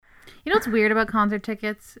You know what's weird about concert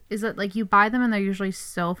tickets is that like you buy them and they're usually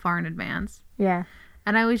so far in advance. Yeah.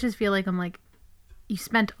 And I always just feel like I'm like, you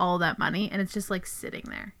spent all that money and it's just like sitting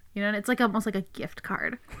there. You know, and it's like almost like a gift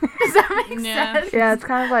card. Does that make sense? Yeah, it's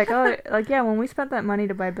kind of like, when we spent that money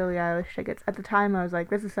to buy Billie Eilish tickets, at the time I was like,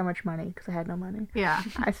 this is so much money because I had no money. Yeah.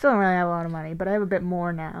 I still don't really have a lot of money, but I have a bit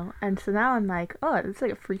more now. And so now I'm like, oh, it's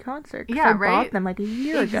like a free concert. Yeah, I right? bought them like a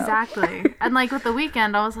year ago. Exactly. And like with the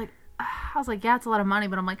weekend, I was like, yeah, it's a lot of money,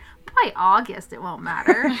 but I'm like, by August, it won't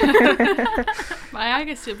matter. By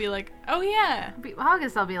August, you'll be like, oh yeah. By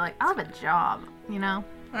August, I'll be like, I'll have a job, you know?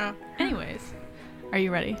 Anyways, are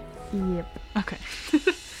you ready? Yep. Okay.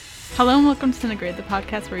 Hello and welcome to Cinegrade, the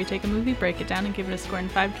podcast where we take a movie, break it down, and give it a score in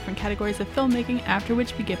 5 different categories of filmmaking, after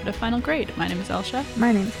which we give it a final grade. My name is Elsha.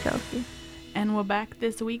 My name's Chelsea. And we're back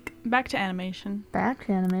this week, back to animation. Back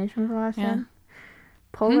to animation for last time.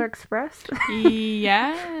 Polar Express?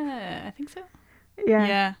 Yeah, I think so.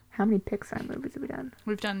 Yeah. How many Pixar movies have we done?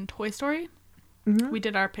 We've done Toy Story. Mm-hmm. We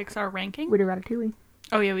did our Pixar ranking. We did Ratatouille.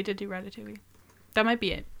 Oh yeah, we did do Ratatouille. That might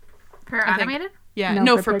be it. For animated? Yeah, No,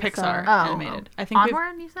 no, for for Pixar. Pixar animated. I think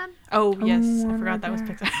Onward, you said? Oh yes, I Onward. forgot that was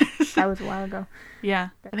Pixar. That was a while ago. Yeah,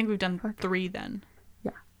 I think we've done 3 then.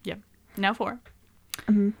 Yeah. Yep. Now 4.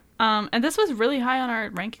 Mm-hmm. And this was really high on our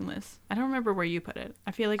ranking list. I don't remember where you put it.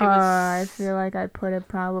 I feel like it was. I feel like I put it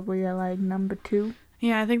probably at like number 2.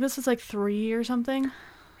 Yeah, I think this was like 3 or something.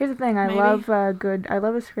 Here's the thing, I Maybe. love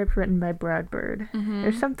a script written by Brad Bird. Mm-hmm.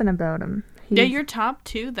 There's something about him. Yeah, your top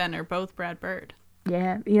 2 then are both Brad Bird.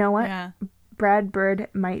 Yeah, you know what? Yeah. Brad Bird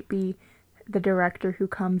might be the director who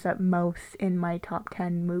comes up most in my top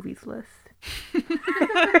 10 movies list.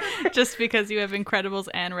 Just because you have Incredibles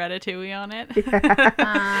and Ratatouille on it.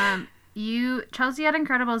 Chelsea had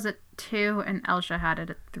Incredibles at 2 and Elsha had it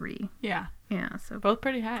at 3. Yeah. Yeah, so Both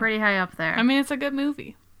pretty high. pretty high up there. I mean, it's a good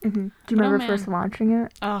movie. Mm-hmm. Do you remember man. first watching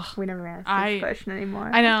it? Ugh. We never asked this question anymore.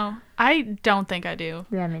 I know. I don't think I do.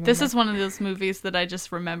 Yeah, me This neither. is one of those movies that I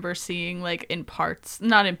just remember seeing like in parts.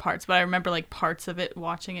 Not in parts, but I remember like parts of it,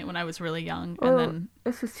 watching it when I was really young. Well, And then,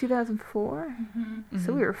 this was 2004,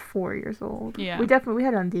 so we were 4 years old. Yeah. We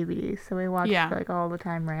had it on DVD, so we watched it like all the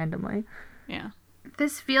time randomly. yeah.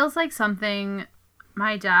 This feels like something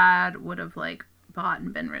my dad would have like bought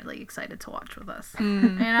and been really excited to watch with us. You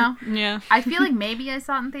know? Yeah. I feel like maybe I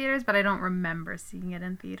saw it in theaters, but I don't remember seeing it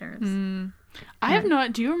in theaters. I have no.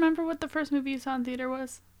 Do you remember what the first movie you saw in theater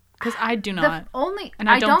was? Because I do not. And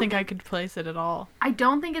I don't think I could place it at all. I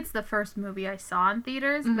don't think it's the first movie I saw in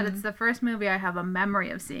theaters, but it's the first movie I have a memory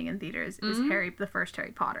of seeing in theaters is the first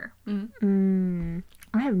Harry Potter.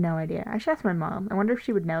 I have no idea. I should ask my mom. I wonder if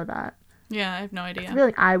she would know that. Yeah, I have no I idea. feel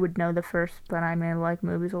like I would know the first, but I mean, like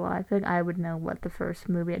movies a lot. I feel like I would know what the first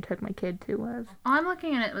movie I took my kid to was. All I'm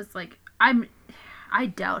looking at it was like I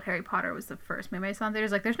doubt Harry Potter was the first movie I saw in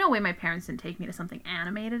theaters. Like, there's no way my parents didn't take me to something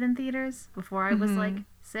animated in theaters before I was like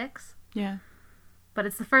 6. Yeah. But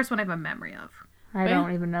it's the first one I have a memory of. I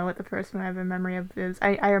don't even know what the first one I have a memory of is.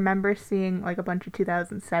 I remember seeing like a bunch of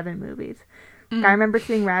 2007 movies. I remember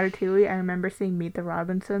seeing Ratatouille. I remember seeing Meet the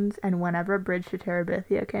Robinsons, and whenever Bridge to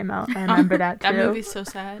Terabithia came out, I remember that too. That movie's so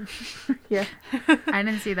sad. Yeah. I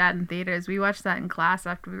didn't see that in theaters. We watched that in class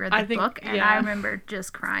after we read the book, and I remember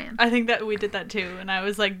just crying. I think that we did that too, and I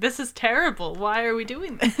was like, "This is terrible. Why are we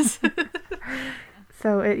doing this?"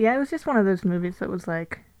 So it was just one of those movies that was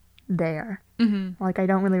like there. Mm-hmm. Like I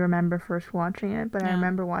don't really remember first watching it, but I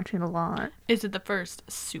remember watching it a lot. Is it the first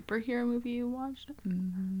superhero movie you watched?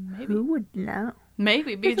 Maybe. Who would know?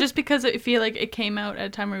 Maybe just because I feel like it came out at a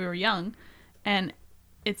time where we were young, and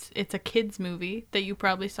it's a kids movie that you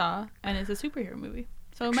probably saw, and it's a superhero movie,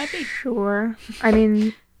 so it might be. Sure. I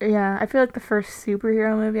mean, yeah, I feel like the first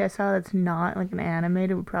superhero movie I saw that's not like an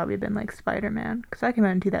animated would probably have been like Spider-Man, because that came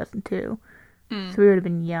out in 2002. So we would have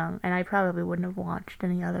been young, and I probably wouldn't have watched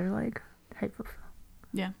any other like type of,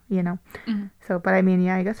 you know. So, but I mean,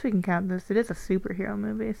 yeah, I guess we can count this. It is a superhero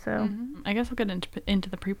movie, so I guess I'll get into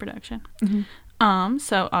the pre-production.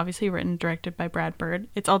 So obviously written and directed by Brad Bird.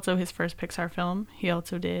 It's also his first Pixar film. He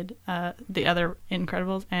also did the other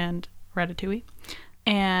Incredibles and Ratatouille,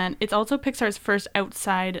 and it's also Pixar's first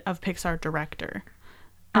outside of Pixar director.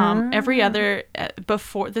 Every other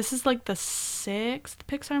before this is like the 6th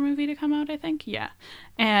Pixar movie to come out, I think. Yeah.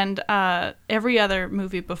 And every other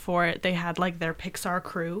movie before it, they had like their Pixar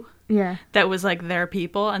crew. yeah. That was like their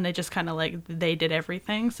people, and they just kind of like they did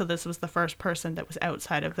everything. So this was the first person that was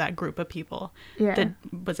outside of that group of people that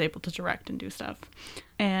was able to direct and do stuff.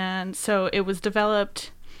 And so it was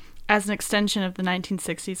developed as an extension of the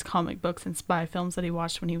 1960s comic books and spy films that he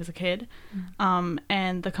watched when he was a kid.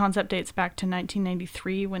 And the concept dates back to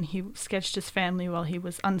 1993 when he sketched his family while he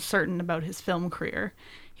was uncertain about his film career.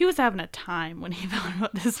 he was having a time when he thought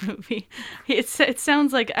about this movie. It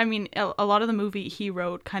sounds like, I mean, a lot of the movie he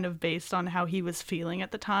wrote kind of based on how he was feeling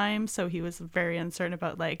at the time. So he was very uncertain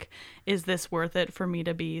about, like, is this worth it for me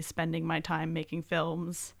to be spending my time making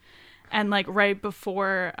films? And, like, right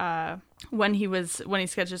before, when he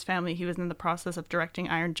sketched his family, he was in the process of directing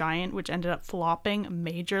Iron Giant, which ended up flopping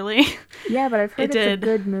majorly. Yeah, but I've heard it's a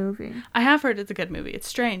good movie. I have heard it's a good movie. It's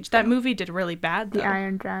strange. That movie did really bad, though. The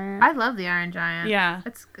Iron Giant. I love the Iron Giant. Yeah.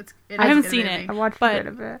 I haven't seen it. I watched a bit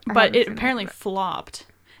of it. But it apparently flopped.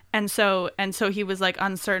 And so he was, like,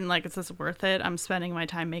 uncertain, like, is this worth it? I'm spending my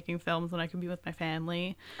time making films when I could be with my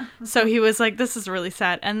family. So he was like, this is really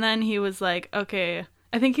sad. And then he was like, okay,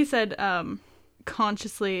 I think he said,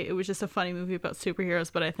 consciously it was just a funny movie about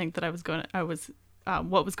superheroes, but I think that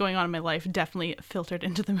what was going on in my life definitely filtered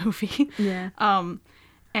into the movie. Yeah.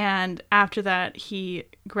 And after that, he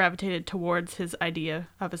gravitated towards his idea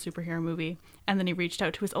of a superhero movie, and then he reached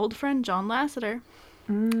out to his old friend John Lasseter.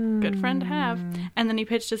 Good friend to have. And then he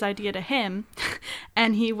pitched his idea to him,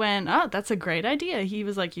 and he went, oh, that's a great idea. He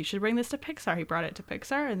was like, you should bring this to Pixar. He brought it to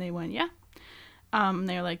Pixar, and they went, yeah.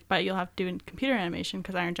 They were like, but you'll have to do computer animation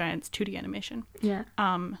because Iron Giant's 2D animation. Yeah.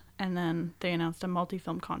 And then they announced a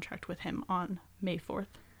multi-film contract with him on May 4th,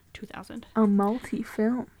 2000. A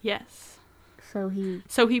multi-film? Yes. So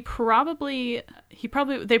they probably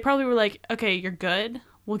were like, okay, you're good.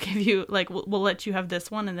 We'll give you, like, we'll let you have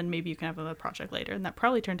this one, and then maybe you can have another project later. And that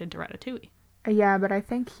probably turned into Ratatouille. Yeah, but I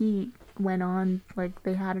think he went on, like,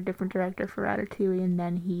 they had a different director for Ratatouille, and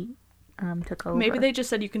then he took over. Maybe they just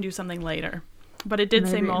said you can do something later. But it did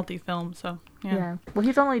say multi-film, so yeah. Yeah. Well,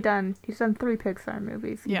 he's done 3 Pixar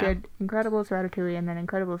movies. He Yeah. did Incredibles, Ratatouille, and then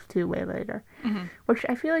Incredibles 2 way later. Mm-hmm. Which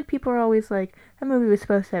I feel like people are always like, that movie was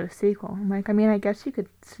supposed to have a sequel. I'm like, I mean, I guess you could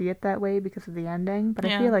see it that way because of the ending, but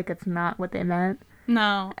I feel like it's not what they meant.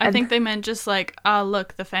 No, I think they meant just like,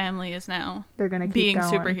 look, the family is now they're gonna keep being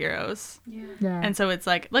going. superheroes. Yeah. And so it's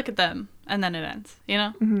like, look at them, and then it ends, you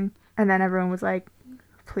know? Mm-hmm. And then everyone was like,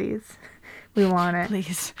 please. We want it.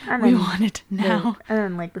 Please. And we then want it now. And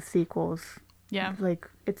then, like, the sequels. Yeah. Like,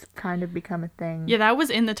 it's kind of become a thing. Yeah, that was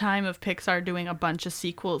in the time of Pixar doing a bunch of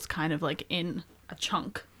sequels kind of, like, in a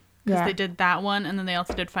chunk. Because they did that one, and then they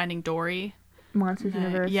also did Finding Dory. Monsters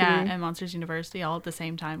University. Yeah, and Monsters University all at the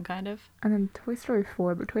same time, kind of. And then Toy Story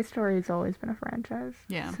 4, but Toy Story has always been a franchise.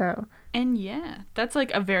 Yeah. So. And yeah, that's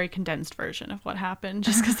like a very condensed version of what happened,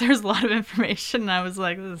 just because there's a lot of information, and I was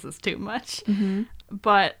like, this is too much. Mm-hmm.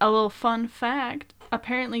 But a little fun fact,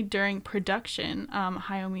 apparently during production,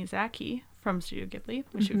 Hayao Miyazaki from Studio Ghibli,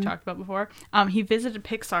 which we've talked about before, he visited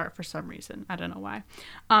Pixar for some reason. I don't know why.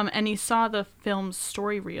 And he saw the film's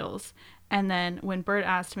story reels. And then when Bird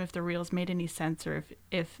asked him if the reels made any sense or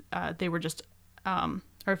if they were just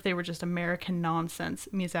American nonsense,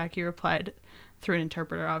 Miyazaki replied through an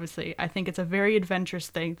interpreter, obviously, I think it's a very adventurous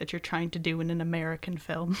thing that you're trying to do in an American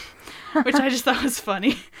film, which I just thought was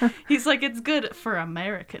funny. He's like, it's good for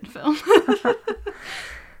American film.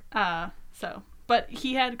 But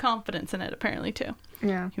he had confidence in it apparently too.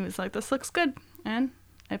 Yeah. He was like, this looks good, and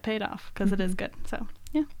it paid off because it is good. So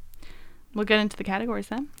yeah. We'll get into the categories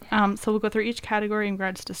then. So we'll go through each category in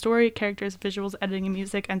regards to story, characters, visuals, editing and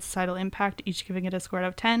music, and societal impact, each giving it a score out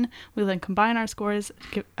of 10. We'll then combine our scores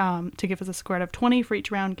to give us a score out of 20 for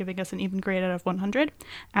each round, giving us an even grade out of 100.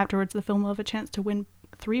 Afterwards, the film will have a chance to win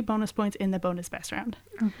 3 bonus points in the bonus best round.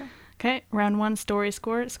 Okay, round 1, story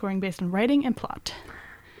score, scoring based on writing and plot.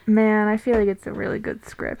 Man, I feel like it's a really good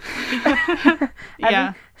script.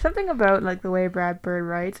 Yeah. Something about, like, the way Brad Bird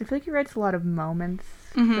writes, I feel like he writes a lot of moments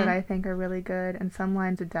that I think are really good, and some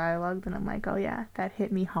lines of dialogue that I'm like, oh yeah, that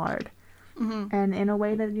hit me hard. And in a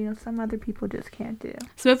way that, you know, some other people just can't do.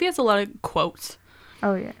 This movie has a lot of quotes.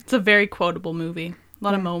 Oh yeah. It's a very quotable movie. A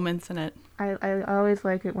lot of moments in it. I always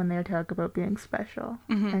like it when they talk about being special.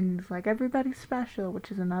 And it's like, everybody's special,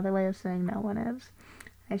 which is another way of saying no one is.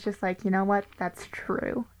 It's just like, you know what? That's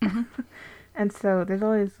true. And so there's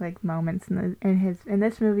always, like, moments in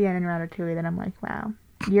this movie and in Ratatouille that I'm like, wow,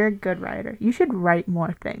 you're a good writer. You should write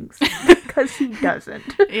more things, because he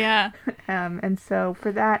doesn't. Yeah. And so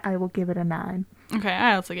for that, I will give it a 9. Okay,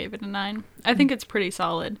 I also gave it a 9. I think it's pretty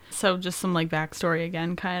solid. So just some, like, backstory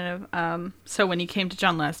again, kind of. So when he came to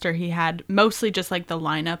John Lasseter, he had mostly just, like, the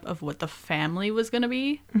lineup of what the family was going to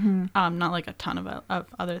be. Not, like, a ton of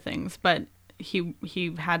other things, but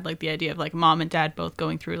he had, like, the idea of, like, mom and dad both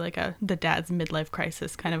going through, like, the dad's midlife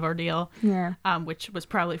crisis kind of ordeal. Yeah. Which was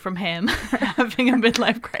probably from him having a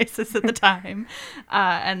midlife crisis at the time.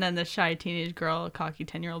 And then the shy teenage girl, a cocky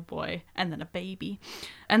 10-year-old boy, and then a baby.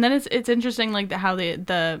 And then it's interesting, like, how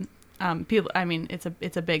the people, I mean,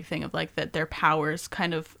 it's a big thing of, like, that their powers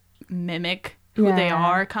kind of mimic who they Yeah.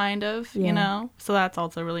 are, kind of, Yeah. you know? So that's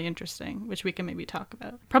also really interesting, which we can maybe talk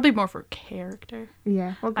about. Probably more for character.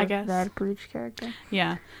 Yeah, we'll go I for guess. that for each character.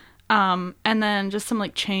 Yeah. And then just some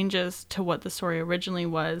like changes to what the story originally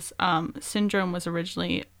was. Syndrome was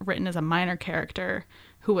originally written as a minor character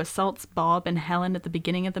who assaults Bob and Helen at the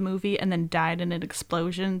beginning of the movie and then died in an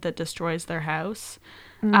explosion that destroys their house.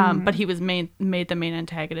 But he was made the main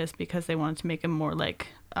antagonist because they wanted to make him more like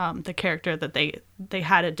the character that they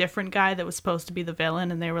had a different guy that was supposed to be the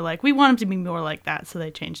villain, and they were like, we want him to be more like that, so they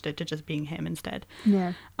changed it to just being him instead.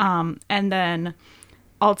 Yeah. And then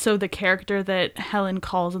also the character that Helen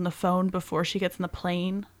calls on the phone before she gets in the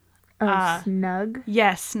plane. Snug.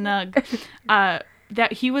 Yes, Snug.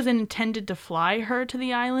 That he was intended to fly her to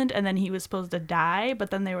the island, and then he was supposed to die, but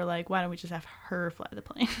then they were like, why don't we just have her fly the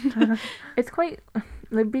plane?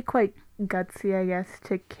 It'd be quite gutsy, I guess,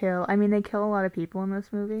 to kill. I mean, they kill a lot of people in this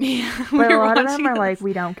movie. Yeah, we But were a lot of them watching are this. like,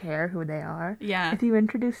 we don't care who they are. Yeah. If you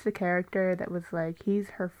introduce the character that was like, he's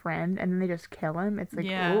her friend, and then they just kill him, it's like,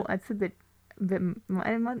 Yeah. oh, that's a bit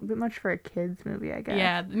much for a kid's movie, I guess.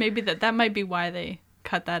 Yeah, maybe that might be why they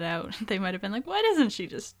cut that out. They might have been like, why doesn't she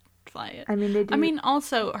just fly it? I mean, they do. I mean,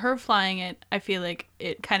 also, her flying it, I feel like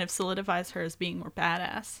it kind of solidifies her as being more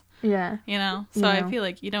badass, yeah. you know? So Yeah. I feel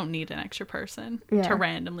like you don't need an extra person Yeah. to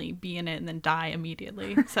randomly be in it and then die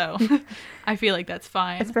immediately. So I feel like that's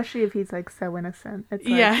fine. Especially if he's like so innocent. It's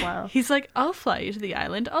like, Yeah, wow. he's like, I'll fly you to the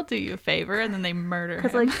island. I'll do you a favor. And then they murder him.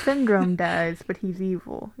 Because like Syndrome dies, but he's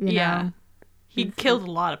evil. You Yeah. know? He killed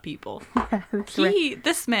a lot of people. Yeah, that's right.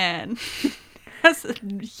 This man has a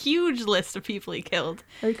huge list of people he killed.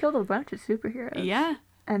 He killed a bunch of superheroes. Yeah.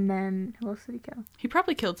 And then who else did he kill? He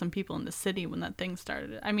probably killed some people in the city when that thing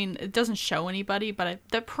started. I mean, it doesn't show anybody, but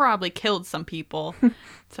that probably killed some people.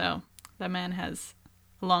 So that man has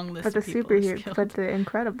a long list But the of people he's superheroes, killed. but the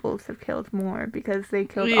Incredibles have killed more because they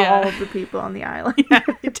killed Yeah. all of the people on the island. Yeah,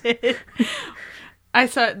 he did. I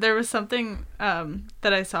saw there was something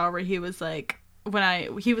that I saw where he was like,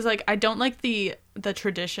 I don't like the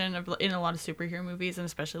tradition of in a lot of superhero movies, and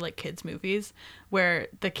especially like kids movies, where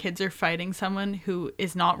the kids are fighting someone who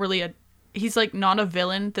is not really he's like not a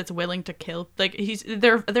villain that's willing to kill, like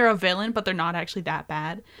they're a villain but they're not actually that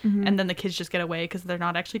bad, and then the kids just get away because they're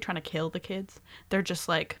not actually trying to kill the kids, they're just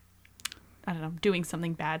like, I don't know, doing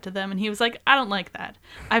something bad to them. And he was like, I don't like that.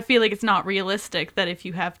 I feel like it's not realistic that if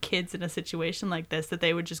you have kids in a situation like this, that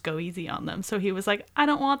they would just go easy on them. So he was like, I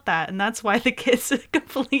don't want that. And that's why the kids are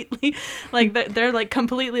completely, like, they're like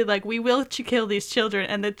completely like, we will kill these children.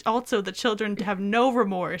 And also the children have no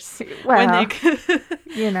remorse when Well, they,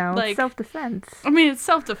 You know, Like- self-defense. I mean, it's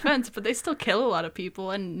self-defense, but they still kill a lot of people.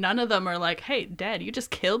 And none of them are like, hey, Dad, you just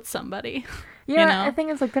killed somebody. Yeah, know? the thing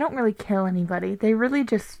is, like, they don't really kill anybody. They really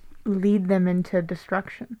just lead them into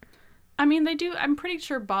destruction. I mean, they do. I'm pretty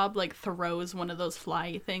sure Bob like throws one of those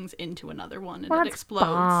fly things into another one and Well, it that's explodes.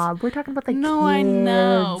 Bob. We're talking about the kids. No, I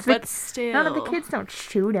know, The- but still. None of the kids don't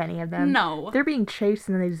shoot any of them. No. They're being chased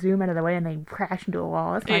and then they zoom out of the way and they crash into a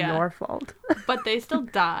wall. That's not Yeah. your fault. But they still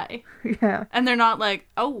die. Yeah. And they're not like,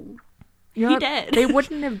 oh, You know he what? dead. They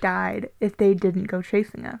wouldn't have died if they didn't go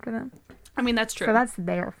chasing after them. I mean, that's true. So that's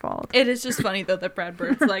their fault. It is just funny though that Brad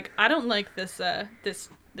Bird's like, I don't like this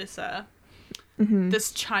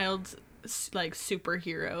this child's like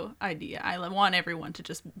superhero idea. I want everyone to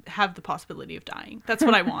just have the possibility of dying. That's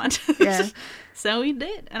what I want. Yeah. So he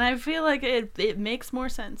did, and I feel like it makes more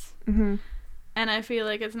sense. Mm-hmm. And I feel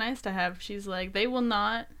like it's nice to have. She's like, they will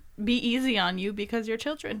not be easy on you because you're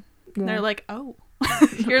children. And Yeah. they're like, oh,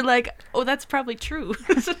 you're like, oh, that's probably true.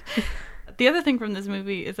 The other thing from this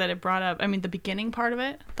movie is that it brought up, I mean, the beginning part of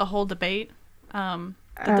it, the whole debate that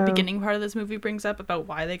the Oh. beginning part of this movie brings up about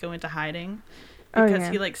why they go into hiding. Oh, Because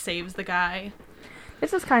yeah. he, like, saves the guy.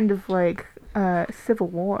 This is kind of like Civil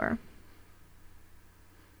War.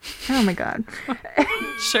 Oh my god.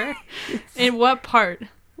 Sure. In what part?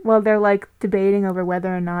 Well, they're like debating over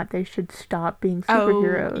whether or not they should stop being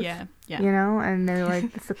superheroes. Oh, yeah. Yeah. You know, and they're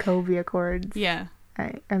like the Sokovia Accords. Yeah.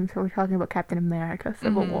 And so we're talking about Captain America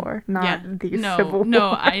Civil Mhm. War, not Yeah. the No, Civil War.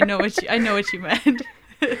 no, I know what you meant.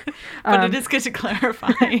 But it is good to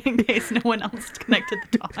clarify in case no one else connected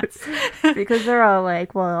the dots. Because they're all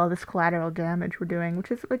like, well, all this collateral damage we're doing, which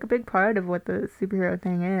is like a big part of what the superhero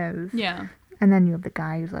thing is. Yeah. And then you have the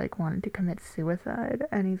guy who's like wanted to commit suicide,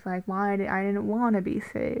 and he's like, I didn't want to be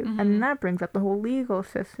saved. Mhm. And that brings up the whole legal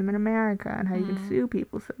system in America and how you Mhm. can sue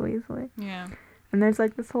people so easily. Yeah. And there's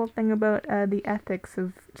like this whole thing about the ethics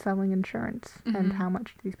of selling insurance and Mhm. how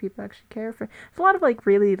much these people actually care for. There's a lot of like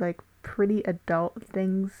really like pretty adult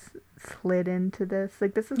things slid into this.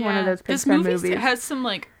 Like this is one of those This Pixar movie movies. has some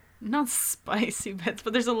like not spicy bits,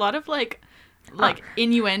 but there's a lot of like like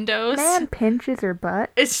innuendos. Man pinches her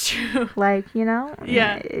butt. It's true. Like, you know?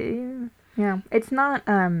 Yeah. It's not,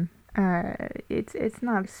 it's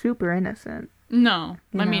not super innocent. No.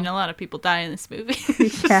 You I mean, know. a lot of people die in this movie.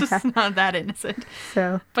 It's just not that innocent.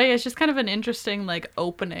 So, But yeah, it's just kind of an interesting, like,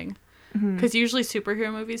 opening. Because usually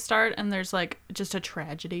superhero movies start and there's, like, just a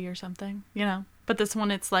tragedy or something, you know? But this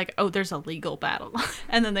one, it's like, oh, there's a legal battle.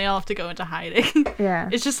 And then they all have to go into hiding. yeah.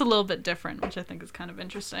 It's just a little bit different, which I think is kind of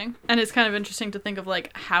interesting. And it's kind of interesting to think of,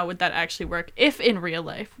 like, how would that actually work if in real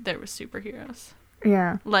life there was superheroes?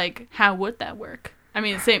 Yeah. Like, how would that work? I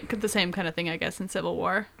mean, the same kind of thing, I guess, in Civil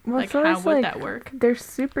War. Well, like, so how it's would like, that work? They're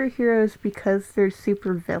superheroes because they're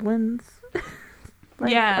super villains.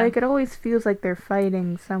 Yeah. Like, it always feels like they're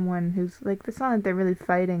fighting someone who's, like, it's not like they're really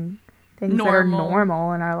fighting things that are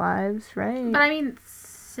normal in our lives, right? But I mean,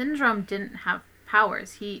 Syndrome didn't have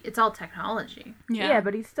powers. It's all technology. Yeah,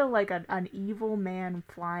 but he's still, like, an evil man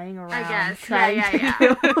flying around. I guess. trying Yeah.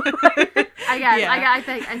 to- I guess.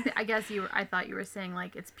 Yeah. I guess I thought you were saying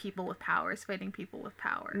like it's people with powers fighting people with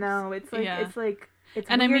powers. No, it's like, it's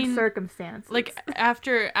And I weird mean, circumstances. Like,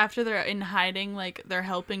 after they're in hiding, like, they're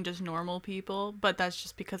helping just normal people, but that's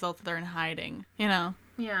just because also they're in hiding, you know?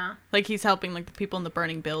 Yeah. Like, he's helping, like, the people in the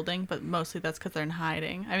burning building, but mostly that's because they're in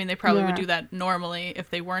hiding. I mean, they probably would Yeah. do that normally if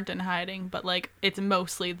they weren't in hiding, but, like, it's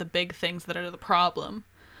mostly the big things that are the problem.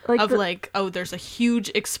 There's a huge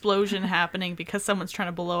explosion happening because someone's trying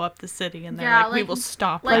to blow up the city, and they're we will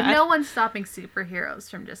stop like, that. no one's stopping superheroes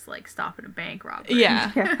from just, like, stopping a bank robbery.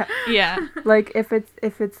 Yeah. Yeah. Yeah. Like, if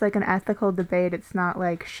it's like an ethical debate, it's not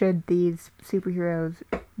like, should these superheroes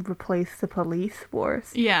replace the police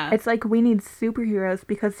force? Yeah. It's like, we need superheroes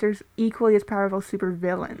because there's equally as powerful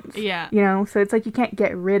supervillains. Yeah. You know? So it's like, you can't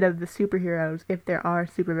get rid of the superheroes if there are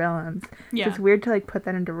supervillains. Yeah. So it's weird to, like, put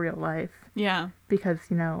that into real life. Yeah. Because,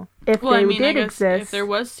 you know, if Well, they I mean, I did guess exist, if there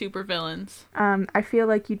was supervillains. I feel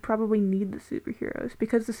like you'd probably need the superheroes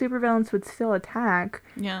because the supervillains would still attack.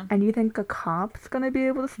 Yeah. And you think a cop's gonna be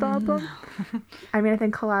able to stop them? I mean, I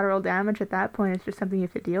think collateral damage at that point is just something you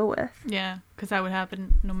have to deal with. Yeah, because that would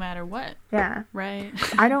happen no matter what, Yeah. right?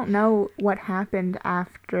 I don't know what happened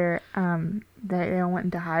after they all went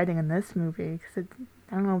into hiding in this movie because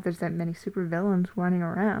I don't know if there's that many supervillains running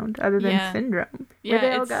around other than Syndrome. Yeah, Where'd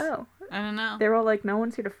they all go? I don't know. They were all like, no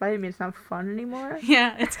one's here to fight me. It's not fun anymore.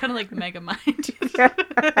 Yeah, it's kind of like Megamind.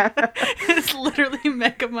 It's literally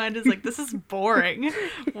Megamind is like, this is boring.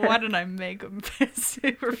 Why didn't I make a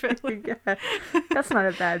super villain? Yeah. That's not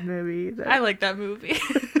a bad movie either. I like that movie.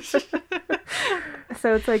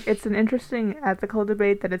 So it's like, it's an interesting ethical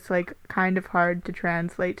debate that it's like kind of hard to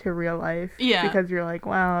translate to real life. Yeah. Because you're like,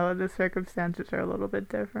 well, the circumstances are a little bit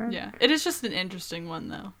different. Yeah, it is just an interesting one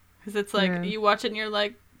though, because it's like Yeah. you watch it and you're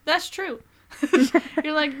like, that's true.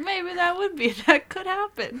 You're like, maybe that could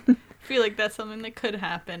happen. I feel like that's something that could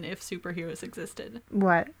happen if superheroes existed.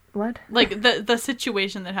 What? Like the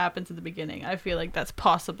situation that happens at the beginning, I feel like that's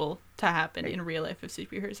possible to happen in real life if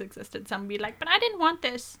superheroes existed. Someone would be like, but I didn't want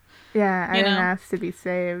this. Yeah, I You didn't know? ask to be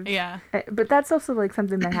saved. Yeah. But that's also like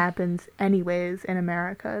something that happens anyways in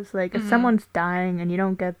America. It's like if someone's dying and you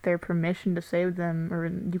don't get their permission to save them, or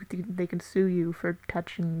they can sue you for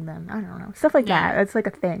touching them. I don't know, stuff like Yeah. that. That's like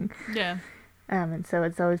a thing. Yeah. And so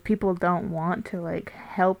it's always people don't want to like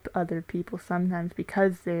help other people sometimes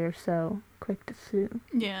because they're so quick to sue.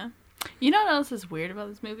 Yeah. You know what else is weird about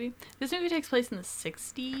this movie? This movie takes place in the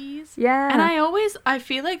 60s. Yeah. And I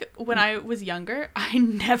feel like when I was younger, I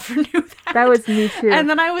never knew that. That was me too. And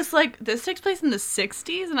then I was like, this takes place in the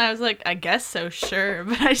 60s? And I was like, I guess so, sure.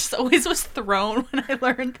 But I just always was thrown when I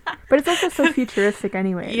learned that. But it's also so futuristic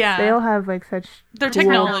anyway. Yeah. They all have like such Their cool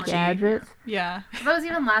technology. gadgets. Yeah. That was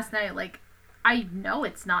even last night, like, I know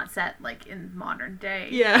it's not set, like, in modern day.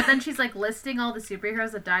 Yeah. But then she's, like, listing all the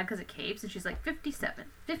superheroes that died because of capes, and she's like, 57,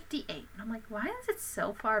 58. And I'm like, why is it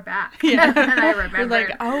so far back? Yeah. And I You're remember.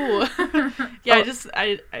 like, oh. Yeah,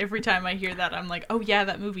 every time I hear that, I'm like, oh yeah,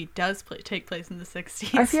 that movie does take place in the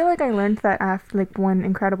 60s. I feel like I learned that after like when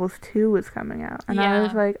Incredibles 2 was coming out. And I Yeah.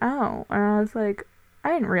 was like, oh. And I was like, I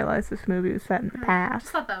didn't realize this movie was set in the I past.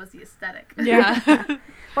 just thought that was the aesthetic. Yeah.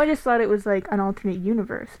 Well, I just thought it was like an alternate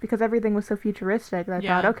universe because everything was so futuristic that I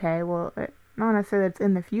Yeah. thought, okay, well, not necessarily it's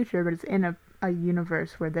in the future, but it's in a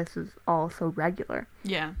universe where this is all so regular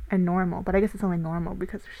Yeah. and normal. But I guess it's only normal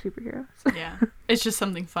because they're superheroes. Yeah. It's just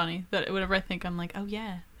something funny that whenever I think, I'm like, oh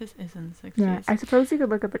yeah, this is in the 60s. Yeah, I suppose you could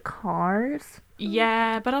look at the cars.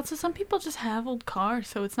 Yeah, but also some people just have old cars,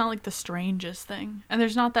 so it's not like the strangest thing. And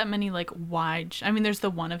there's not that many like wide. I mean, there's the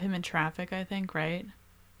one of him in traffic, I think, right?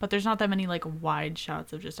 But there's not that many like wide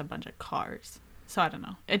shots of just a bunch of cars. So I don't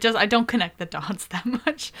know. I don't connect the dots that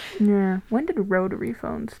much. Yeah. When did rotary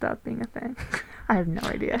phones stop being a thing? I have no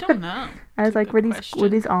idea. I don't know. I was That's a like, good were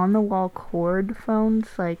these on the wall cord phones?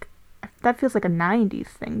 Like, that feels like a 90s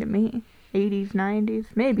thing to me. 80s, 90s.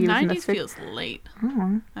 Maybe it was 90s feels late. I don't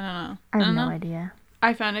know. I don't know. I have no idea.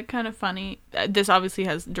 I found it kind of funny. This obviously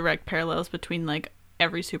has direct parallels between like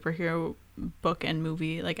every superhero book and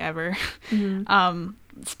movie like ever. Mm-hmm.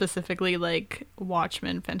 Specifically like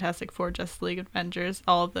Watchmen, Fantastic Four, Justice League, Avengers,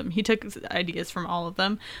 all of them. He took ideas from all of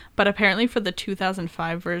them, but apparently for the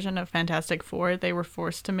 2005 version of Fantastic Four, they were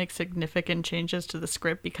forced to make significant changes to the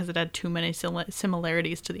script because it had too many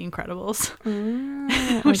similarities to The Incredibles.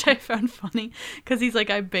 Which I found funny because he's like,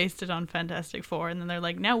 I based it on Fantastic Four, and then they're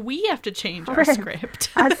like, now we have to change our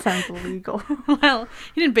script. That sounds illegal. Well,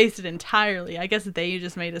 he didn't base it entirely. I guess they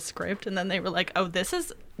just made a script, and then they were like, oh, this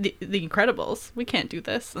is the Incredibles. We can't do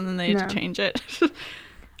this. And then they had to change it.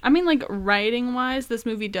 I mean, like, writing-wise, this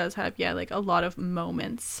movie does have, like, a lot of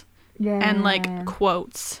moments. Yeah. And, like,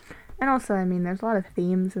 quotes. And also, I mean, there's a lot of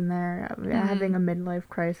themes in there. Having a midlife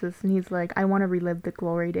crisis, and he's like, I want to relive the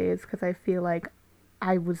glory days because I feel like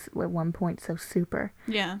I was at one point so super.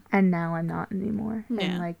 Yeah. And now I'm not anymore. Yeah.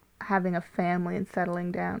 And, like, having a family and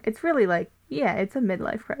settling down. It's really like, yeah, it's a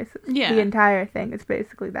midlife crisis. Yeah. The entire thing is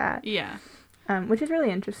basically that. Yeah. Which is really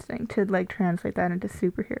interesting to, like, translate that into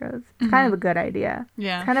superheroes. It's kind of a good idea.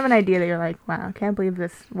 Yeah. It's kind of an idea that you're like, wow, I can't believe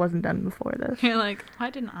this wasn't done before this. You're like,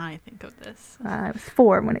 why didn't I think of this? I was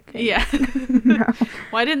 4 when it came. Yeah. No.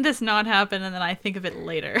 Why didn't this not happen and then I think of it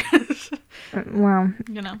later? Well,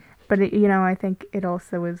 You know? but, I think it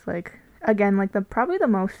also is, like, again, like, probably the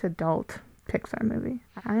most adult Pixar movie.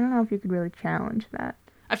 I don't know if you could really challenge that.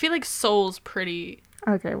 I feel like Soul's pretty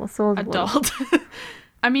Okay, well, Soul's adult.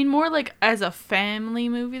 I mean, more like as a family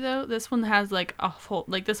movie, though. This one has, like, a whole...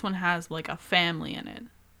 Like, this one has, like, a family in it.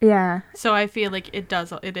 Yeah. So I feel like it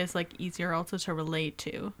is, like, easier also to relate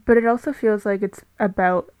to. But it also feels like it's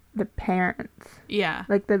about the parents. Yeah.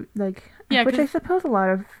 Yeah, which I suppose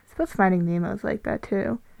I suppose Finding Nemo's like that,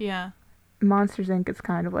 too. Yeah. Monsters, Inc. is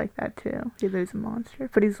kind of like that, too. There's a monster,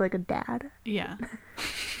 but he's, like, a dad. Yeah.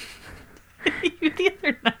 The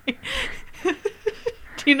other night...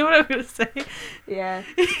 Do you know what I'm going to say? Yeah.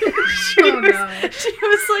 She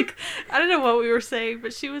was like, I don't know what we were saying,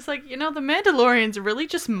 but she was like, the Mandalorian's really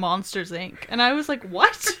just Monsters, Inc. And I was like,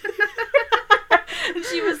 what? And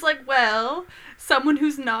she was like, well, someone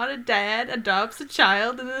who's not a dad adopts a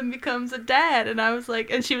child and then becomes a dad. And I was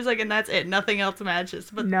like, and she was like, and that's it. Nothing else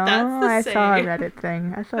matches. But no, that's the same. I saw a Reddit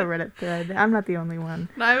thing. I saw a Reddit thread. I'm not the only one.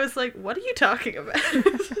 And I was like, what are you talking about?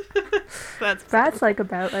 That's like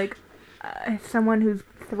about, like, someone who's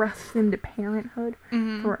thrust into parenthood,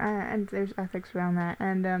 and there's ethics around that.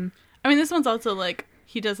 And I mean, this one's also like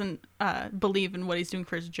he doesn't believe in what he's doing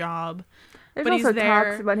for his job. There's but also he's there.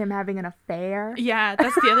 talks about him having an affair. Yeah,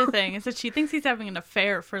 that's the other thing, is that she thinks he's having an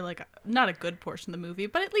affair for, like, not a good portion of the movie,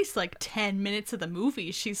 but at least, like, 10 minutes of the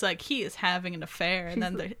movie, she's like, he is having an affair,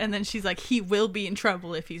 and then she's like, he will be in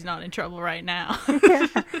trouble if he's not in trouble right now. Yeah.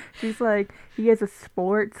 She's like, he has a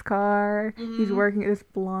sports car, he's working this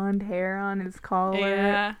blonde hair on his collar.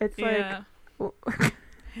 Yeah, it's yeah. like...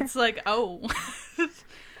 It's like, oh.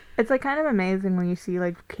 It's, like, kind of amazing when you see,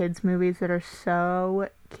 like, kids' movies that are so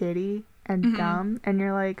kiddie and dumb, and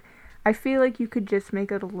you're like, I feel like you could just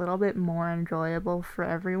make it a little bit more enjoyable for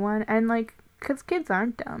everyone, and, like, because kids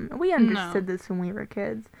aren't dumb. We understood this when we were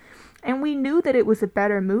kids, and we knew that it was a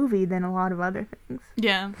better movie than a lot of other things.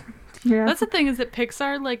 Yeah. Yeah. That's the thing, is that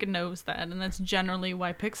Pixar, like, knows that, and that's generally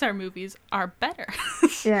why Pixar movies are better.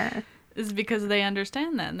 Yeah. Is because they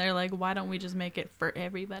understand that, and they're like, why don't we just make it for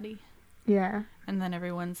everybody? Yeah. And then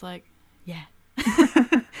everyone's like, yeah.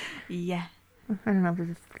 Yeah. I don't know if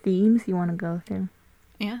there's themes you want to go through.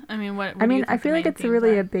 Yeah, I mean, what I do you mean, I think feel the like main it's themes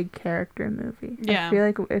really are? a big character movie. Yeah. I feel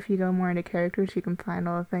like if you go more into characters, you can find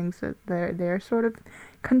all the things that they're sort of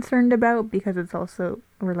concerned about, because it's also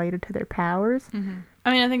related to their powers. Mm-hmm.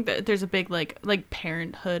 I mean, I think that there's a big, like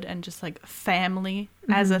parenthood and just, like, family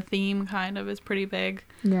as a theme kind of is pretty big.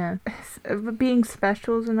 Yeah. But being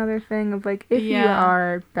special is another thing of, like, if you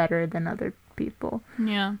are better than other people.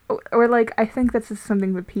 Yeah. Or, like, I think that's just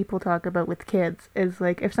something that people talk about with kids, is,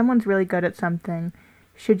 like, if someone's really good at something,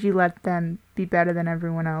 should you let them be better than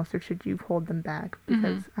everyone else, or should you hold them back?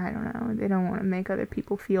 Because, I don't know, they don't want to make other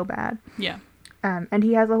people feel bad. Yeah. And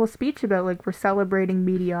he has a whole speech about, like, we're celebrating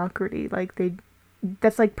mediocrity. Like,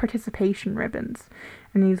 that's like participation ribbons.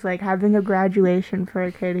 And he's like having a graduation for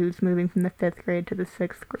a kid who's moving from the 5th grade to the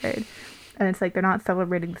 6th grade. And it's like they're not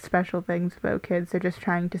celebrating the special things about kids. They're just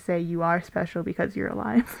trying to say you are special because you're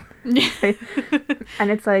alive. And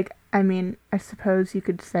it's like, I mean, I suppose you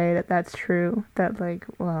could say that that's true. That like,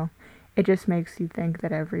 well, it just makes you think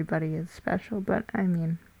that everybody is special. But I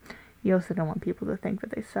mean, you also don't want people to think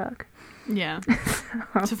that they suck. Yeah.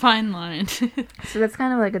 It's a fine line. So that's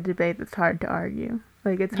kind of like a debate that's hard to argue.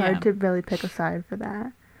 Like, it's hard to really pick a side for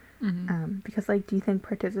that. Mm-hmm. Because, like, do you think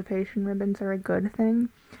participation ribbons are a good thing?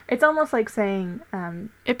 It's almost like saying,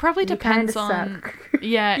 it probably depends on... suck.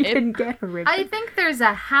 Yeah. You didn't get a ribbon. I think there's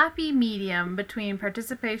a happy medium between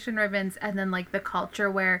participation ribbons and then, like, the culture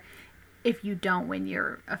where if you don't win,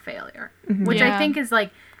 you're a failure. Mm-hmm. Which Yeah. I think is,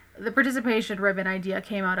 like, the participation ribbon idea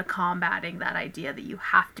came out of combating that idea that you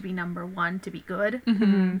have to be number one to be good.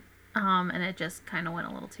 Mm-hmm. And it just kind of went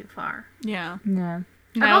a little too far. Yeah. Yeah.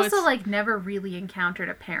 No, I've also, it's- like, never really encountered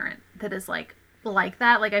a parent that is, like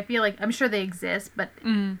that. Like, I feel like, I'm sure they exist, but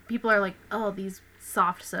people are like, oh, these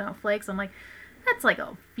soft snowflakes. I'm like, that's, like,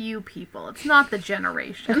 a few people. It's not the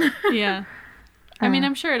generation. Yeah. I mean,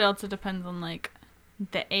 I'm sure it also depends on, like,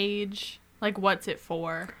 the age. Like, what's it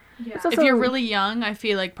for? Yeah. It's also- If you're really young, I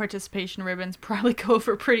feel like participation ribbons probably go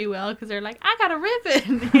over pretty well because they're like, I got a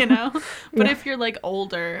ribbon, you know? But Yeah. if you're, like,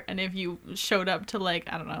 older and if you showed up to,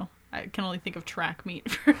 like, I don't know, I can only think of track meet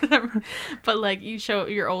for them. But, like,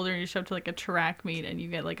 you're older and you show up to, like, a track meet and you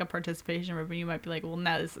get, like, a participation ribbon, you might be like, well,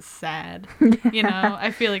 now this is sad. You know?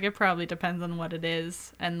 I feel like it probably depends on what it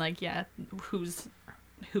is. And, like, yeah, who's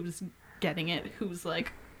getting it, who's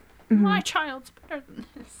like, my child's better than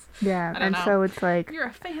this. Yeah, I don't and know. so it's like, You're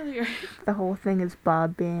a failure. the whole thing is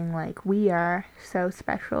Bob being like, we are so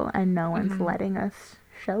special, and no one's letting us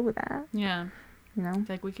show that, Yeah. you know? It's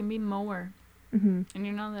like, we can be more. Hmm. And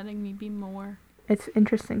you're not letting me be more. It's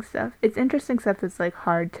interesting stuff. It's interesting stuff that's, like,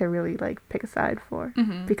 hard to really, like, pick a side for,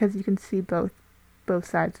 Mm-hmm. because you can see both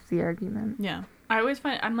sides of the argument. Yeah. I always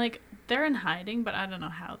find, I'm like, they're in hiding, but I don't know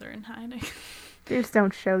how they're in hiding. They just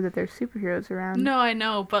don't show that there's superheroes around. No, I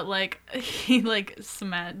know, but, like, he, like,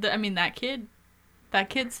 I mean, that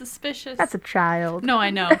kid's suspicious. That's a child. No, I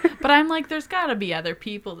know. But I'm like, there's gotta be other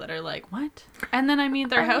people that are like, what? And then, I mean,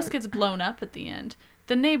 their house gets blown up at the end.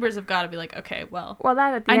 The neighbors have got to be like, okay, well, Well,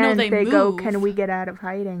 that at the I know end, they go, move. can we get out of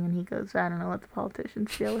hiding? And he goes, I don't know, let the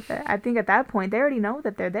politicians deal with it. I think at that point, they already know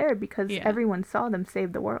that they're there because Yeah. everyone saw them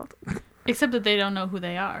save the world. except that they don't know who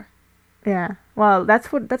they are. Yeah. Well,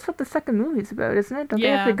 that's what the second movie's about, isn't it? Don't they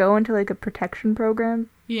have Yeah. to go into, like, a protection program?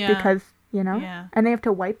 Yeah. Because, you know? Yeah. And they have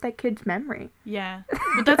to wipe that kid's memory. Yeah.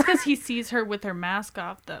 But that's because he sees her with her mask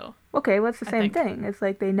off, though. Okay, well, it's the I same think. thing. It's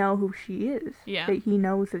like they know who she is. Yeah. He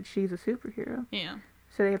knows that she's a superhero. Yeah.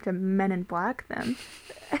 So they have to Men in Black them.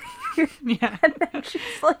 Yeah. And then she's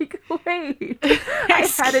like, wait, I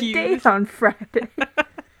had a Excuse. date on Friday.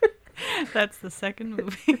 That's the second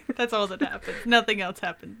movie. That's all that happened. Nothing else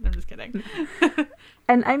happened. I'm just kidding.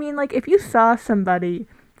 And I mean, like, if you saw somebody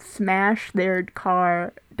smash their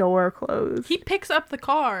car door closed. He picks up the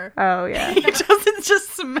car. Oh, yeah. He doesn't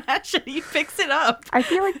just smash it. He picks it up. I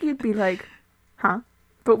feel like you'd be like, huh?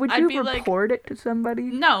 But would I'd you be like- report it to somebody?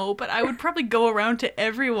 No, but I would probably go around to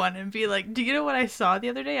everyone and be like, do you know what I saw the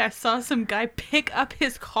other day? I saw some guy pick up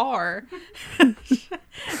his car.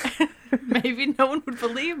 Maybe no one would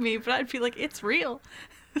believe me, but I'd be like, it's real.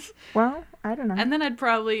 Well, I don't know. And then I'd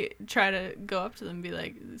probably try to go up to them and be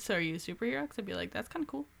like, so are you a superhero? Because I'd be like, that's kind of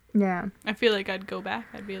cool. Yeah. I feel like I'd go back.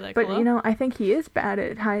 I'd be like, But, hello? you know, I think he is bad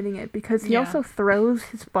at hiding it because he Yeah. also throws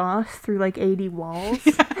his boss through like 80 walls.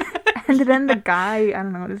 And then the guy, I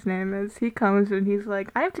don't know what his name is, he comes and he's like,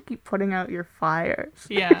 I have to keep putting out your fires.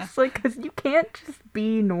 Yeah. It's like, because you can't just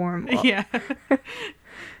be normal. Yeah.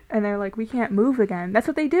 And they're like, we can't move again. That's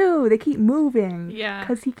what they do. They keep moving. Yeah.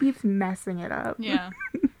 Because he keeps messing it up. Yeah.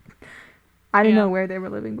 I don't Yeah. know where they were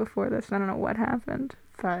living before this. I don't know what happened.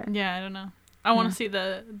 But Yeah, I don't know. I want Yeah.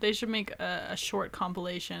 to see they should make a short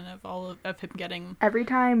compilation of all of him getting, every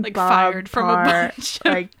time like, Bob fired from a Parr, bunch of-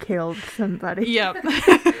 like, killed somebody. yep.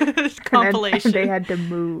 And Compilation. they had to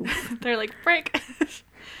move. They're like, break.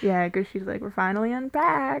 Yeah, because she's like, we're finally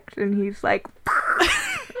unpacked. And he's like,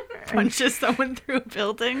 Punches someone through a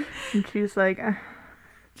building. and she's like,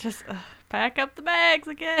 Just pack up the bags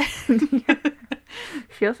again.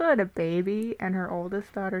 She also had a baby, and her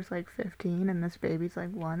oldest daughter's like 15, and this baby's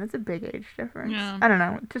like 1. That's a big age difference. Yeah. I don't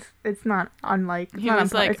know. It's not unlike. It's He not,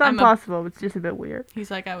 was like, it's not I'm a- impossible. It's just a bit weird.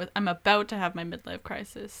 He's like, I'm about to have my midlife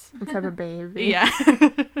crisis. Let's have a baby. Yeah.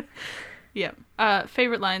 Yep.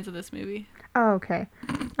 Favorite lines of this movie. Oh, okay.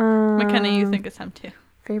 McKenna, you think of some too.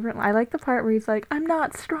 Favorite? I like the part where he's like, I'm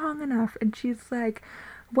not strong enough. And she's like,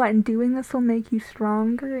 what, and doing this will make you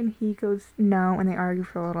stronger? And he goes, no. And they argue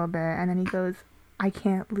for a little bit. And then he goes, I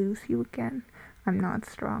can't lose you again. I'm not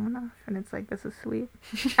strong enough. And it's like, this is sweet.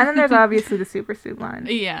 And then there's obviously the super suit line.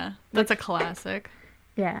 Yeah, that's a classic.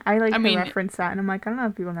 Yeah, I reference that, and I'm like, I don't know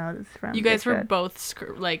if people know this from. You guys were both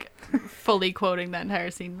like fully quoting that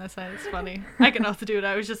entire scene. That's why it's funny. I can also do it.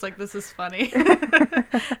 I was just like, this is funny.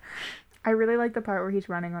 I really like the part where he's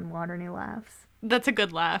running on water and he laughs. That's a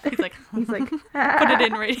good laugh. He's like, put it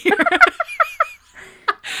in right here.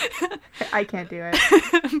 I can't do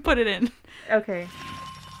it. Put it in. Okay.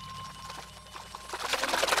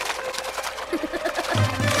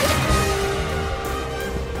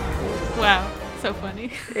 Wow. So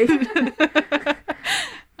funny.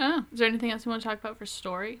 Oh, is there anything else you want to talk about for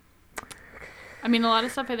story? I mean, a lot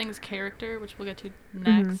of stuff I think is character, which we'll get to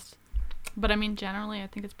next. But I mean, generally, I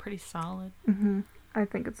think it's pretty solid. I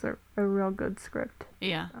think it's a real good script.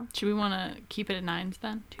 Yeah. So. Should we want to keep it at 9s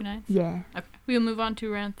then? 2 9s? Yeah. Okay. We'll move on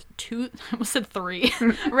to round 2. I almost said 3.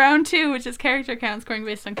 Round 2, which is character count, scoring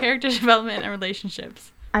based on character development and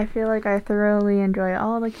relationships. I feel like I thoroughly enjoy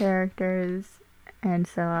all the characters. And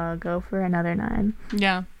so I'll go for another 9.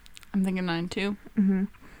 Yeah, I'm thinking 9 too.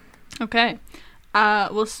 Okay,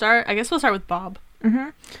 we'll start with Bob.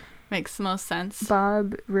 Makes the most sense.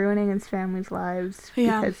 Bob ruining his family's lives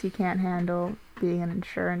because he can't handle being an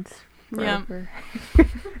insurance broker.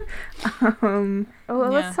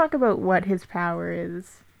 Let's talk about what his power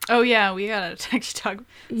is. Oh yeah, we gotta actually talk.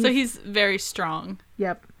 So he's very strong.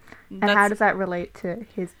 Yep. And how does that relate to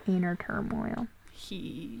his inner turmoil?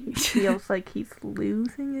 He feels like he's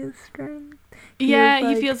losing his strength. He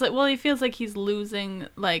feels like he's losing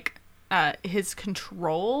like his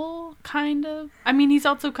control, kind of. I mean, he's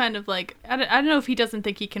also kind of like, I don't know if he doesn't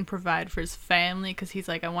think he can provide for his family because he's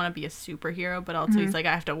like, I want to be a superhero, but also he's like,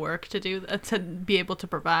 I have to work to be able to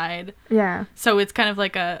provide. Yeah. So it's kind of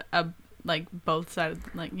like a like both sides,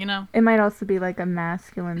 like, you know. It might also be like a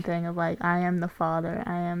masculine thing of like, I am the father,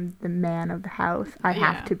 I am the man of the house, I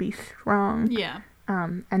have to be strong. Yeah.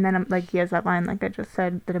 And then like he has that line, like I just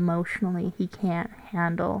said, that emotionally he can't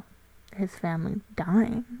handle his family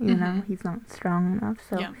dying. You know, he's not strong enough.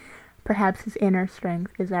 So perhaps his inner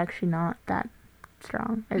strength is actually not that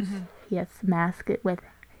strong, as he has to mask it with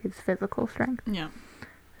his physical strength. Yeah.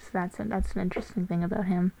 So that's an interesting thing about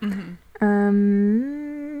him.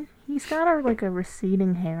 He's got a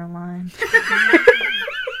receding hairline.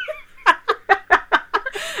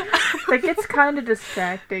 Like, it's kind of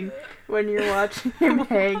distracting when you're watching him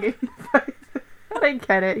hang. I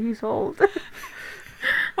get it. He's old.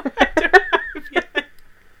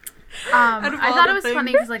 I thought it was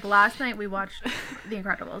funny because like last night we watched The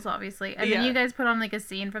Incredibles, obviously, and then you guys put on like a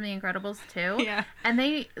scene from The Incredibles too. Yeah. And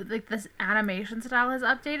they like this animation style has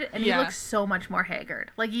updated, and he looks so much more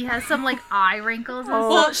haggard. Like he has some like eye wrinkles and stuff.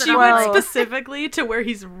 Well, she went specifically to where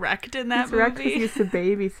he's wrecked in that movie. He's wrecked because he used to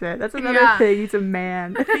babysit. That's another thing. He's a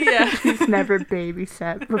man. Yeah. He's never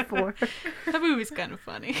babysat before. That movie's kind of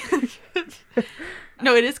funny.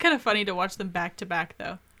 No, it is kind of funny to watch them back to back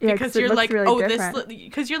though. Yeah, because you're like, really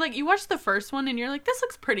because you're like, you watch the first one and you're like, this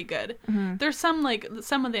looks pretty good. There's some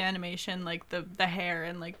of the animation, like the hair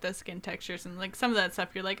and like the skin textures and like some of that stuff.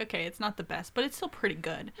 You're like, okay, it's not the best, but it's still pretty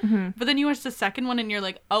good. But then you watch the second one and you're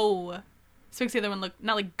like, oh, so makes the other one look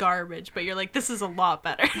not like garbage, but you're like, this is a lot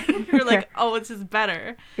better. You're like, oh, it's just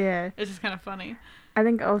better. Yeah, it's just kind of funny. I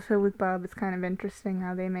think also with Bob, it's kind of interesting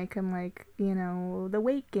how they make him like, you know, the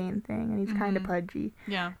weight gain thing, and he's kind of pudgy.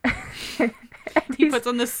 Yeah. He puts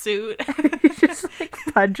on the suit. He's just like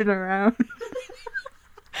pudging around.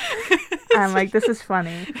 I'm like, this is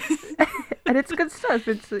funny. And it's good stuff.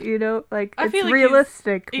 It's, you know, like, it's like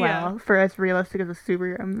realistic. For as realistic as a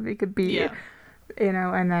superhero movie could be. Yeah. You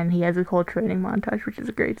know, and then he has a whole training montage, which is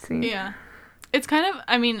a great scene. Yeah. It's kind of,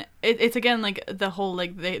 I mean, it's again, like, the whole,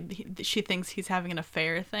 like, she thinks he's having an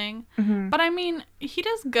affair thing. But, I mean, he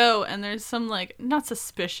does go, and there's some, like, not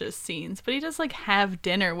suspicious scenes, but he does, like, have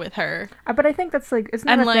dinner with her. But I think that's, like, isn't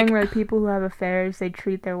that a thing where people who have affairs, they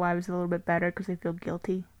treat their wives a little bit better because they feel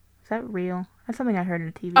guilty? Is that real? That's something I heard in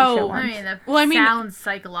a TV show once. I mean, sounds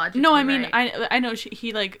psychological. No, I mean, right. I know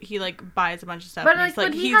he buys a bunch of stuff. But like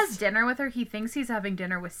when he has dinner with her, he thinks he's having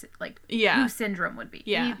dinner with who Syndrome would be.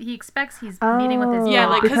 Yeah, he expects he's meeting with his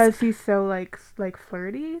mom. Because he's so like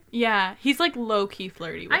flirty. Yeah, he's like low key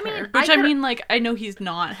flirty with her. Which I know he's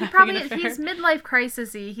not. He's midlife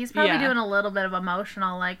crisisy. He's probably doing a little bit of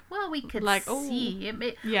emotional we could see it.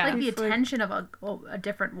 Like the attention of a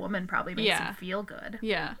different woman probably makes him feel good.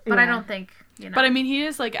 Yeah, but I don't think. You know. But I mean, he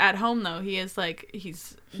is like at home though. He is like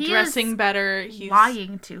he's dressing better. He's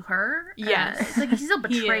lying to her. Yes, it's like he still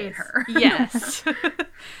betrayed her. Yes.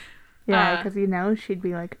 Yeah, because you know she'd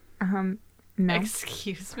be like, No.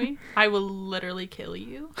 Excuse me? I will literally kill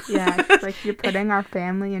you. Yeah, she's like, you're putting our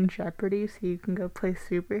family in jeopardy so you can go play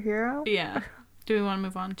superhero? Yeah. Do we want to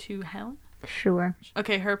move on to Helen? Sure.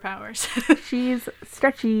 Okay, her powers. She's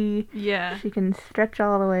stretchy. Yeah. She can stretch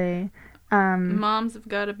all the way. Moms have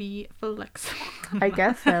got to be flexible. I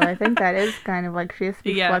guess so. I think that is kind of like she has to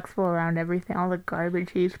be Yeah. flexible around everything, all the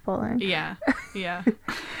garbage he's pulling. Yeah. Yeah.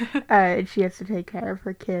 And she has to take care of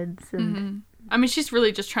her kids. And Mm-hmm. I mean, she's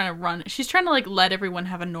really just trying to run. She's trying to, like, let everyone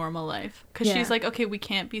have a normal life. Because Yeah. she's like, okay, we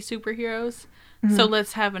can't be superheroes, Mm-hmm. so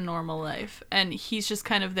let's have a normal life. And he's just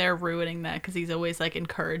kind of there ruining that because he's always, like,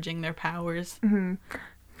 encouraging their powers. Mm-hmm.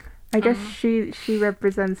 I guess she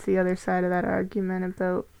represents the other side of that argument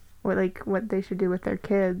about what they should do with their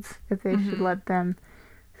kids, if they should let them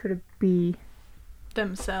sort of be,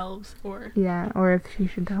 Themselves, or... yeah, or if she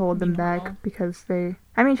should hold them Normal. back because they,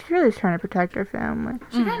 I mean, she really is trying to protect her family.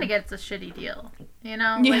 She kind of gets a shitty deal, you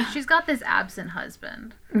know? Yeah. Like, she's got this absent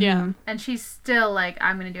husband, Yeah. and she's still like,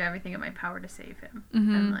 I'm gonna do everything in my power to save him,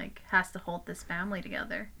 and like has to hold this family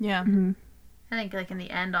together. Yeah. Mm-hmm. I think like in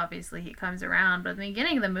the end, obviously he comes around, but at the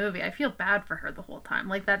beginning of the movie, I feel bad for her the whole time.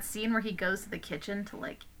 Like that scene where he goes to the kitchen to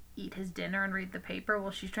like eat his dinner and read the paper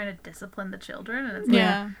while she's trying to discipline the children, and it's like,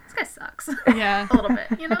 Yeah. this guy sucks. Yeah. A little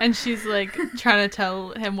bit, you know? And she's like trying to tell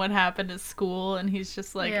him what happened at school, and he's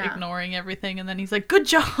just like Yeah. ignoring everything, and then he's like, "Good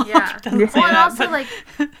job." Yeah. Doesn't Yeah. say Well, and that, also but-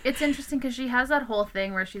 like it's interesting because she has that whole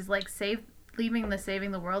thing where she's like leaving the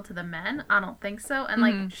saving the world to the men. I don't think so. And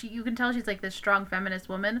like you can tell she's like this strong feminist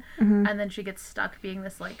woman, and then she gets stuck being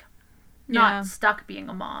this like not Yeah. stuck being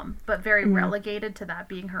a mom, but very relegated to that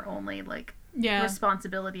being her only like yeah,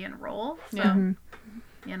 responsibility and role. So Yeah.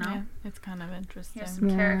 you know, yeah, it's kind of interesting. here's some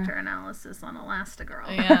Yeah. character analysis on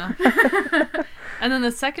Elastigirl. Yeah. And then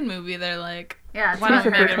the second movie, they're like, Yeah, why it's not She's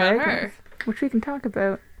a make it about her? protagonist, which we can talk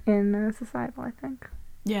about in Societal, I think.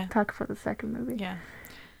 Yeah. Talk for the second movie. Yeah.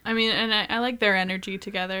 I mean, and I like their energy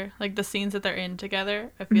together. Like, the scenes that they're in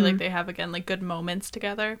together, I feel like they have, again, like, good moments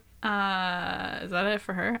together. Is that it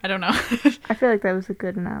for her? I don't know. I feel like that was a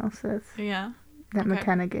good analysis Yeah. that Okay.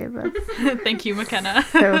 McKenna gave us. Thank you, McKenna.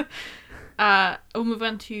 So- We'll move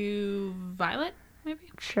on to Violet, maybe?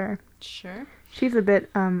 Sure. Sure. She's a bit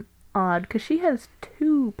odd because she has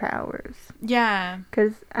two powers. Yeah.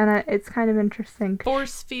 It's kind of interesting.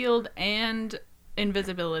 Force field and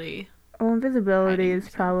invisibility, Well, invisibility Hiding is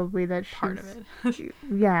is probably that she's part of it.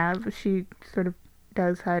 yeah, but she sort of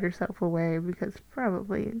does hide herself away because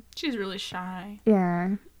probably She's really shy.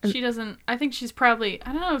 yeah. She doesn't, I think she's probably,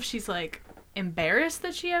 I don't know if she's, like, embarrassed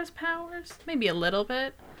that she has powers. Maybe a little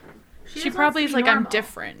bit. She just probably wants is to be like, I'm normal.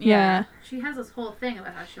 different. Yeah. She has this whole thing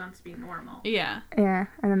about how she wants to be normal. Yeah. Yeah,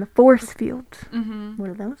 and then the force field. Mm-hmm. What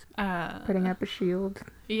are those? Putting up a shield.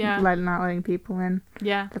 Yeah. Not letting people in.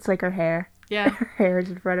 Yeah. That's like her hair. Yeah. Her hair is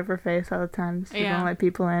in front of her face all the time. She Yeah. doesn't let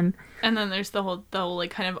people in. And then there's the whole like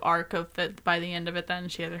kind of arc of that. By the end of it, then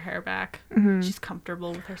she has her hair back. Mhm. She's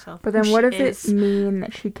comfortable with herself. But then who what she does is. it mean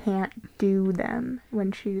that she can't do them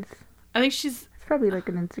when she's... I think she's It's probably like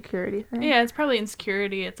an insecurity thing. yeah. It's probably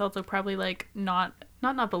insecurity. It's also probably like not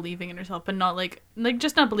believing in herself, but not like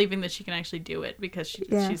just not believing that she can actually do it because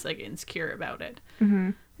she's like insecure about it. Mm-hmm.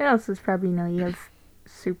 It also is probably, you have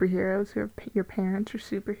superheroes who are your parents are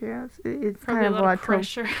superheroes. It's Probably kind of a lot of to...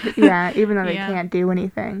 pressure. Yeah, even though they Yeah. can't do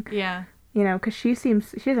anything. Yeah. Because she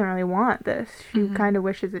doesn't really want this. She Mhm. kind of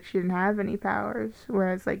wishes that she didn't have any powers,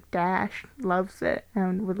 whereas like Dash loves it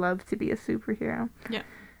and would love to be a superhero. Yeah.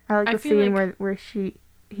 I like I the feel scene like- where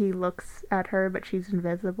he looks at her but she's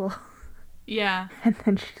invisible, Yeah. and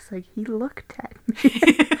then she's like, he looked at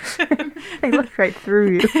me. He looked right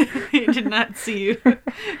through you. He did not see you.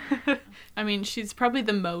 I mean, she's probably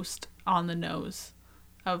the most on the nose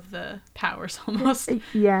of the powers almost.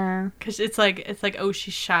 Yeah, Because it's like, oh,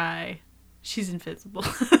 she's shy. She's invisible.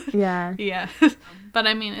 yeah. Yeah. But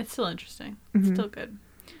I mean, it's still interesting. It's still good.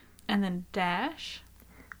 And then Dash.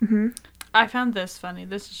 Mm-hmm. I found this funny.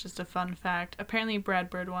 This is just a fun fact. Apparently, Brad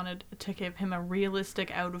Bird wanted to give him a realistic,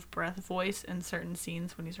 out-of-breath voice in certain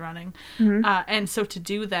scenes when he's running. Mhm. And so to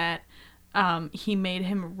do that, he made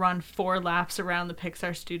him run 4 laps around the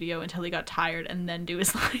Pixar studio until he got tired and then do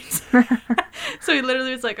his lines. So he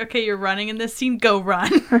literally was like, okay, you're running in this scene, go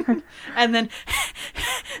run. And then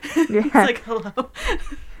he's Yeah. like, hello.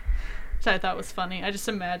 Which I thought was funny. I just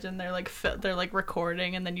imagine they're like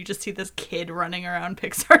recording and then you just see this kid running around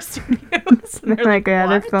Pixar studios. And They're like, yeah,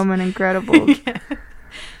 they're "What?" filming Incredibles. Yeah.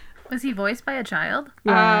 Was he voiced by a child?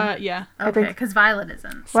 Yeah. Yeah. Okay, think- because Violet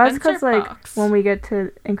isn't. Well, that's because, Spencer like, Fox. when we get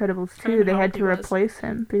to Incredibles I don't 2, know they how had old to he was. replace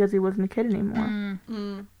him because he wasn't a kid anymore.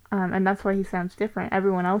 Mm. And that's why he sounds different.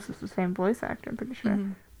 Everyone else is the same voice actor, I'm pretty sure.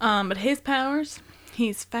 But his powers,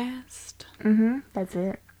 he's fast. That's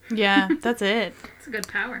it. Yeah, that's it. It's a good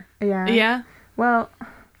power. Yeah. Yeah. Well,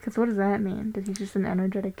 because what does that mean? Is he just an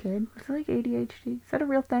energetic kid? Is it like ADHD? Is that a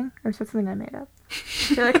real thing? Or is that something I made up? I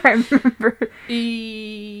feel like I remember.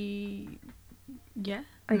 Yeah,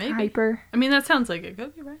 Like maybe. hyper. I mean, that sounds like it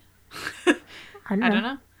could be, right? I don't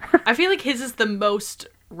know. I feel like his is the most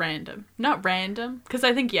random. Not random, because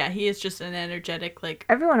I think, yeah, he is just an energetic, like,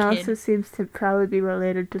 Everyone kid. else's seems to probably be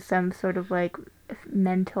related to some sort of like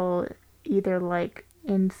mental, either like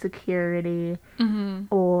insecurity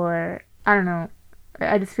or I don't know.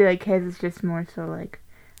 I just feel like his is just more so like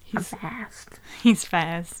He's fast. He's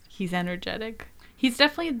fast. He's energetic. He's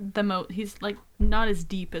definitely the most. He's like not as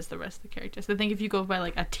deep as the rest of the characters. I think if you go by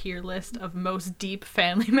like a tier list of most deep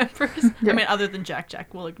family members, I mean, other than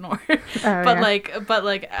Jack, we'll ignore. But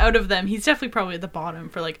like out of them, he's definitely probably at the bottom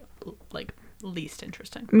for like least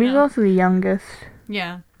interesting. I mean, he's also the youngest.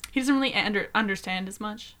 Yeah, he doesn't really understand as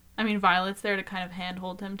much. I mean, Violet's there to kind of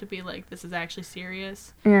handhold him to be like, this is actually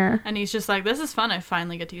serious. Yeah. And he's just like, this is fun. I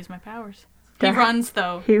finally get to use my powers. He runs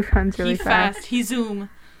though. He runs really He's fast. He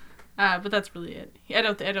zoom. But that's really it. I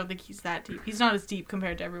don't think he's that deep. He's not as deep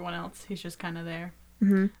compared to everyone else. He's just kind of there.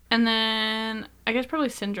 Mm-hmm. And then I guess probably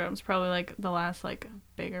Syndrome's probably like the last like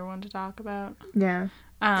bigger one to talk about. Yeah.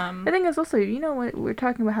 I think it's also, you know, what we're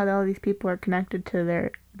talking about how all these people are connected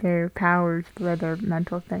to their powers, their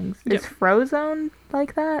mental things. Is Frozone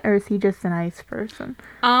like that, or is he just an ice person?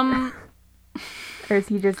 Or is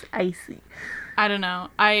he just icy? I don't know.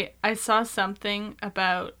 I saw something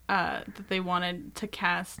about that they wanted to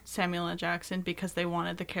cast Samuel L. Jackson because they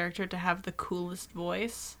wanted the character to have the coolest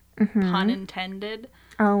voice. Pun intended.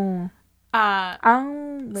 Oh.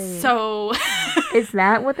 Wait. So is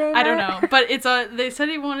that what they meant? I don't know, but it's they said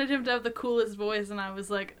he wanted him to have the coolest voice, and I was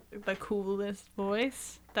like, the coolest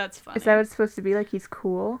voice? That's funny. Is that what it's supposed to be? Like he's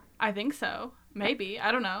cool? I think so. Maybe.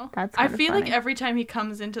 I don't know. That's I kinda feel funny. like every time he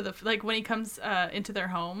comes into when he comes into their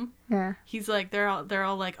home, Yeah. he's like they're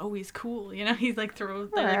all like, oh, he's cool, you know. He's like throw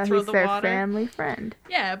Well, he's the their water. family friend.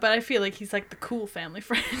 Yeah, but I feel like he's like the cool family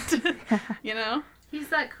friend. You know. He's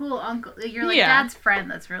that cool uncle. You're like Yeah. dad's friend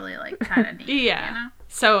that's really like kind of neat. Yeah. You know?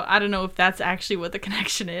 So I don't know if that's actually what the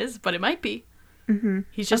connection is, but it might be.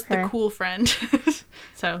 He's just the cool friend.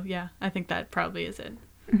 So yeah, I think that probably is it.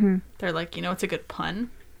 They're like, you know, it's a good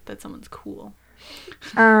pun that someone's cool.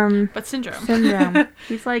 But Syndrome.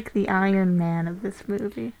 He's like the Iron Man of this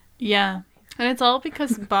movie. Yeah. And it's all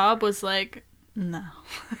because Bob was like, no.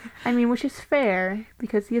 I mean, which is fair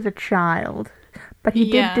because he is a child. But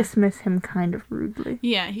he did dismiss him kind of rudely.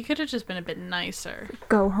 Yeah, he could have just been a bit nicer.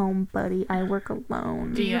 Go home, buddy. I work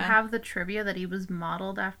alone. Do you have the trivia that he was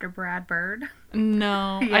modeled after Brad Bird?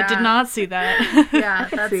 No, I Yeah. did not see that. Yeah,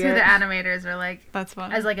 that's who See the it. animators are like. That's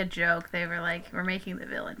funny. As like a joke, they were like, we're making the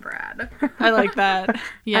villain Brad. I like that.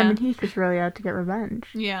 Yeah. I mean, he's just really out to get revenge.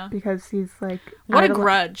 Yeah. Because he's like... What a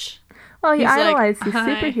grudge. Well, he He's like, idolized these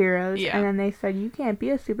 "Hi." superheroes, Yeah. and then they said, you can't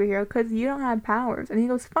be a superhero because you don't have powers. And he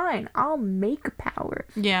goes, fine, I'll make powers.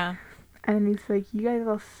 Yeah. And then he's like, you guys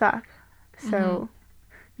all suck. So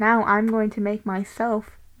now I'm going to make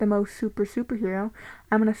myself the most superhero.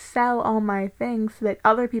 I'm going to sell all my things so that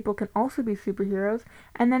other people can also be superheroes.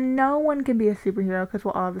 And then no one can be a superhero because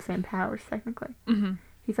we'll all have the same powers, technically.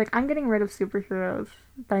 He's like, I'm getting rid of superheroes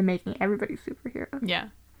by making everybody superheroes. Yeah.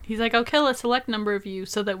 He's like, I'll kill a select number of you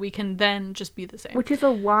so that we can then just be the same. Which is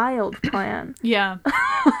a wild plan. Yeah.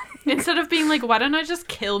 Instead of being like, why don't I just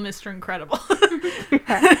kill Mr. Incredible?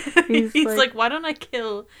 Yeah. He's like, why don't I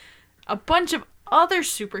kill a bunch of other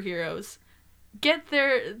superheroes? Get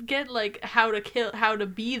like how to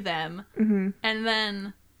be them, and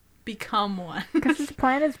then become one. Because his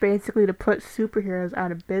plan is basically to put superheroes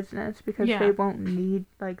out of business because Yeah. they won't need,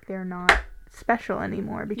 like, they're not special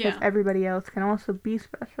anymore because everybody else can also be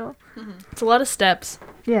special. It's a lot of steps.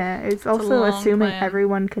 Yeah, it's a also long assuming plan.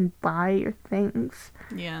 everyone can buy your things.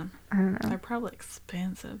 Yeah. I don't know. They're probably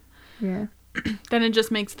expensive. Yeah. Then it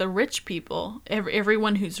just makes the rich people,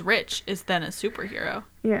 everyone who's rich is then a superhero,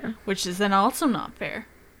 Yeah. which is then also not fair.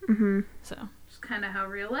 So It's kind of how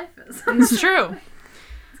real life is. it's true.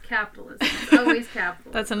 It's capitalism. It's always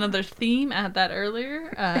capitalism. That's another theme. Add that earlier.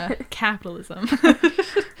 Capitalism.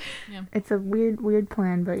 It's a weird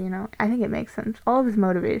plan, but, you know, I think it makes sense. All of his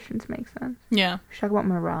motivations make sense. Yeah. Should we talk about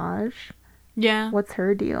Mirage? Yeah. What's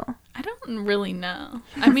her deal? I don't really know.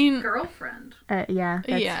 I mean, Girlfriend. Yeah,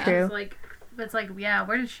 that's Yeah. true. It's like, yeah,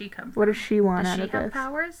 where does she come from? What does she want Does out she of have this?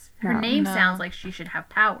 powers? Her No. name No. sounds like she should have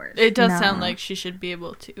powers. it does No. sound like she should be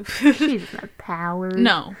able to. She doesn't have powers.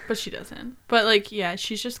 No, but she doesn't. But like, yeah,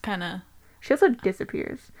 she's just kind of. She also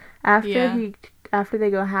disappears after they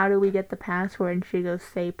go, how do we get the password? And she goes,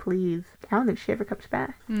 say please. I don't think she ever comes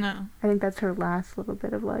back. No. I think that's her last little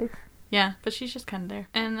bit of life. Yeah, but she's just kind of there.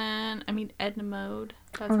 And then, I mean, Edna Mode.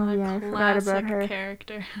 That's Oh, a yeah, I forgot about classic her.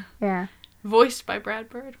 character. Yeah. Voiced by Brad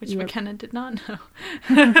Bird, which Yep. McKenna did not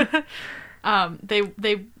know.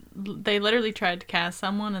 They literally tried to cast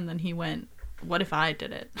someone, and then he went, "What if I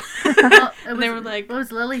did it?" Well, They were like- it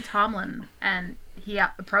was Lily Tomlin, and he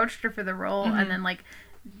approached her for the role, and then like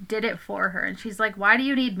did it for her, and she's like, "Why do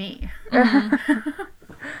you need me?"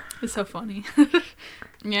 It's so funny.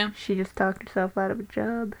 Yeah. She just talked herself out of a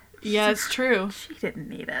job. Yeah, it's true. She didn't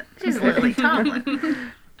need it. She's Lily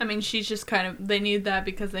Tomlin. I mean, she's just kind of, they need that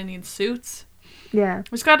because they need suits. Yeah.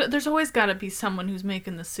 There's always got to be someone who's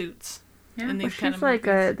making the suits. Yeah. In Well, these kind she's of like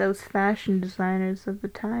movies. those fashion designers of the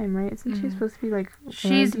time, right? Isn't she supposed to be like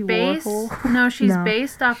She's Andy based. Warhol? No, she's No.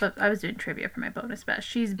 based off of. I was doing trivia for my bonus best.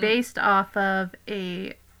 She's based off of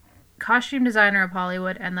a costume designer of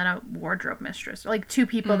Hollywood and then a wardrobe mistress. Like two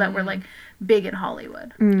people that were like big in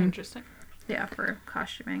Hollywood. Interesting. Yeah, for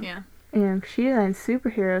costuming. Yeah. Yeah, she designed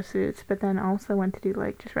superhero suits, but then also went to do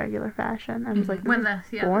like just regular fashion. I was like, this When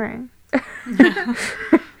is boring.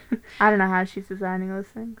 I don't know how she's designing those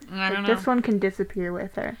things. I don't Like, know. this one can disappear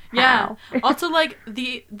with her. Yeah. How? Also, like,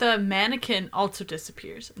 the mannequin also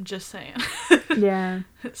disappears. I'm just saying. Yeah.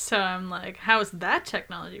 So I'm like, how is that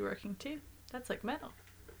technology working too? That's like metal.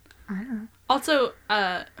 I don't know. Also,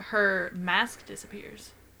 her mask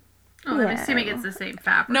disappears. Oh, I'm Yeah. assuming it's the same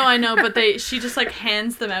fabric. No, I know, but she just like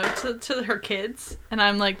hands them out to her kids, and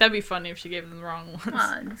I'm like, that'd be funny if she gave them the wrong ones. Well,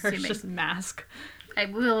 I'm Her assuming- just mask. I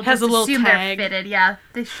will Has just a little assume tag. they're fitted. Yeah,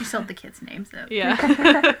 she sold the kids' names though. Yeah.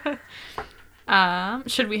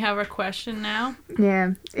 Should we have our question now?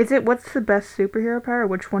 Yeah. What's the best superhero power?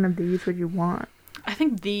 Which one of these would you want? I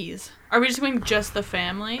think these. Are we just going just the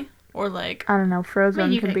family, or like? I don't know.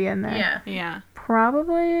 Frozone you can could- be in there. Yeah. Yeah.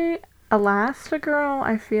 Probably Elastigirl,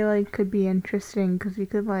 I feel like could be interesting because you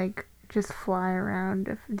could like just fly around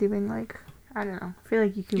if doing like, I don't know. I feel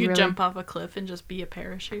like you can You really jump off a cliff and just be a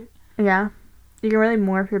parachute. Yeah. You can really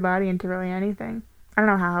morph your body into really anything. I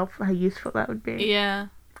don't know how useful that would be. Yeah.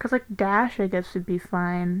 Because like Dash, I guess, would be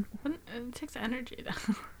fine. It takes energy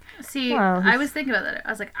though. See, Well, I was thinking about that. I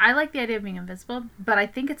was like, I like the idea of being invisible, but I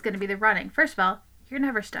think it's going to be the running. First of all, you're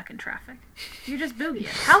never stuck in traffic. You just boogie it.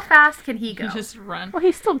 How fast can he go? You just run. Well,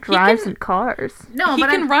 he still drives can- in cars. No, He but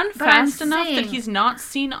can run but I'm fast enough that saying- he's not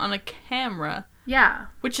seen on a camera, Yeah.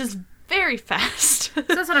 which is very fast. So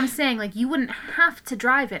that's what I'm saying. Like, you wouldn't have to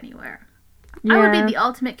drive anywhere. Yeah. I would be the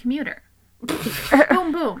ultimate commuter.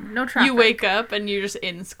 Boom, boom. No traffic. You wake up and you're just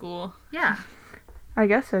in school. Yeah. I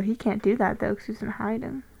guess so. He can't do that though because he's in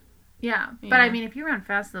hiding. Yeah. But I Yeah. mean, if you ran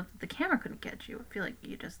fast enough, the camera couldn't get you. I feel like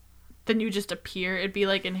you just. Then you just appear. It'd be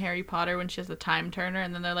like in Harry Potter when she has the time turner,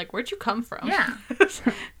 and then they're like, "Where'd you come from?" Yeah.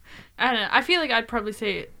 I don't know. I feel like I'd probably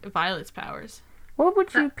say Violet's powers. What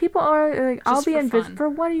would you? People are like, I'll Just be for invisible.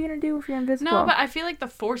 fun. What are you gonna do if you're invisible? No, but I feel like the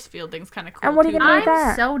force field thing's kind of cool. And what are you too. gonna do with I'm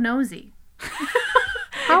that? so nosy.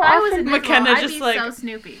 How If I was often? invisible, McKenna I'd just be like- so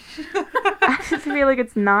Snoopy. I just feel like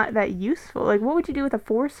it's not that useful. Like, what would you do with a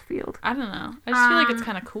force field? I don't know. I just feel like it's Um,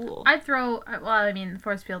 kind of cool. I'd throw. Well, I mean, the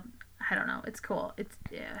force field. I don't know. It's cool. It's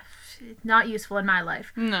not useful in my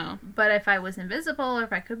life. No. But if I was invisible, or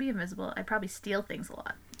if I could be invisible, I'd probably steal things a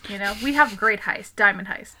lot. You know, we have great heist, diamond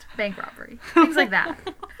heist, bank robbery, things like that.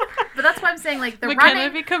 But that's why I'm saying, like, the McKenna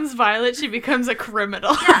running. becomes Violet. She becomes a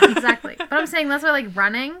criminal. Yeah, exactly. But I'm saying that's why, like,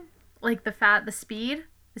 running, like the speed,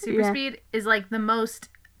 the super Yeah. speed is like the most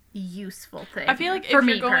useful thing. I feel like for if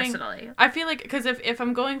me you're going, personally. I feel like because if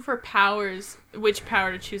I'm going for powers, which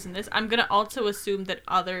power to choose in this, I'm gonna also assume that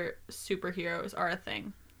other superheroes are a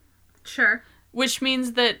thing, Sure. which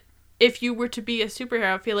means that if you were to be a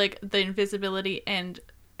superhero, I feel like the invisibility and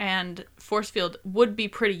force field would be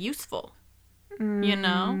pretty useful. You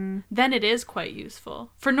know, then it is quite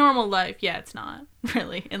useful for normal life. Yeah, it's not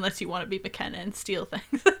really, unless you want to be McKenna and steal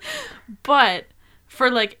things. But for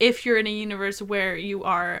like, if you're in a universe where you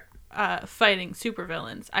are fighting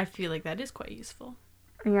supervillains, I feel like that is quite useful.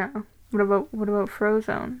 Yeah. What about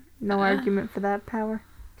Frozone? No argument for that power.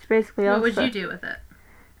 It's basically What also. would you do with it?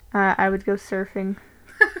 I would go surfing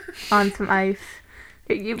on some ice.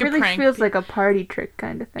 It could really prank feels people. like a party trick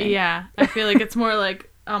kind of thing. Yeah, I feel like it's more like,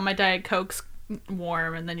 oh, my Diet Coke's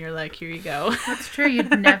warm, and then you're like, here you go. That's true.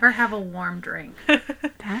 You'd never have a warm drink.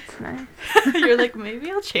 That's nice. You're like, maybe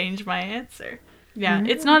I'll change my answer. Yeah,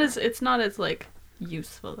 it's not as like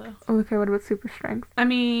useful though. Okay, what about super strength? I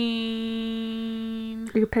mean,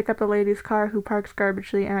 You could pick up a lady's car who parks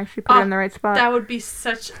garbagely and actually put her in the right spot. that would be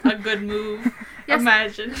such a good move. Yes.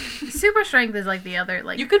 Imagine. Super strength is like the other,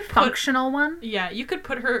 like, You could put- functional one. Yeah, you could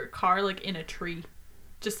put her car like in a tree.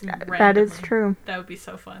 Just randomly. That is true. That would be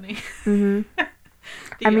so funny. Hmm.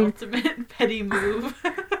 The I mean- ultimate petty move.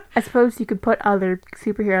 I suppose you could put other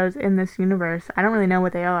superheroes in this universe. I don't really know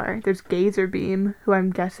what they are. There's Gazer Beam, who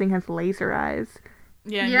I'm guessing has laser eyes.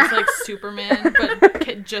 Yeah, Yeah. he's like Superman,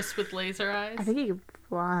 but just with laser eyes. I think he could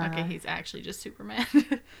fly. Okay, he's actually just Superman.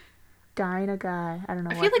 Dyna guy. I don't know.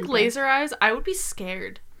 I what feel like he does. laser eyes, I would be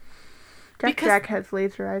scared. Jack because- Jack has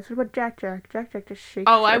laser eyes. What about Jack Jack? Jack Jack just shakes.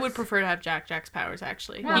 Oh, I us. would prefer to have Jack Jack's powers,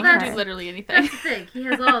 actually. Well, He can do that's- literally anything. That's the thing. He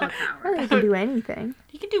has all the I power. don't think he can do anything.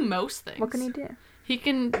 He can do most things. What can he do? He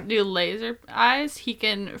can do laser eyes. He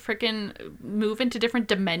can freaking move into different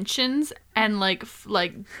dimensions and Well,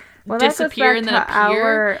 that goes disappear back and then to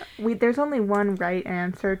appear. There's only one right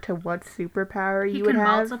answer to what superpower He you would can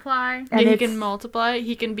have. multiply. And Yeah, he it's- can multiply.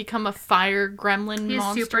 He can become a fire gremlin He has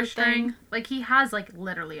monster super thing. strength. Like, he has, like,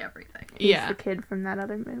 literally everything. He's Yeah, the kid from that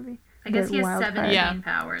other movie. I guess The he has wild 17 card. Yeah.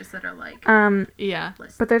 powers that are, like, yeah.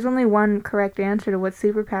 listed. But there's only one correct answer to what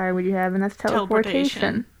superpower would you have, and that's teleportation.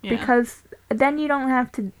 Teleportation, yeah. Because then you don't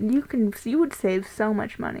have to. You would save so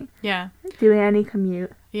much money Yeah, doing any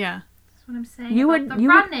commute. yeah. That's what I'm saying You about would- the you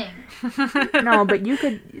would- running. No, but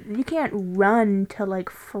you can't run to like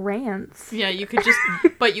France. Yeah, you could just,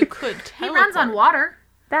 but you could He teleport. runs on water.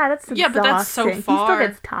 That's exhausting. Yeah, but that's so He far. still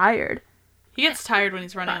gets tired. He gets tired when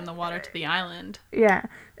he's running in the water to the island. Yeah,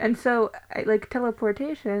 and so like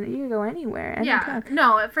teleportation, you can go anywhere. Yeah, Anytime.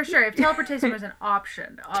 no, for sure. If teleportation was an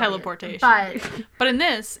option, Teleportation. But But in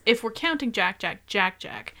this, if we're counting Jack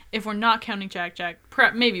Jack, if we're not counting Jack Jack,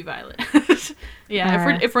 maybe Violet.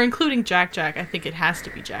 Yeah, if we're including Jack Jack, I think it has to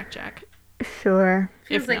be Jack Jack. Sure.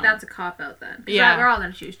 feels If like not. that's a cop out then. 'Cause Yeah. we're all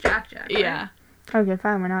gonna choose Jack Jack. Right? Yeah, Okay,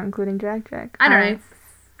 fine. We're not including Jack Jack. I don't know.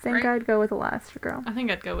 think Right? I'd go with Elastigirl. I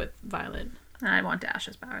think I'd go with Violet. And I want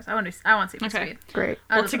Dash's powers. I want Super Okay. Speed. Great.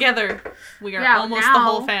 Well, together we are Yeah, almost now- the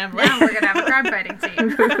whole family. Now we're gonna have a crime fighting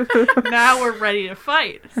team. Now we're ready to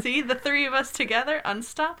fight. See, the three of us together,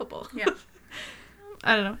 unstoppable. Yeah.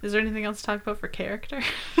 I don't know. Is there anything else to talk about for character?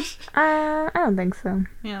 I don't think so.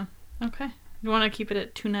 Yeah. Okay. You want to keep it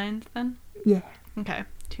at 2 9s then? Yeah. Okay.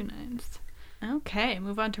 2 9s. Okay,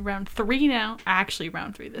 move on to round 3 now. Actually,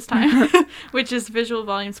 round 3 this time, which is visual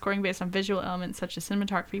volume scoring based on visual elements such as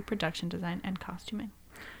cinematography, production design, and costuming.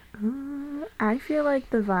 I feel like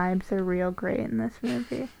the vibes are real great in this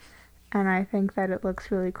movie. And I think that it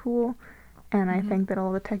looks really cool. And I think that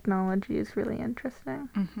all the technology is really interesting.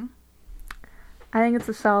 Mm-hmm. I think it's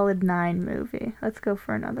a solid 9 movie. Let's go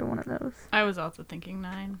for another one of those. I was also thinking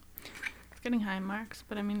 9. It's getting high marks,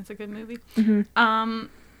 but I mean, it's a good movie. Mm-hmm.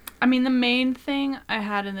 I mean, the main thing I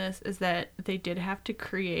had in this is that they did have to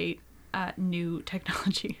create new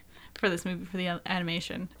technology for this movie, for the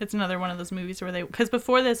animation. It's another one of those movies where because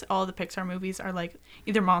before this, all the Pixar movies are like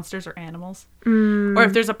either monsters or animals. Or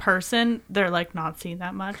if there's a person, they're like not seen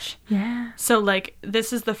that much. Yeah. So like,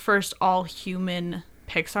 this is the first all-human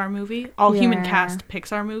Pixar movie, all-human cast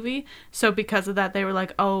Pixar movie. So because of that, they were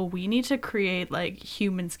like, oh, we need to create like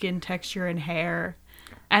human skin texture and hair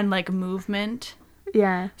and like movement.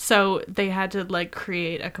 Yeah. So they had to like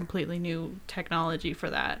create a completely new technology for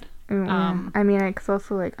that. I mean, it's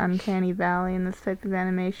also like Uncanny Valley and this type of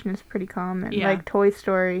animation is pretty common. Yeah. Like Toy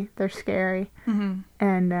Story, they're scary. Mm-hmm.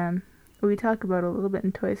 And we talk about it a little bit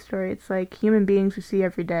in Toy Story. It's like human beings we see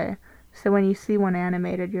every day. So when you see one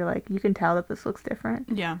animated, you're like, you can tell that this looks different.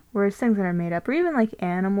 Yeah. Whereas things that are made up, or even like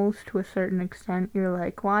animals to a certain extent, you're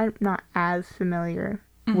like, well, I'm not as familiar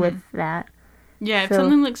with that. Yeah, if So-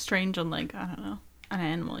 something looks strange on like, I don't know, an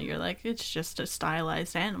animal, you're like, it's just a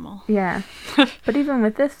stylized animal. Yeah. But even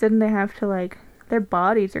with this, didn't they have to like, their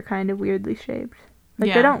bodies are kind of weirdly shaped. Like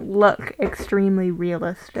Yeah. they don't look extremely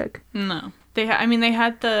realistic. No. They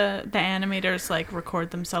had the animators like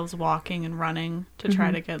record themselves walking and running to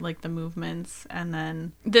try to get like the movements, and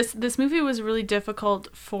then this movie was really difficult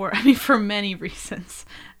for many reasons.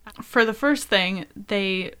 For the first thing,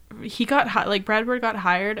 Brad Bird got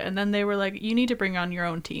hired, and then they were like, you need to bring on your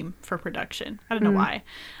own team for production. I don't know why.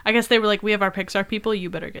 I guess they were like, we have our Pixar people, you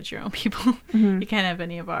better get your own people. You can't have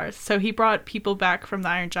any of ours. So he brought people back from the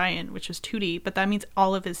Iron Giant, which was 2D, but that means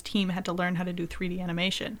all of his team had to learn how to do 3D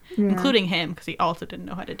animation, including him, because he also didn't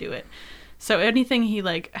know how to do it. So anything he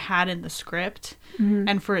like had in the script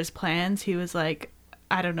and for his plans, he was like,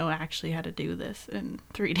 I don't know actually how to do this in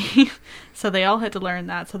 3D. So they all had to learn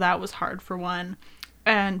that. So that was hard for one.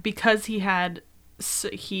 And because he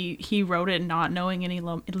wrote it not knowing any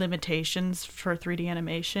limitations for 3D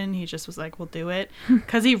animation, he just was like, we'll do it.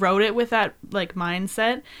 Because he wrote it with that like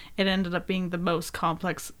mindset, it ended up being the most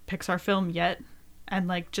complex Pixar film yet. and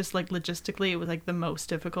like just like logistically it was like the most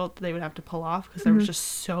difficult they would have to pull off because there was just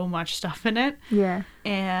so much stuff in it. Yeah.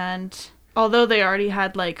 And although they already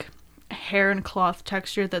had like hair and cloth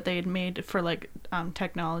texture that they had made for like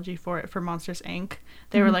technology for it for Monsters Inc.,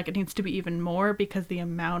 they were like, it needs to be even more because the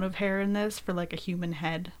amount of hair in this for like a human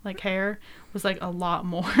head like hair was like a lot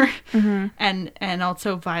more. And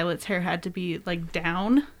also Violet's hair had to be like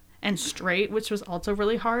down and straight, which was also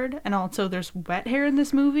really hard. And also there's wet hair in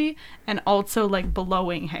this movie and also like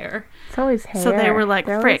blowing hair. It's always hair. So they were like,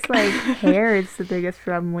 frick. Like hair is the biggest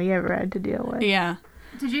problem we ever had to deal with. Yeah.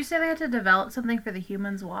 Did you say they had to develop something for the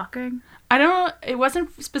humans walking? I don't know. It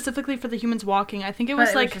wasn't specifically for the humans walking. I think it was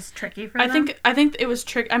But like it was just tricky for them? I think it was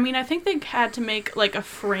trick. I mean, I think they had to make like a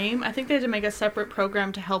frame. I think they had to make a separate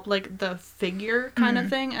program to help like the figure kind of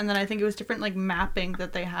thing, and then I think it was different like mapping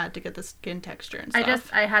that they had to get the skin texture and stuff.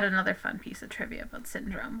 I had another fun piece of trivia about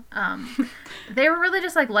Syndrome. They were really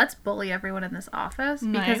just like, let's bully everyone in this office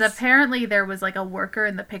because Nice. apparently there was like a worker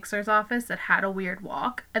in the Pixar's office that had a weird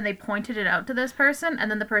walk, and they pointed it out to this person, and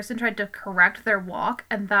then the person tried to correct their walk,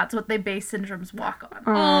 and that's what they based Syndrome's walk on.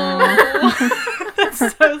 Oh, that's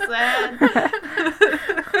so sad.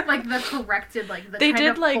 Like the corrected, like the They kind did,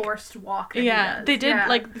 of like- forced walk. That he Yeah, does. they did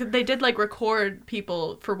Yeah. they did like record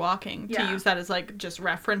people for walking to Yeah. use that as like just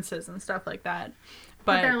references and stuff like that.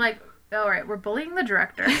 But But they're like, all right, we're bullying the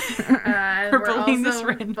director. And We're we're bullying this also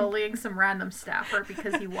random- bullying some random staffer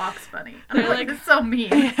because he walks funny. And They're I'm like, like- it's so mean.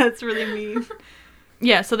 yeah, it's really mean.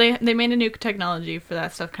 Yeah, so they made a new technology for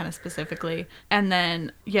that stuff kind of specifically, and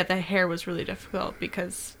then yeah, the hair was really difficult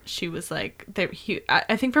because she was like,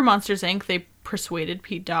 I think for Monsters Inc. they persuaded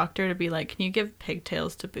Pete Docter to be like, can you give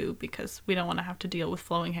pigtails to Boo because we don't want to have to deal with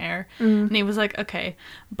flowing hair, and he was like, okay,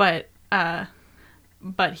 but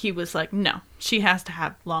he was like, no, she has to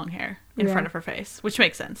have long hair in front of her face, which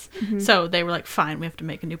makes sense. So they were like, fine, we have to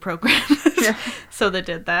make a new program. So they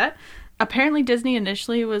did that. Apparently Disney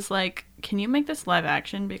initially was like, can you make this live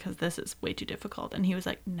action because this is way too difficult? And he was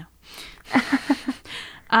like, no.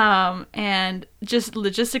 And just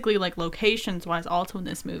logistically, like locations wise, also in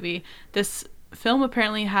this movie, this film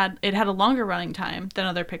apparently had a longer running time than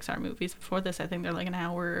other Pixar movies. Before this, I think they're like an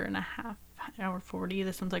hour and a half, hour 40.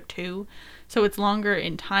 This one's like 2, so it's longer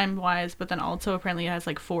in time wise, but then also apparently it has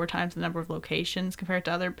like 4 times the number of locations compared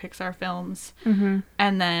to other Pixar films.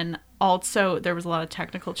 And then also there was a lot of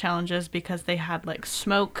technical challenges because they had like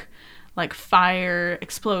smoke, like fire,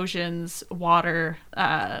 explosions, water,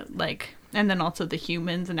 and then also the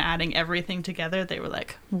humans, and adding everything together, they were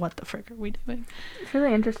like, what the frick are we doing? It's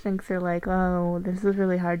really interesting because they're like, oh, this is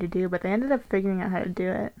really hard to do, but they ended up figuring out how to do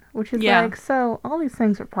it, which is Yeah. like, so all these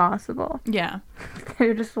things are possible. Yeah.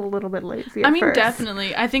 They're just a little bit lazy at I mean, first.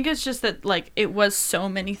 definitely. I think it's just that, like, it was so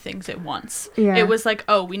many things at once. Yeah. It was like,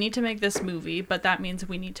 oh, we need to make this movie, but that means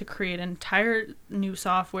we need to create entire new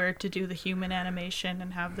software to do the human animation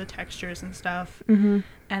and have the textures and stuff.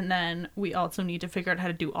 And then we also need to figure out how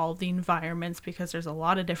to do all the environments because there's a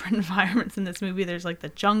lot of different environments in this movie. There's, like, the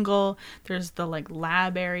jungle. There's the, like,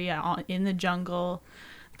 lab area in the jungle.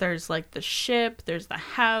 There's, like, the ship. There's the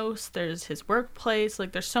house. There's his workplace.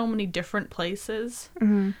 Like, there's so many different places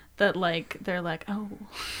that, like, they're like, oh,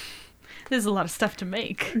 there's a lot of stuff to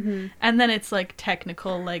make. And then it's, like,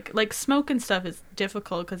 technical. Like smoke and stuff is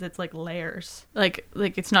difficult because it's, like, layers. Like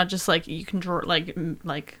it's not just, like, you can draw, like,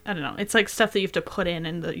 I don't know. It's, like, stuff that you have to put in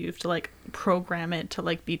and that you have to, like, program it to,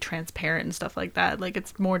 like, be transparent and stuff like that. Like,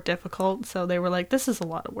 it's more difficult. So they were like, this is a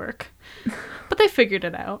lot of work. But they figured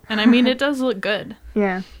it out. And, I mean, it does look good.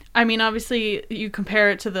 Yeah. I mean, obviously, you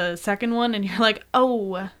compare it to the second one, and you're like,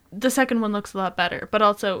 oh, the second one looks a lot better. But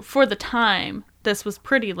also, for the time, this was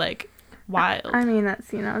pretty, like, wild. I mean, that's,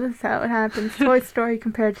 this is how it happens. Toy Story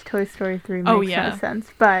compared to Toy Story 3 makes no sense.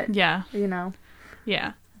 But, Yeah.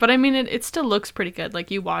 Yeah. But, I mean, it still looks pretty good. Like,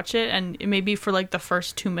 you watch it, and maybe for, like, the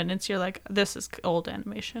first 2 minutes, you're like, this is old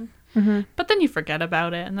animation. But then you forget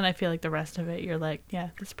about it, and then I feel like the rest of it, you're like,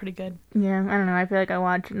 yeah, this is pretty good. Yeah, I don't know. I feel like I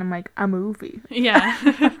watch it and I'm like, a movie. Yeah.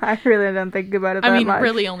 I really don't think about it that I mean, much.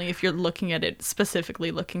 really only if you're looking at it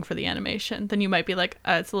specifically looking for the animation. Then you might be like,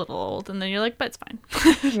 it's a little old. And then you're like, but it's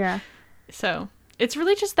fine. Yeah. So it's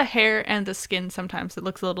really just the hair and the skin sometimes. It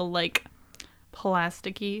looks a little, like,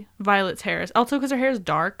 plasticky. Violet's hair is also because her hair is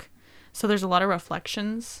dark. So there's a lot of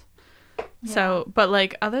reflections. Yeah. So, but,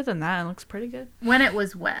 like, other than that, it looks pretty good. When it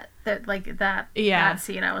was wet, that Yeah.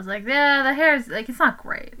 scene, I was like, yeah, the hair's like, it's not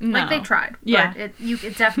great. No. Like, they tried, Yeah. but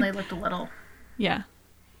it definitely looked a little. Yeah.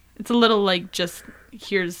 It's a little, like, just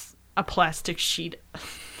here's a plastic sheet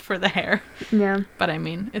for the hair. Yeah. But, I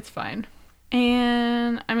mean, it's fine.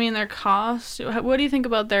 And I mean, their costume. What do you think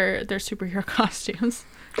about their superhero costumes?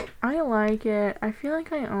 I like it. I feel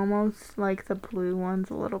like I almost like the blue ones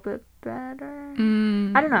a little bit better. I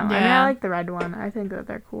don't know. I mean, I like the red one. I think that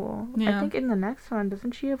they're cool. Yeah. I think in the next one,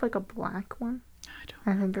 doesn't she have like a black one?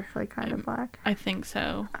 I think it's like kind of black. I think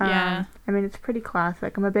so. Yeah. I mean, it's pretty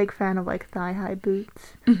classic. I'm a big fan of like thigh-high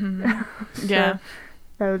boots. Mm-hmm. So Yeah.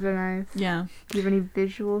 those are nice. Yeah. Do you have any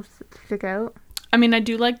visuals that stick out? I mean, I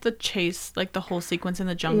do like the chase, like the whole sequence in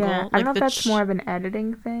the jungle. Yeah, I like don't know if that's more of an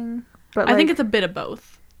editing thing, but I like, think it's a bit of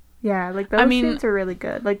both. yeah, like those scenes are really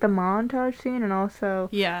good. Like the montage scene, and also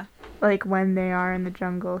Yeah. like when they are in the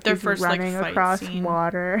jungle, Their she's first, like, running fight across scene.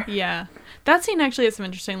 water. Yeah. That scene actually has some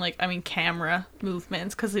interesting, like, I mean, camera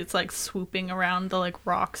movements, because it's, like, swooping around the, like,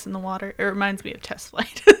 rocks in the water. It reminds me of Test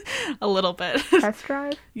Flight a little bit. Test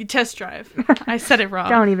drive? You Test Drive. I said it wrong.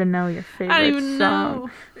 Don't even know your favorite I don't even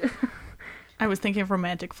song. know. I was thinking of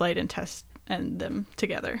Romantic Flight and Test and them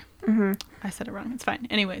together. Mm-hmm. I said it wrong. It's fine.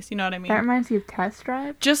 Anyways, you know what I mean. That reminds you of Test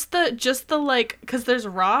Drive? Just the like, because there's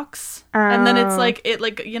rocks, and then it's like, it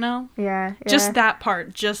like, you know, Yeah. just that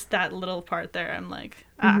part, just that little part there. I'm like,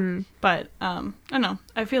 but I don't know.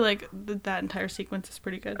 I feel like that entire sequence is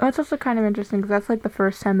pretty good. Oh, it's also kind of interesting because that's like the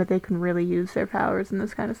first time that they can really use their powers in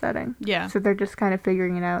this kind of setting. Yeah. So they're just kind of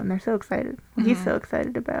figuring it out, and they're so excited. He's so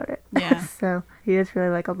excited about it. Yeah. So he is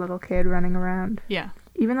really like a little kid running around. Yeah.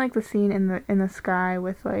 Even like the scene in the sky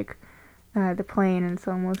with like the plane, and it's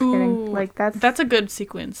almost getting like that's a good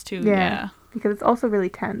sequence too. Yeah. Because it's also really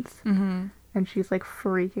tense. Mm-hmm. And she's like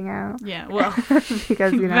freaking out. Yeah. Well,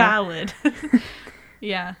 because you know. Valid.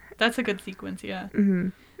 Yeah, that's a good sequence. Yeah.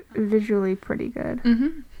 Visually pretty good.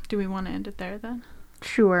 Do we want to end it there then?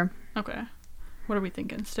 Sure. Okay. What are we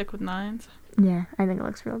thinking? Stick with 9s? Yeah, I think it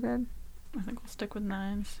looks real good. I think we'll stick with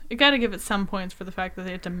 9s. You gotta give it some points for the fact that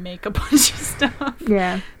they had to make a bunch of stuff.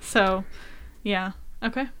 Yeah. So, yeah.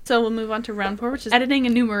 Okay. So we'll move on to round 4, which is editing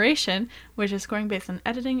and numeration, which is scoring based on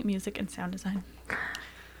editing, music, and sound design.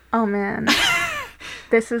 Oh, man.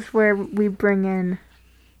 This is where we bring in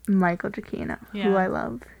Michael Giacchino, who I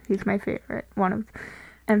love. He's my favorite.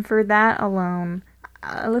 And for that alone,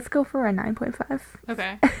 let's go for a 9.5.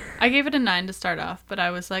 Okay. I gave it a 9 to start off, but I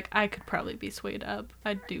was like, I could probably be swayed up.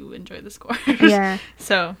 I do enjoy the score. Yeah.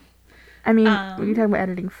 So. I mean, we talk about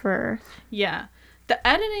editing first. Yeah. The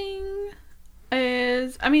editing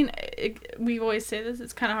is, I mean, we always say this,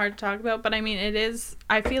 it's kind of hard to talk about, but I mean, it is,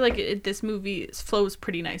 I feel like this movie flows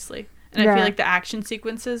pretty nicely. And I feel like the action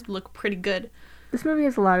sequences look pretty good. This movie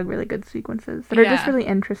has a lot of really good sequences that are just really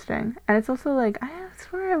interesting. And it's also like, I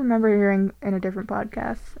swear I remember hearing in a different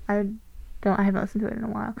podcast, I haven't listened to it in a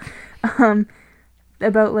while,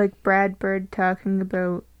 about like Brad Bird talking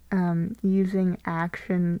about using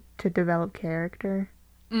action to develop character.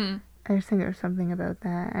 I just think there was something about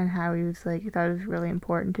that, and how he was like, he thought it was really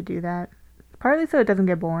important to do that. Partly so it doesn't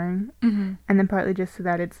get boring, and then partly just so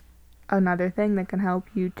that it's another thing that can help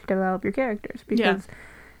you to develop your characters. Because,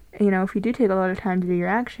 you know, if you do take a lot of time to do your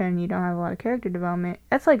action, you don't have a lot of character development.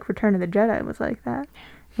 That's like Return of the Jedi was like that.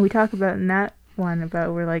 And we talk about in that one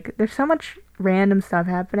about where like, there's so much random stuff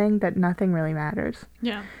happening that nothing really matters.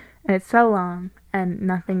 Yeah. And it's so long, and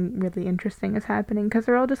nothing really interesting is happening, because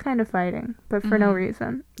they're all just kind of fighting, but for no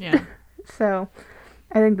reason. Yeah. So,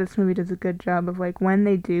 I think this movie does a good job of, like, when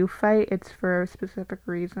they do fight, it's for a specific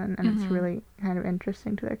reason, and it's really kind of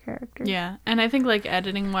interesting to their characters. Yeah, and I think, like,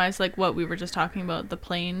 editing-wise, like, what we were just talking about, the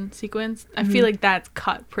plane sequence, I feel like that's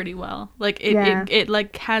cut pretty well. Like, it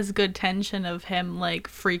like, has good tension of him, like,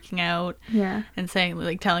 freaking out. Yeah. And saying,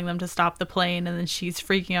 like, telling them to stop the plane, and then she's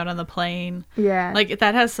freaking out on the plane. Yeah. Like,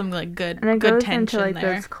 that has some, like, good tension there. And it goes into, like,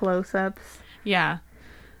 those close-ups. Yeah.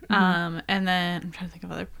 And then, I'm trying to think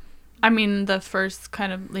of other... I mean, the first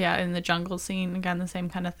kind of, in the jungle scene, again, the same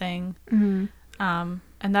kind of thing. And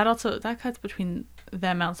that cuts between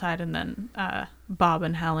them outside and then Bob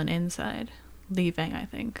and Helen inside, leaving, I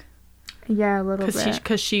think. Yeah, a little bit.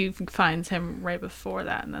 Because she finds him right before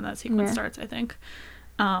that, and then that sequence starts, I think.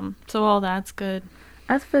 So all that's good.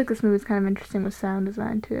 I also feel like this movie's kind of interesting with sound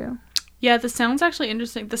design, too. Yeah, the sound's actually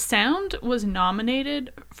interesting. The sound was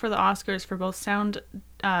nominated for the Oscars for both sound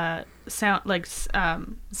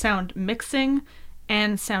mixing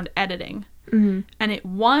and sound editing. And it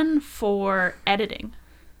won for editing.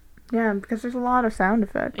 Yeah, because there's a lot of sound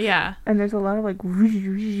effects. Yeah. And there's a lot of, like,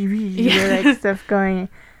 like stuff going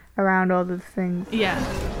around all those things. Yeah.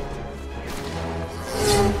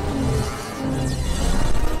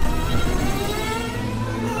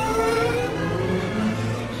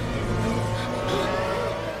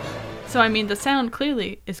 So, I mean, the sound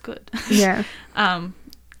clearly is good. Yeah.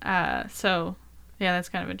 So, Yeah, that's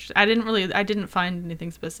kind of interesting. I didn't find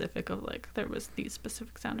anything specific of like there was these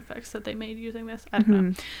specific sound effects that they made using this. I don't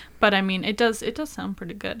know. But I mean, it does sound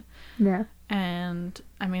pretty good. Yeah. And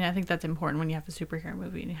I mean, I think that's important when you have a superhero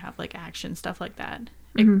movie and you have like action stuff like that.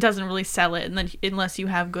 It doesn't really sell it, and then unless you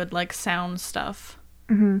have good like sound stuff.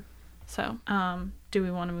 So, do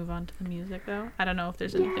we want to move on to the music though? I don't know if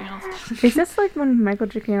there's anything else. Is this like when Michael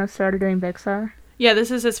Giacchino started doing Pixar? Yeah,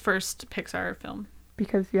 this is his first Pixar film.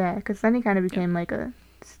 Because then he kind of became like a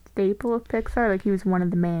staple of Pixar. Like he was one of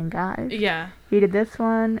the main guys. Yeah. He did this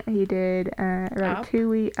one. He did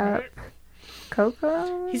Ratatouille, Up,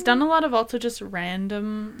 Coco. He's done a lot of also just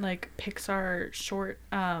random like Pixar short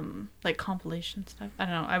like compilation stuff. I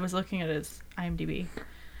don't know. I was looking at his IMDb.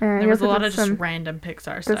 There was a lot of just random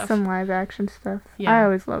Pixar stuff. Just some live action stuff. Yeah. I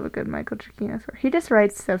always love a good Michael Giacchino story. He just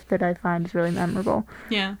writes stuff that I find is really memorable.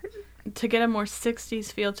 Yeah. To get a more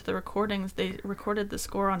 60s feel to the recordings, they recorded the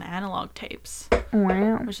score on analog tapes.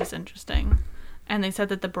 Wow. Which is interesting. And they said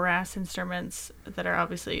that the brass instruments that are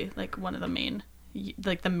obviously like one of the main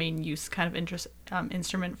use kind of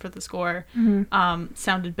instrument for the score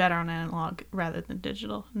sounded better on analog rather than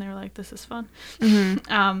digital. And they were like, this is fun.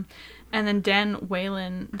 And then Dan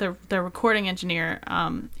Whalen, the recording engineer,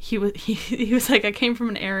 he was like, I came from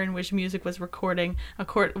an era in which music was recorded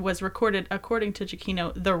according to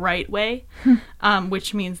Giacchino the right way,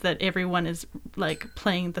 which means that everyone is like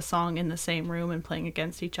playing the song in the same room and playing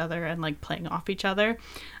against each other and like playing off each other.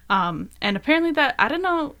 And apparently that, I don't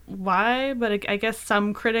know why, but I guess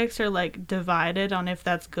some critics are like divided on if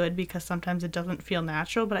that's good because sometimes it doesn't feel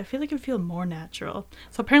natural, but I feel like it feels more natural.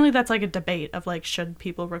 So apparently that's like a debate of like, should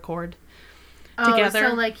people record together?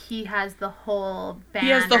 So like he has the whole band,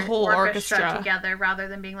 he has the whole orchestra together rather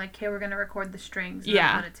than being like, okay, we're going to record the strings and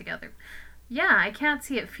then put it together. Yeah, I can't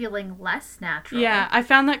see it feeling less natural. Yeah, I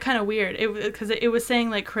found that kind of weird. Because it was saying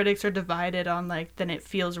like critics are divided on like, then it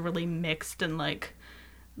feels really mixed and like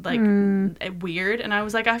weird, and I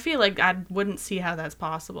was like, I feel like I wouldn't see how that's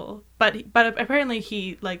possible, but apparently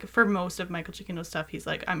he, like, for most of Michael Giacchino's stuff, he's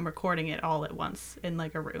like, I'm recording it all at once in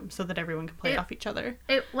like a room so that everyone can play off each other.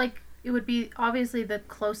 It would be obviously the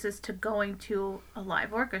closest to going to a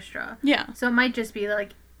live orchestra. Yeah, so it might just be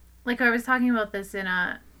like I was talking about this in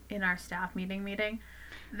our staff meeting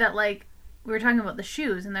that like we were talking about the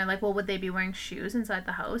shoes, and they're like, well, would they be wearing shoes inside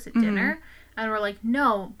the house at dinner? And we're like,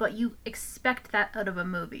 no, but you expect that out of a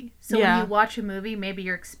movie. So when you watch a movie, maybe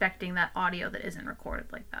you're expecting that audio that isn't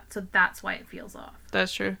recorded like that. So that's why it feels off.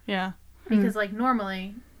 That's true, yeah. Because, like,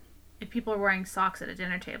 normally, if people are wearing socks at a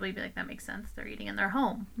dinner table, you'd be like, that makes sense. They're eating in their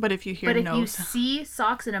home. But if you hear if you see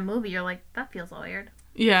socks in a movie, you're like, that feels weird.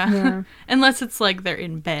 Yeah. Unless it's like they're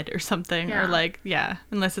in bed or something. Or like,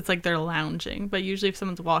 unless it's like they're lounging. But usually if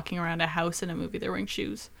someone's walking around a house in a movie, they're wearing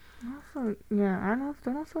shoes. Also, I don't know.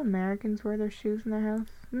 Don't also Americans wear their shoes in their house?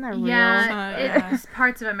 Isn't that real? Yeah, it's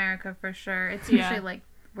parts of America for sure. It's usually like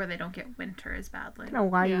where they don't get winter as badly. I don't know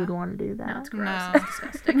why you would want to do that. No, it's gross. It's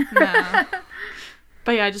disgusting. No.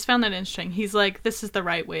 But yeah, I just found that interesting. He's like, this is the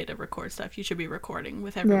right way to record stuff. You should be recording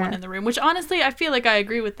with everyone in the room. Which honestly, I feel like I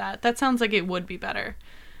agree with that. That sounds like it would be better.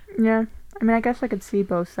 Yeah. I mean, I guess I could see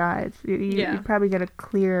both sides. You'd probably get a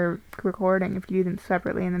clear recording if you do them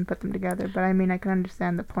separately and then put them together. But I mean, I can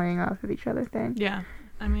understand the playing off of each other thing. Yeah.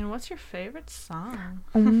 I mean, what's your favorite song?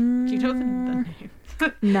 Do you know the name?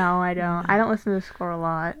 No, I don't. I don't listen to the score a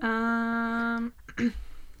lot. I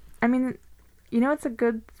mean, you know what's a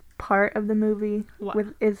good part of the movie?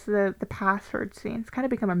 Is the password scene. It's kind of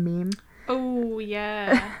become a meme. Oh,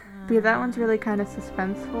 yeah. Because that one's really kind of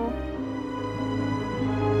suspenseful.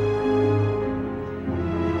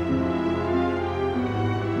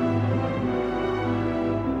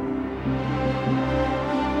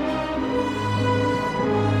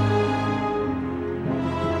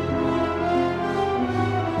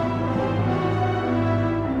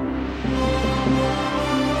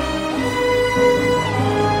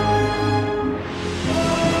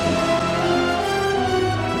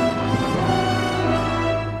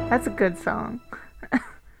 That's a good song.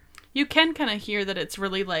 You can kind of hear that it's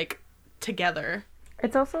really like together.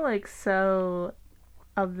 It's also like so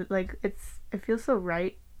it feels so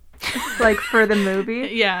right like for the movie.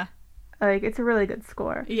 Yeah. Like it's a really good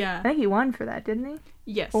score. Yeah. I think he won for that, didn't he?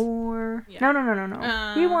 Yes. Or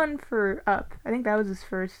no. He won for Up. I think that was his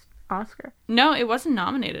first Oscar. No, it wasn't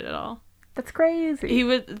nominated at all. That's crazy. He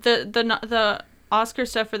was the Oscar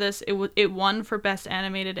stuff for this, it won for Best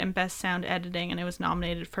Animated and Best Sound Editing, and it was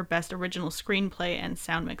nominated for Best Original Screenplay and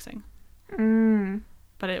Sound Mixing.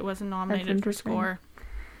 But it wasn't nominated for score.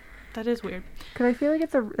 That is weird. Because I feel like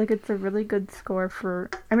it's a really good score for...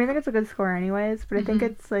 I mean, I think it's a good score anyways, but I think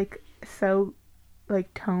it's, like, so,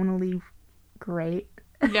 like, tonally great.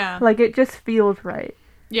 Yeah. Like, it just feels right.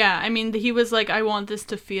 Yeah, I mean, he was like, I want this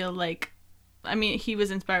to feel like, I mean, he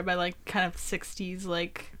was inspired by, like, kind of 60s,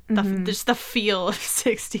 like, just the feel of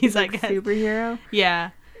 60s, I guess. Superhero.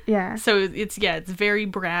 Yeah. Yeah. So it's very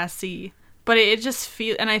brassy, but it just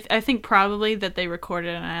feels, and I think probably that they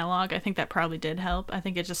recorded an analog. I think that probably did help. I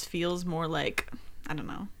think it just feels more like, I don't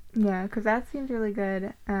know. Yeah, because that seems really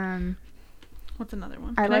good. What's another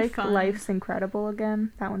one? I Can like find- Life's Incredible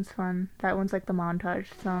again. That one's fun. That one's like the montage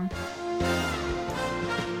song.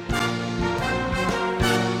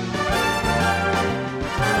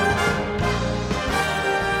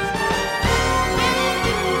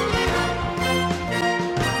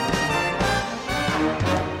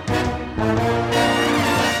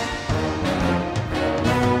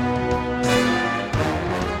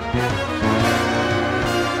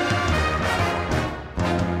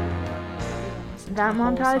 That the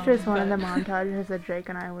whole montage is song, one of the but- montages that Jake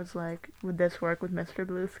and I was like, would this work with Mr.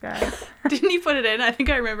 Blue Sky? Didn't you put it in? I think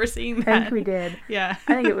I remember seeing I that. think we did. Yeah.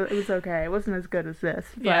 I think it was okay. It wasn't as good as this,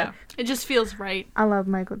 but Yeah. It just feels right. I love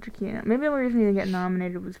Michael Giacchino. Maybe the reason he didn't get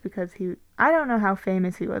nominated was because I don't know how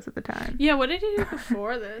famous he was at the time, Yeah, what did he do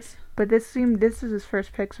before this? but this is his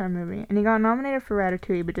first Pixar movie, and he got nominated for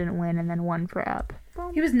Ratatouille but didn't win, and then won for Up.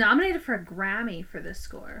 He was nominated for a Grammy for this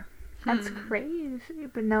score. That's crazy,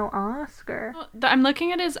 but no Oscar. I'm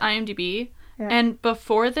looking at his IMDb, Yeah. and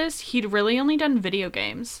before this, he'd really only done video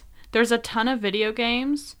games. There's a ton of video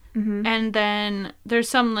games, and then there's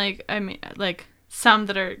some, like, I mean, like, some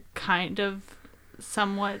that are kind of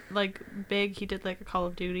somewhat, like, big. He did, like, a Call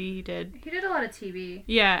of Duty, He did a lot of TV.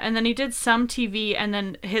 Yeah, and then he did some TV, and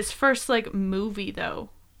then his first, like, movie, though.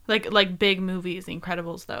 Like big movie is The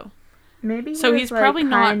Incredibles, though. Maybe So he he's was, probably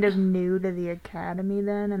not- kind of new to the Academy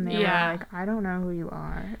then, and they Yeah. were like, I don't know who you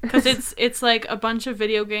are. Because it's like a bunch of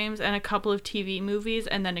video games and a couple of TV movies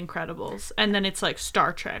and then Incredibles. And then it's like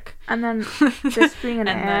Star Trek. And then this being an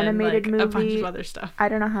And then, animated like, movie, a bunch of other stuff. I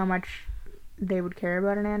don't know how much they would care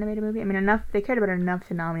about an animated movie. I mean, they cared about it enough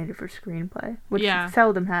to nominate it for screenplay, which Yeah.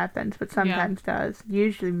 seldom happens, but sometimes does.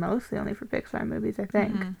 Usually, mostly only for Pixar movies, I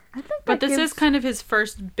think. I think But that this gives- is kind of his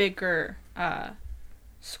first bigger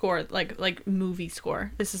score, like movie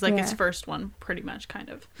score. This is like his Yeah. first one, pretty much, kind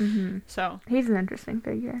of. So, He's an interesting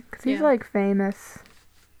figure because he's Yeah. like famous.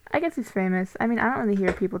 I guess he's famous. I mean, I don't really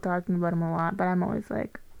hear people talking about him a lot, but I'm always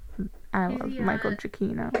like, I He's love the, Michael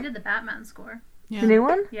Giacchino. He did the Batman score. yeah. The new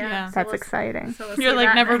one? Yeah. So That's let's- exciting. so let's You're see like,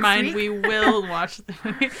 that never next mind, week." we will watch the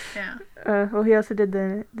movie. Yeah. Well, he also did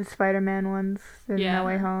the Spider-Man ones. The Yeah. No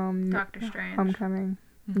Way Home. Doctor Strange. Homecoming.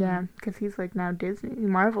 Yeah, because he's like now Disney.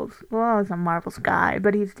 Marvel's, well, he's a Marvel's guy,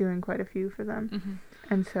 but he's doing quite a few for them.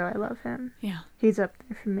 And so I love him. Yeah. He's up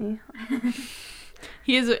there for me.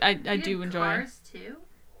 He is, I He did do enjoy. Cars too.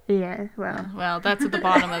 Yeah, well, Well, that's at the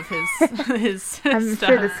bottom of his I'm stuff.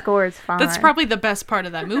 sure the score is fine. That's probably the best part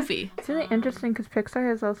of that movie. It's really interesting because Pixar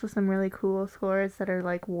has also some really cool scores that are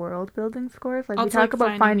like world building scores. Like we Also, talk like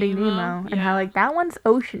about Finding Finding Nemo, Nemo and yeah. how like that one's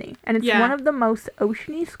oceany, and it's Yeah. one of the most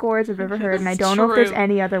oceany scores I've ever heard. And I It's don't know if there's true.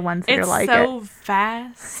 any other ones that It's are like so it.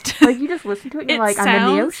 fast. Like you just listen to it and you're like, I'm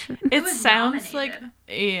in the ocean. It was sounds like, nominated.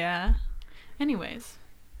 yeah. Anyways,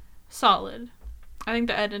 solid. I think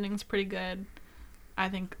the editing's pretty good. I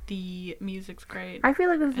think the music's great. I feel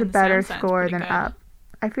like this is a And the better sound design's score pretty than good. Up.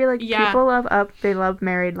 I feel like Yeah. people love Up, they love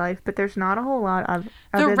Married Life, but there's not a whole lot of The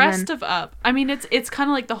other rest than, of Up, I mean, it's kind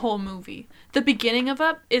of like the whole movie. The beginning of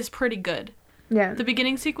Up is pretty good. yeah. The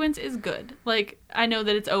beginning sequence is good. Like, I know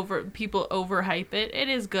that people overhype it. It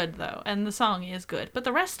is good, though, and the song is good. But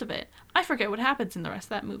the rest of it, I forget what happens in the rest of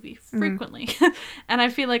that movie frequently. And I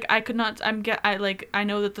feel like I could not, I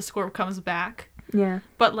know that the score comes back, yeah.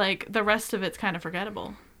 but, like, the rest of it's kind of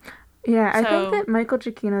forgettable. Yeah, I So- think that Michael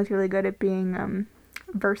Giacchino is really good at being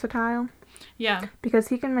versatile Yeah. because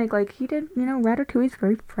he can make like he did. You know, Ratatouille's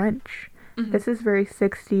very French. Mm-hmm. This is very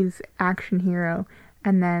 60s action hero,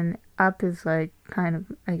 and then Up is like kind of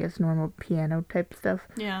I guess normal piano type stuff.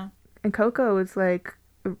 Yeah. And Coco is like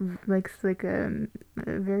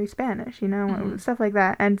very Spanish, you know, Mm-hmm. stuff like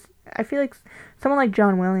that. And I feel like someone like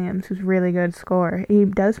John Williams, who's really good score, he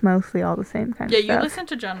does mostly all the same kind Yeah, of you stuff. listen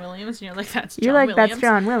to John Williams and you're like, that's John You're like, Williams. that's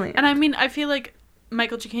John Williams. And I mean, I feel like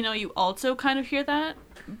Michael Giacchino, you also kind of hear that.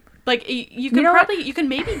 Like, you can know what? you can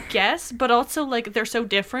maybe guess, but also, like, they're so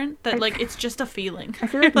different that, like, it's just a feeling. I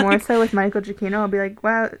feel like more so with Michael Giacchino, I'll be like,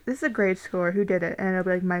 wow, this is a great score. Who did it? And it'll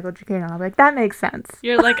be like Michael Giacchino. I'll be like, that makes sense.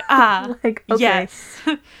 You're like, ah, Like, okay. yes.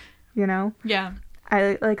 You know? Yeah.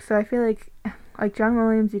 I like, so I feel like John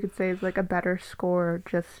Williams, you could say, is like a better score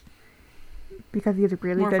just because he has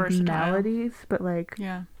really More good versatile. melodies, but like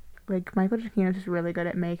Yeah. Michael Giacchino is just really good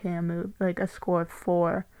at making a score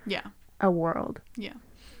for Yeah. a world. Yeah.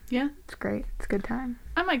 Yeah. It's great. It's a good time.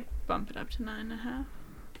 I might bump it up to 9.5.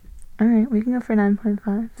 All right, we can go for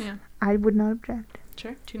 9.5. Yeah. I would not object.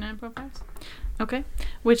 Sure, 2 9.5s. Okay,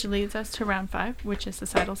 which leads us to round 5, which is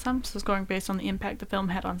societal sum. So scoring based on the impact the film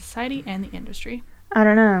had on society and the industry. I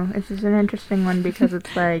don't know. It's just an interesting one because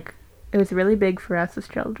it's like, it was really big for us as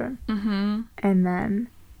children. Mm-hmm. And then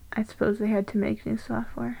I suppose they had to make new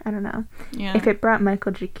software. I don't know. Yeah. If it brought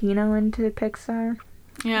Michael Giacchino into Pixar,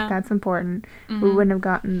 Yeah. that's important. Mhm. We wouldn't have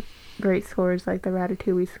gotten great scores like the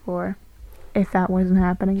Ratatouille score if that wasn't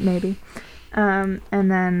happening, maybe. And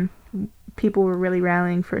then people were really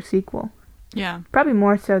rallying for a sequel. Yeah. Probably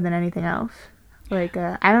more so than anything else. Like,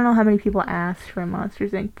 I don't know how many people asked for a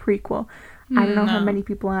Monsters, Inc. prequel. I don't know how No. many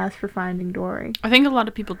people asked for Finding Dory. I think a lot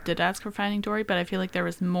of people did ask for Finding Dory, but I feel like there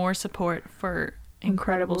was more support for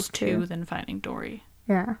Incredibles Incredibles 2 2. than Finding Dory,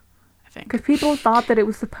 Yeah. I think. Because people thought that it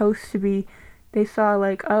was supposed to be, they saw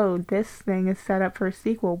like, oh, this thing is set up for a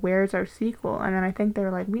sequel. Where's our sequel? And then I think they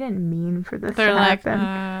were like, we didn't mean for this They're to like, happen.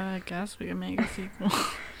 I guess we can make a sequel.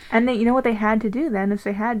 And they, you know what they had to do then is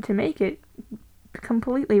they had to make it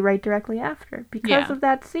completely right directly after because Yeah. of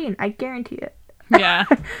that scene. I guarantee it. Yeah.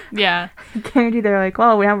 Yeah. I guarantee they're like,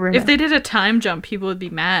 well, we have room. If they did a time jump, people would be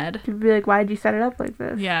mad. People would be like, why'd you set it up like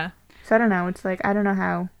this? Yeah. So I don't know. It's like, I don't know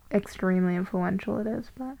how extremely influential it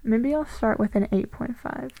is, but maybe I'll start with an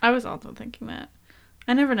 8.5. I was also thinking that.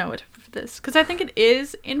 I never know what for this, because I think it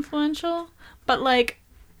is influential, but like,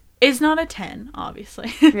 it's not a 10,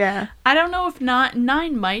 obviously. Yeah. I don't know if not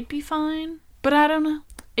 9 might be fine, but I don't know.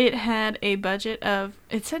 It had a budget of,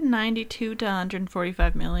 it said 92 to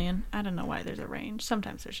 145 million. I don't know why there's a range.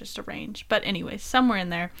 Sometimes there's just a range. But anyway, somewhere in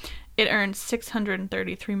there, it earned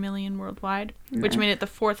 633 million worldwide, which Nice. made it the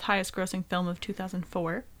 4th highest grossing film of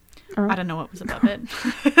 2004. Oh. I don't know what was above it.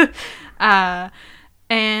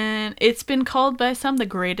 And it's been called by some the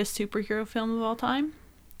greatest superhero film of all time.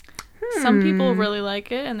 Some people really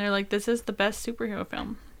like it, and they're like, this is the best superhero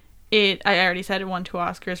film. I already said it won 2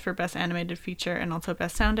 Oscars for Best Animated Feature and also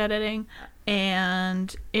Best Sound Editing.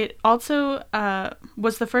 And it also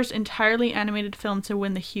was the first entirely animated film to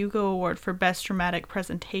win the Hugo Award for Best Dramatic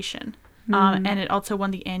Presentation. And it also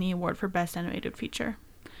won the Annie Award for Best Animated Feature.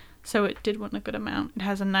 So it did win a good amount. It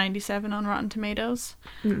has a 97 on Rotten Tomatoes.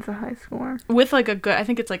 It's a high score. With like a good, I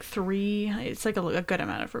think it's like 3, it's like a good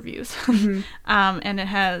amount of reviews. And it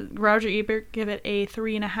has, Roger Ebert give it a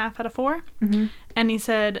 3.5 out of 4. And he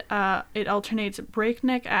said it alternates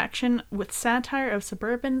breakneck action with satire of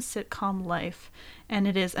suburban sitcom life. And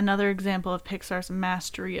it is another example of Pixar's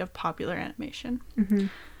mastery of popular animation.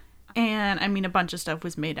 And I mean, a bunch of stuff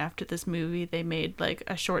was made after this movie. They made like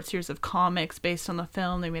a short series of comics based on the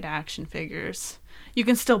film. They made action figures. You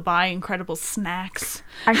can still buy Incredible snacks.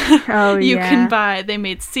 You can buy, they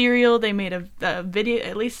made cereal. They made a video,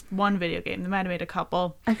 at least one video game. They might have made a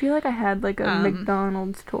couple. I feel like I had like a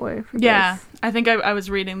McDonald's toy for Yeah, this. I think I was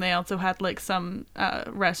reading they also had like some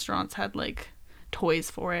restaurants had like toys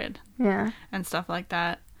for it Yeah. and stuff like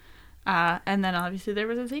that. And then obviously there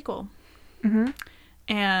was a sequel.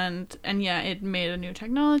 And yeah, it made a new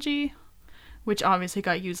technology, which obviously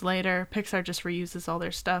got used later. Pixar just reuses all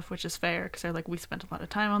their stuff, which is fair because they're like, we spent a lot of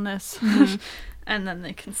time on this. And then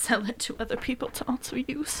they can sell it to other people to also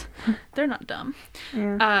use. They're not dumb.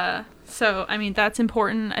 Yeah. So, I mean, that's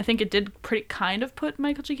important. I think it did pretty kind of put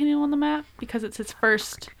Michael Giacchino on the map because it's his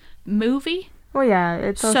first movie. Well, yeah,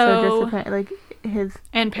 it's also just like his...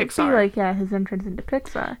 And it'd be Pixar. like, yeah, his entrance into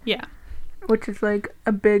Pixar. Yeah. Which is like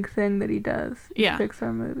a big thing that he does. Yeah.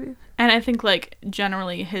 Pixar movies. And I think like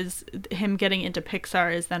generally him getting into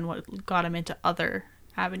Pixar is then what got him into other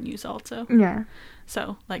avenues also. Yeah.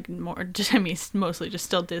 So like more, I mean, mostly just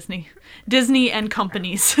still Disney and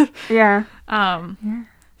companies. Yeah. Yeah.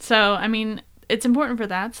 So, I mean, it's important for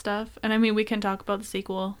that stuff. And I mean, we can talk about the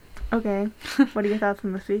sequel. okay. What are your thoughts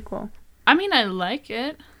on the sequel? I mean, I like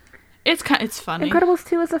it. It's funny. Incredibles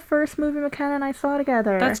 2 is the first movie McKenna and I saw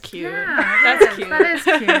together. That's cute. Yeah, That's cute. That is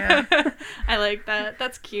cute. I like that.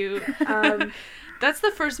 That's cute. That's the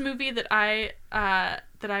first movie that I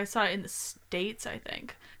saw in the States, I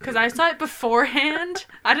think. Because I saw it beforehand.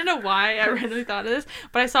 I don't know why I randomly thought of this,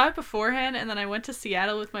 but I saw it beforehand, and then I went to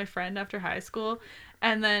Seattle with my friend after high school,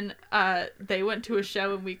 and then they went to a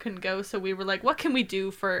show and we couldn't go, so we were like, what can we do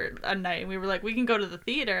for a night? And we were like, we can go to the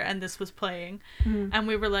theater, and this was playing. And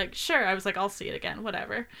we were like, sure. I was like, I'll see it again,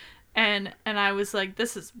 whatever. And I was like,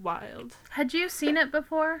 this is wild. Had you seen it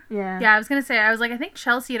before? Yeah. Yeah, I was going to say, I was like, I think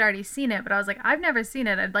Chelsea had already seen it, but I was like, I've never seen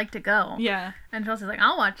it. I'd like to go. Yeah. And Chelsea's like,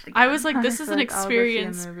 I'll watch it again. I was like, this I is feel an like I'll go see a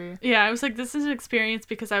experience. movie. Yeah, I was like, this is an experience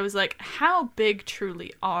because I was like, how big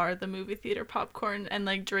truly are the movie theater popcorn and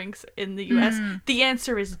like drinks in the US? The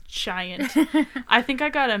answer is giant. I think I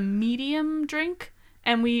got a medium drink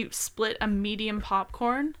and we split a medium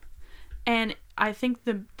popcorn. And I think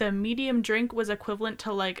the medium drink was equivalent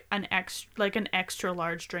to like an extra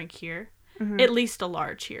large drink here. At least a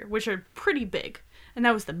large here, which are pretty big. And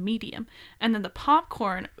that was the medium. And then the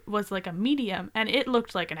popcorn was like a medium, and it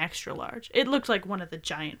looked like an extra large. It looked like one of the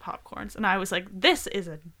giant popcorns. And I was like, this is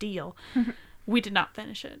a deal. We did not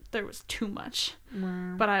finish it. There was too much.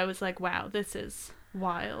 Wow. But I was like, wow, this is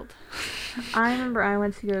wild. I remember I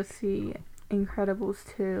went to go see Incredibles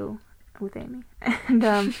 2 with Amy.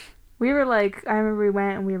 And we were like, I remember we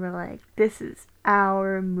went and we were like, this is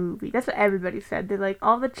our movie. That's what everybody said. They're like,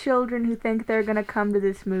 all the children who think they're going to come to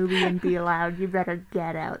this movie and be allowed, you better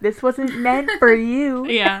get out. This wasn't meant for you.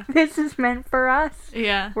 Yeah. This is meant for us.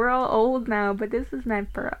 Yeah. We're all old now, but this is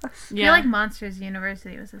meant for us. I feel like Monsters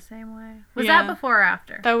University was the same way. Was Yeah. that before or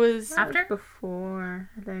after? That was... After? That was before,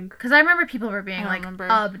 I think. Because I remember people were being I like remember.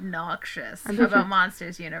 obnoxious about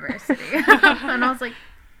Monsters University. And I was like,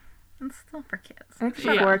 it's still for kids. I think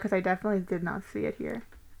Yeah. before, because I definitely did not see it here.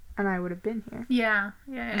 And I would have been here. Yeah.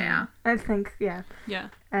 I think, yeah. Yeah.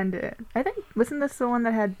 And I think, wasn't this the one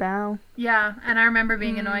that had Bao? Yeah, and I remember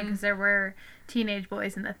being annoyed because there were teenage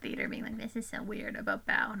boys in the theater being like, this is so weird about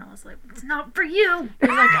Bao. And I was like, it's not for you. They're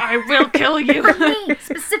like, I will kill you. For me.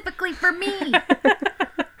 Specifically for me.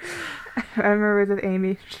 I remember with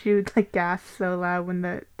Amy, she would like gasp so loud when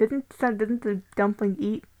didn't the dumpling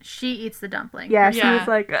eat? She eats the dumpling. Yeah, she Yeah. was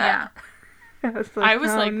like, Yeah. I was like, I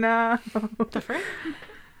was oh, like, no. The frick?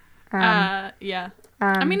 Yeah.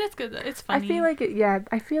 Um, I mean, it's good. It's funny. I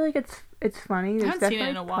feel like it's funny. There's haven't seen definitely it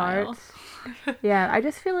in a while. parts. Yeah, I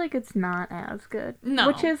just feel like it's not as good. No.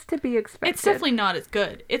 Which is to be expected. It's definitely not as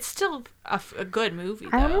good. It's still a good movie,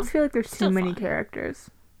 though. I almost feel like there's Still too many funny. characters.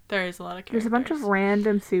 There is a lot of characters. There's a bunch of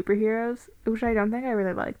random superheroes, which I don't think I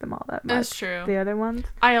really like them all that much. That's true. The other ones.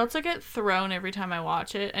 I also get thrown every time I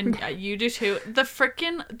watch it, and you do too.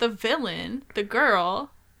 The villain, the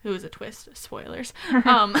girl, who is a twist, spoilers,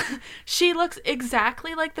 she looks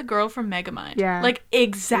exactly like the girl from Megamind. Yeah. Like,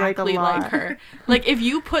 exactly Like a like lot. her. Like, if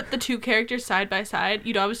you put the two characters side by side,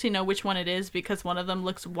 you'd obviously know which one it is because one of them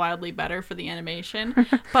looks wildly better for the animation.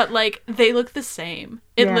 But, like, they look the same.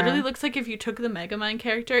 It Yeah. literally looks like if you took the Megamind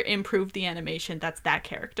character, improved the animation, that's that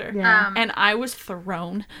character. Yeah. And I was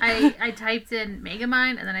thrown. I typed in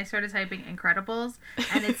Megamind and then I started typing Incredibles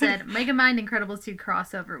and it said Megamind Incredibles 2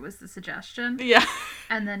 crossover was the suggestion. Yeah.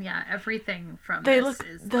 And then everything from They this look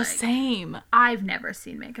is the like, same. I've never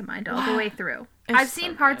seen Megamind all the way through. It's I've so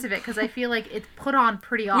seen parts good. of it because I feel like it's put on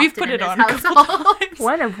pretty often. We've put in it this on a couple household. times.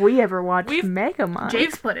 When have we ever watched We've- Megamind?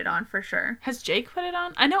 Jake's put it on for sure. Has Jake put it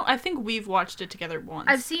on? I think we've watched it together once.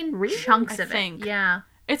 I've seen Really? chunks I of think. it. Yeah.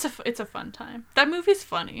 It's a fun time. That movie's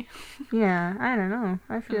funny. Yeah, I don't know.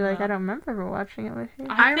 I feel like Yeah. I don't remember ever watching it with you.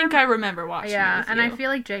 I think I remember watching Yeah, it with and you. I feel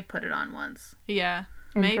like Jake put it on once. Yeah,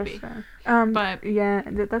 maybe. Interesting. But- yeah,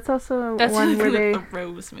 that's also That's one the where thing they that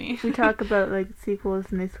throws me. we talk about like sequels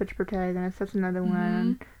and they switch protagonists. That's another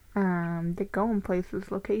Mm-hmm. one. They go in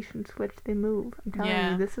places, location switch, they move. I'm telling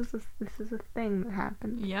Yeah. you, this is a thing that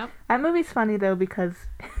happens. Yep. That movie's funny though because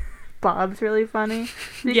Bob's really funny.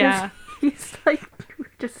 Because Yeah. he's like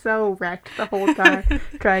just so wrecked the whole time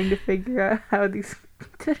trying to figure out how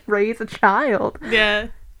to raise a child. Yeah.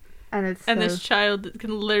 And it's And so, this child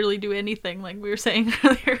can literally do anything, like we were saying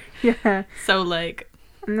earlier. yeah. So like,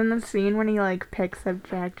 And then the scene when he like picks up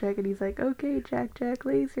Jack and he's like, "Okay, Jack,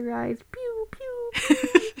 laser eyes, pew pew."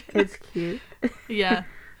 It's cute. yeah,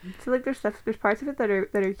 So like there's parts of it that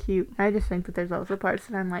are cute. I just think that there's also parts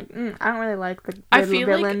that I'm like, I don't really like the I feel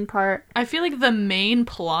like- villain part. I feel like the main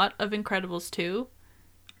plot of Incredibles 2,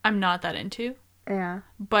 I'm not that into, Yeah.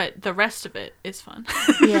 but the rest of it is fun.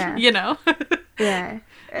 Yeah. You know. Yeah.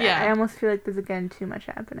 Yeah. I almost feel like there's again too much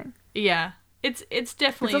happening. Yeah. It's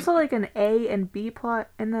definitely. There's also like an A and B plot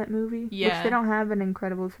in that movie, which Yeah. they don't have in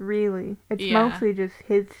Incredibles really. It's Yeah. mostly just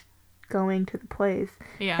his going to the place.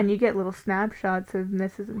 Yeah. And you get little snapshots of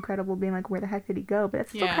Mrs. Incredible being like, where the heck did he go? But that's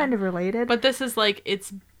still Yeah. kind of related. But this is like,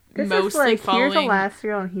 it's this mostly is like, following. here's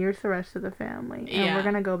Elastigirl and here's the rest of the family. And Yeah. we're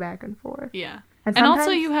going to go back and forth. Yeah. And, And also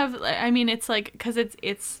sometimes- you have, I mean, it's like, because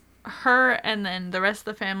it's her and then the rest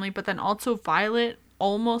of the family, but then also Violet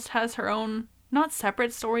almost has her own, not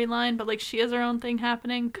separate storyline, but like she has her own thing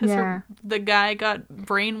happening because Yeah. the guy got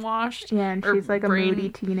brainwashed. Yeah, and or she's like a brain- moody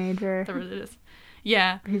teenager. Whatever it is.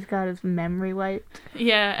 Yeah. He's got his memory wiped.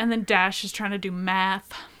 Yeah, and then Dash is trying to do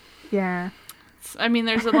math. Yeah. I mean,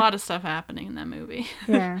 there's a lot of stuff happening in that movie.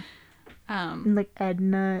 Yeah. And like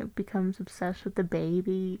Edna becomes obsessed with the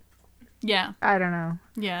baby. Yeah. I don't know.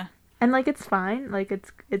 Yeah. And like it's fine. Like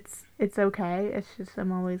it's okay. It's just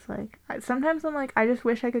I'm always like sometimes I'm like I just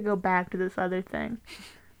wish I could go back to this other thing.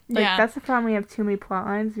 Like that's the problem. We have too many plot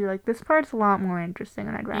lines. You're like this part's a lot more interesting,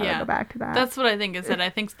 and I'd rather go back to that. That's what I think is that I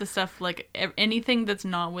think the stuff like anything that's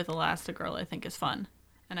not with Elastigirl I think is fun.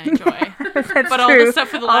 And I enjoy. But all the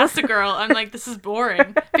stuff with Elastigirl, I'm like, this is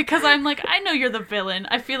boring. Because I'm like, I know you're the villain.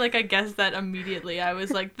 I feel like I guessed that immediately. I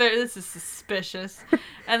was like, this is suspicious.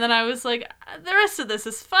 And then I was like, the rest of this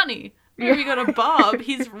is funny. Maybe we go to Bob.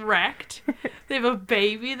 He's wrecked. They have a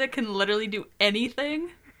baby that can literally do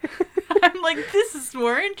anything. I'm like, this is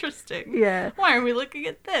more interesting. Yeah. Why are we looking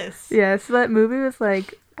at this? Yeah, so that movie was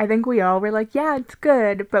like, I think we all were like, yeah, it's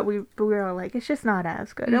good, but we were all like, it's just not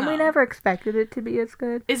as good. And we never expected it to be as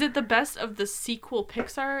good. Is it the best of the sequel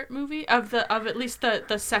Pixar movie? Of at least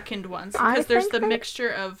the second ones? Because there's the mixture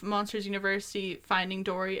of Monsters University, Finding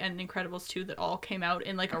Dory, and Incredibles 2 that all came out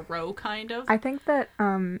in like a row, kind of. I think that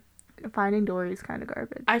Finding Dory is kind of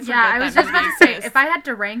garbage. I was just about to say, if I had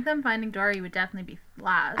to rank them, Finding Dory would definitely be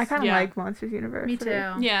last. I kind of like Monsters University. Me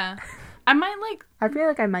too. Yeah. I might like... I feel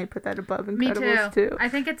like I might put that above Incredibles 2. I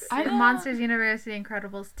think it's Monsters University,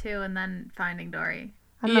 Incredibles 2, and then Finding Dory.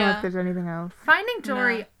 I don't know if there's anything else. Finding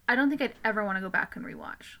Dory, I don't think I'd ever want to go back and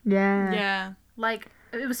rewatch. Yeah. Yeah. Like,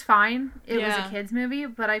 it was fine. It was a kid's movie,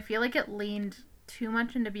 but I feel like it leaned too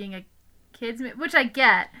much into being a kid's movie, which I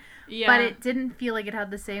get. Yeah. But it didn't feel like it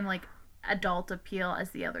had the same, like, adult appeal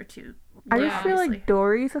as the other two. I just feel like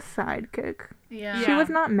Dory's a sidekick. Yeah. She was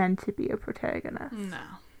not meant to be a protagonist. No.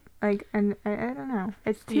 Like, and I don't know.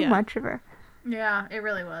 It's too much of her. Yeah, it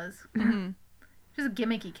really was. Mm-hmm. She's a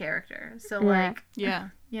gimmicky character. So, like, you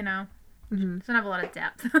know, doesn't have a lot of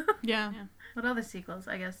depth. Yeah. What other sequels?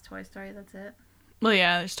 I guess Toy Story, that's it. Well,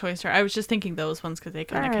 yeah, there's Toy Story. I was just thinking those ones because they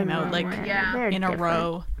kind of came out, like, in a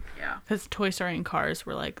row. Yeah. Because Toy Story and Cars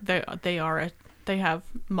were, like, they have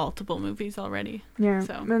multiple movies already. Yeah.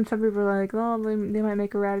 So. Then some people are like, oh, they might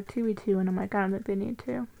make a Ratatouille 2, and I'm like, I don't think they need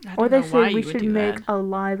to. Or they say we should make a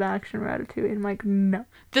live-action Ratatouille, and I'm like, no.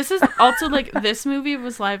 This is also, like, this movie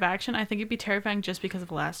was live action. I think it'd be terrifying just because of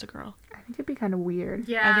Elastigirl. I think it'd be kind of weird.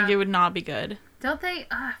 Yeah. I think it would not be good. Don't they,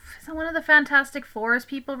 isn't one of the Fantastic Four's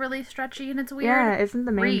people really stretchy and it's weird? Yeah, isn't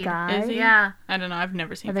the main Reed. guy? Is he? Yeah. I don't know, I've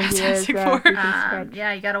never seen I think Fantastic he is, Four.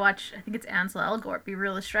 Yeah, you gotta watch, I think it's Ansel Elgort, be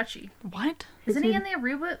really stretchy. What? Isn't he in the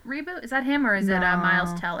reboot? Is that him or is it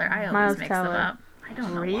Miles Teller? I always mix them up. I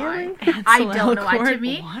don't know why. I don't know why. To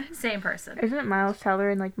me, same person. Isn't it Miles Teller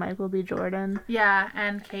and like Michael B. Jordan? Yeah,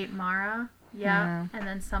 and Kate Mara. Yeah, and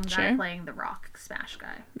then some guy playing the Rock Smash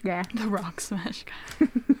guy. Yeah. The Rock Smash guy.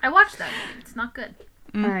 I watched that movie. It's not good.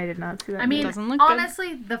 I did not see that. I mean,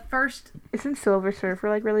 honestly, the first... Isn't Silver Surfer,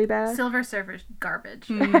 like, really bad? Silver Surfer's garbage.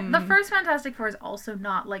 The first Fantastic Four is also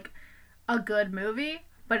not, like, a good movie,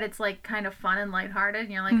 but it's, like, kind of fun and lighthearted,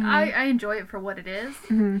 and you're like, I enjoy it for what it is.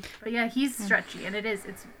 But yeah, he's stretchy, and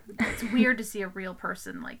it's weird to see a real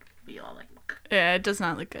person, like, be all, like... Yeah, it does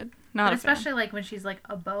not look good. Not especially, like, when she's, like,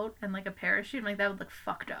 a boat and, like, a parachute, like, that would look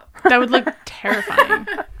fucked up. That would look terrifying.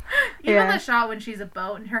 Even the shot when she's a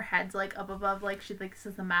boat and her head's, like, up above, like, she thinks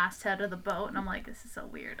this is the masthead of the boat, and I'm like, this is so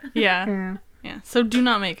weird. Yeah. So do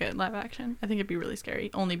not make it live action. I think it'd be really scary,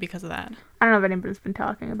 only because of that. I don't know if anybody's been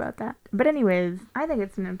talking about that. But anyways, I think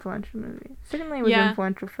it's an influential movie. Certainly it was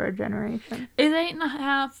influential for a generation. Is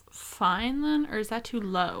 8.5 fine, then? Or is that too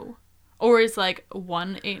low? Or is, like,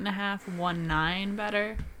 1 8.5, 1 9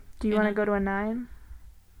 better? Do you want to go to a 9?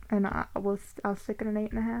 And I'll stick at an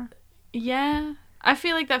 8.5? Yeah. I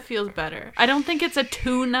feel like that feels better. I don't think it's a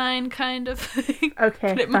 2-9 kind of thing. Okay.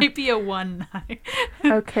 But it might be a 1-9.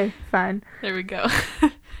 Okay, fine. There we go.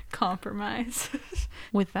 Compromise.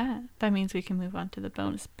 With that means we can move on to the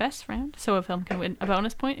bonus best round. So a film can win a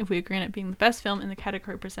bonus point if we agree on it being the best film in the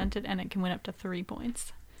category presented, and it can win up to 3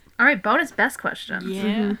 points. All right, bonus best questions.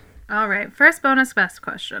 Yeah. All right, first bonus best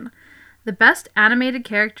question. The best animated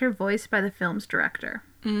character voiced by the film's director.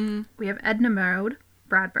 We have Edna Mode,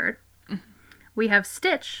 Brad Bird. We have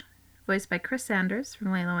Stitch, voiced by Chris Sanders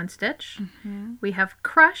from Lilo and Stitch. We have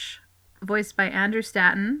Crush, voiced by Andrew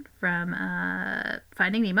Stanton from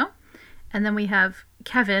Finding Nemo. And then we have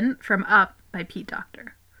Kevin from Up by Pete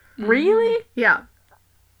Docter. Really? Yeah.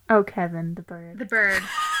 Oh, Kevin, the bird. The bird.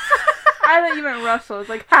 I thought you meant Russell. It's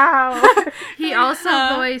like, how? He also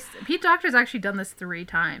voiced... Pete Docter's actually done this 3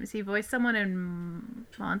 times. He voiced someone in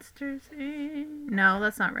Monsters, No,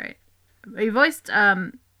 that's not right. He voiced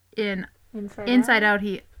in Inside Out.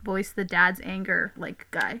 He voiced the dad's anger like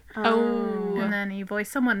guy, Oh. and then he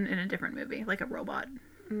voiced someone in a different movie, like a robot.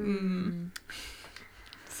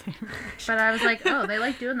 Same. But I was like, oh, they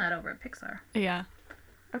like doing that over at Pixar. Yeah.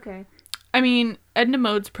 Okay. I mean, Edna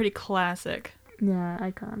Mode's pretty classic. Yeah,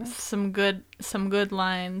 iconic. Some good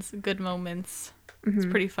lines, good moments. It's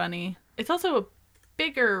pretty funny. It's also a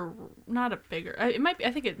bigger, not a bigger. It might be.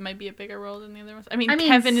 I think it might be a bigger role than the other ones. I mean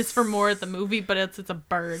Kevin is for more of the movie, but it's a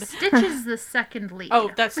bird. Stitch is the second lead. Oh,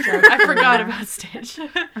 that's true. I forgot about Stitch.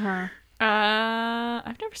 Uh-huh.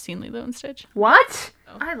 I've never seen Lilo and Stitch. What?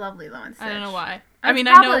 I love Lilo and Stitch. I don't know why. That's I mean,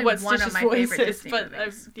 I know probably what one of Stitch's my voice favorite is, Disney but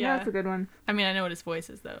movies. Yeah, that's a good one. I mean, I know what his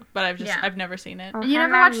voice is though, but I've never seen it. You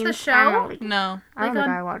never watched the show? No, I don't Like think on-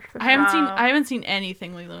 I watched the show. I haven't seen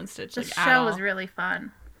anything Lilo and Stitch. The Like, at show all. was really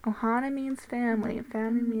fun. Ohana means family, and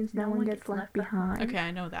family means no one gets left behind. Okay,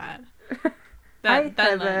 I know that. I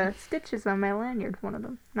That have line. stitches on my lanyard, one of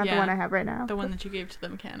them. Not the Yeah. one I have right now. The one that you gave to the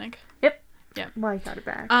mechanic. Well, I got it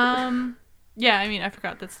back. Yeah, I mean, I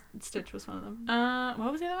forgot that Stitch was one of them.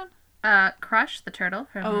 What was the other one? Crush, the turtle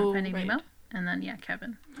from Oh, Finding right. Nemo. And then,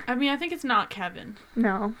 Kevin. I mean, I think it's not Kevin.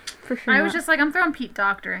 No, for sure. I was just like, I'm throwing Pete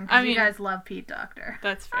Docter in because I you mean- guys love Pete Docter.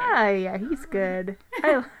 That's fair. Ah, yeah, he's good.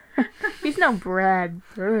 He's no Brad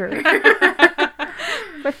Bird.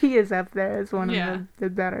 But he is up there as one Yeah. of the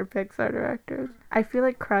better Pixar directors. I feel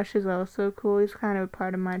like Crush is also cool. He's kind of a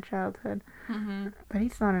part of my childhood. Mm-hmm. But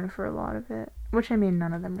he's not in it for a lot of it. Which, I mean,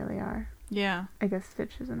 none of them really are. Yeah. I guess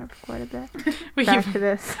Stitch is in it for quite a bit. We Back keep- to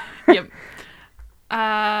this. Yep.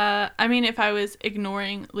 I mean, if I was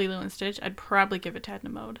ignoring Lilo and Stitch, I'd probably give it to Edna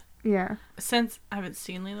Mode. Yeah. Since I haven't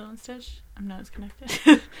seen Lilo and Stitch, I'm not as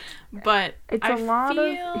connected. But It's I a lot of...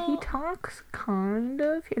 He feel- talks kind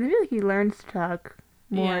of... I feel like he learns to talk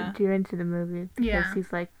more Yeah. during into the movie. Because Yeah.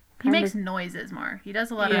 he's like... He kinda- makes noises more. He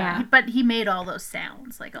does a lot Yeah. of... But he made all those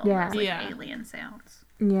sounds. Like all Yeah. those like, Yeah. alien sounds.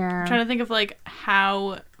 Yeah. I'm trying to think of like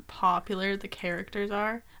how popular the characters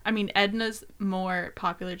are. I mean, Edna's more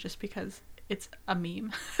popular just because it's a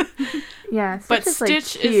meme. Yeah. But is,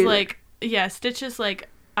 Stitch is cute. like, yeah, Stitch is like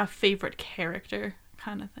a favorite character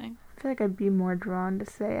kind of thing. I feel like I'd be more drawn to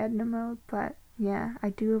say Edna Mode, but yeah, I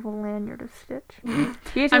do have a lanyard of Stitch.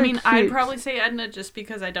 He's I really mean, I'd cute. probably say Edna just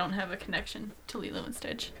because I don't have a connection to Lilo and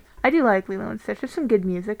Stitch. I do like Lilo and Stitch. There's some good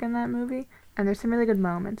music in that movie, and there's some really good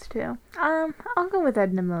moments too. I'll go with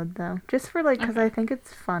Edna Mode though, just for like because I think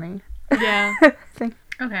it's funny. Yeah.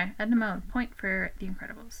 Okay, Edna Mode. Point for The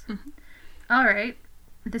Incredibles. All right.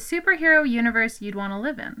 The superhero universe you'd want to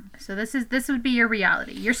live in. So this would be your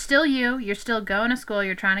reality. You're still you. You're still going to school.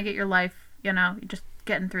 You're trying to get your life, you're just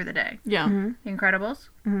getting through the day. Yeah. The Incredibles.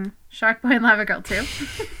 Mhm. Shark Boy and Lava Girl 2.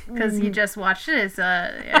 Because you just watched it. It's,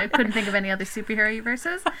 I couldn't think of any other superhero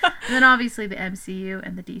universes. And then obviously the MCU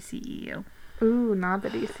and the DCEU. Ooh, not the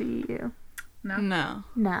DCEU. No? No.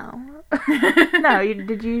 No. No,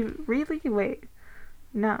 did you really? Wait.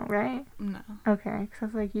 No, right? No. Okay, because I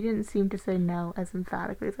was like, you didn't seem to say no as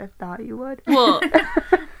emphatically as I thought you would. Well,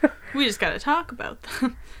 we just gotta talk about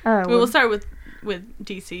them. Oh, We'll start with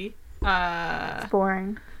DC. it's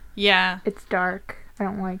boring. Yeah, It's dark. I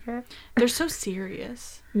don't like it. they're so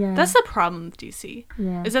serious. Yeah. That's the problem with DC.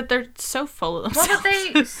 yeah. Is that they're so full of Well,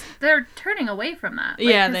 themselves. but they're turning away from that.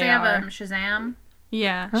 Yeah, 'cause they they have are. Shazam.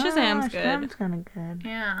 Yeah, Ah, Shazam's good. Shazam's kind of good.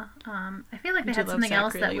 Yeah. I feel like they I do had love something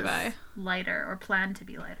else Zachary that was Levi. lighter or planned to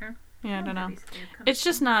be lighter. Yeah, I don't know. Recently have come It's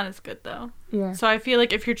just not as good though. Yeah. So I feel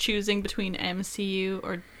like if you're choosing between MCU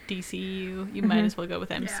or DCU, you might Mhm. as well go with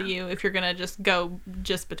MCU if you're gonna just go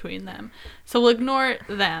just between them. So we'll ignore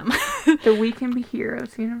them. The We Can Be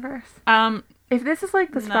Heroes universe. If this is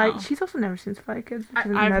like the Spy... No. She's also never seen Spy Kids, which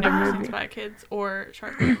is I've another never movie. seen Spy Kids or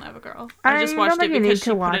Shark Boy and Lava Girl. I I just don't watched think it you need because to she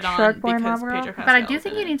put watch it on Shark Boy and because Lava Girl. Pedro Pascal. But I do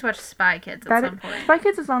think you need to watch Spy Kids at some point. Spy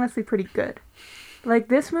Kids is honestly pretty good. Like,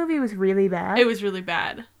 this movie was really bad. It was really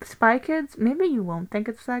bad. Spy Kids, maybe you won't think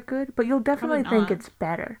it's that good, but you'll definitely Probably think not. it's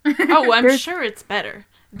better. Oh, I'm There's- sure it's better.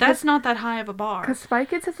 That's not that high of a bar. Because Spy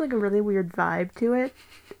Kids has like a really weird vibe to it,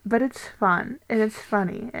 but it's fun, and it's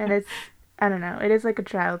funny, and it's, I don't know, it is like a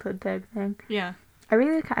childhood type thing. Yeah. I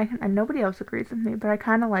really, and nobody else agrees with me, but I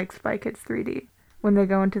kind of like Spy Kids 3D. When they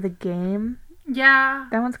go into the game, Yeah.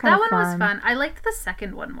 that one's kind That of fun. one was fun. I liked the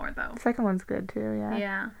second one more though. The second one's good too, yeah.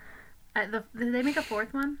 Yeah. Did they make a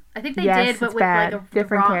fourth one? I think they Yes, did, but it's with bad. like a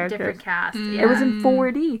Different characters. different cast. Mm. Yeah. It was in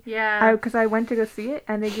 4D. Yeah. Because I went to go see it,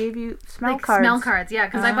 and they gave you smell like cards. smell cards, yeah,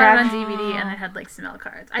 because I Oh. bought it on DVD and it had like smell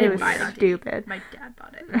cards. I It didn't was buy it on DVD. stupid. My dad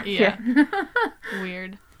bought it. Yeah.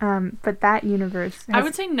 Weird. But that universe I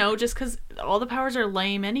would say no, just because all the powers are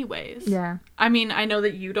lame anyways. Yeah. I mean, I know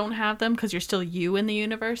that you don't have them because you're still you in the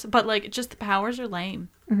universe, but, like, just the powers are lame.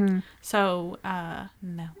 Mm-hmm. So,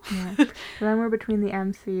 no. Yeah. So then we're between the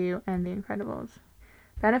MCU and the Incredibles.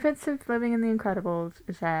 Benefits of living in the Incredibles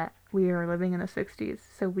is that we are living in the 60s,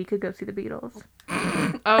 so we could go see the Beatles.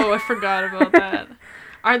 Oh, I forgot about that.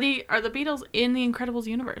 Are the Beatles in the Incredibles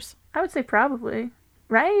universe? I would say probably.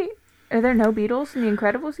 Right? Are there no Beatles in the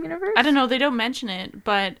Incredibles universe? I don't know. They don't mention it,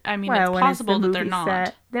 but, I mean, Well, it's when possible the that they're movie not.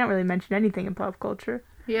 set, they don't really mention anything in pop culture.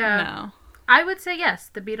 Yeah. No. I would say yes.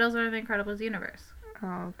 The Beatles are in the Incredibles universe.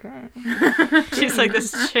 Okay. She's like,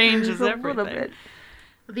 this changes Just a everything. little bit.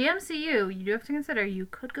 The MCU, you do have to consider you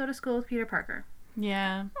could go to school with Peter Parker.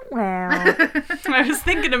 Yeah. Well, I was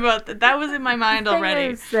thinking about that. That was in my mind the thing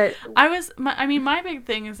already. is that My big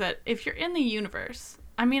thing is that if you're in the universe,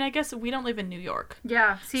 I mean, I guess we don't live in New York.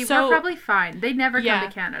 Yeah. See, So- we're probably fine. They never Yeah. come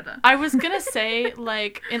to Canada. I was gonna say,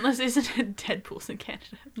 like, unless isn't it Deadpool's in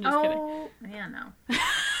Canada? I'm just kidding. Yeah, no.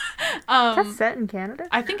 that's set in Canada.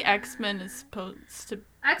 I think X-Men is supposed to.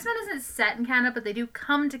 X-Men isn't set in Canada, but they do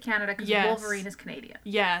come to Canada because Yes. Wolverine is Canadian.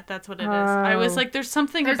 Yeah, that's what it is. I was Oh. like, there's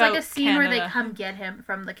something There's about like a scene Canada. where they come get him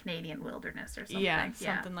from the Canadian wilderness or something. Yeah,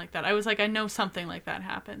 something like that. I was like, I know something like that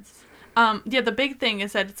happens. Yeah, the big thing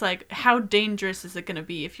is that it's like, how dangerous is it going to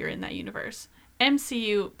be if you're in that universe?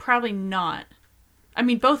 MCU, probably not. I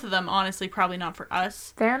mean, both of them, honestly, probably not for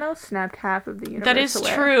us. Thanos snapped half of the universe That is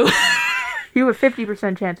away. true. You have a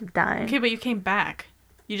 50% chance of dying. Okay, but you came back.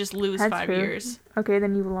 You just lose That's 5 true. years. Okay,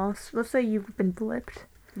 then you've lost. Let's say you've been blipped.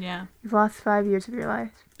 Yeah. You've lost 5 years of your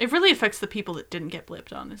life. It really affects the people that didn't get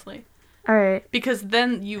blipped, honestly. All right. Because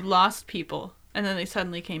then you lost people, and then they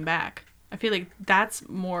suddenly came back. I feel like that's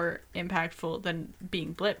more impactful than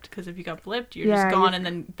being blipped, because if you got blipped, you're Yeah, just gone you- and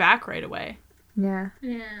then back right away. Yeah.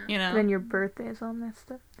 Yeah. You know? Then your birthday is all messed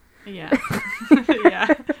up. Yeah. Yeah.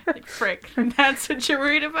 Like, frick. That's what you're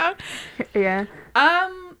worried about? Yeah.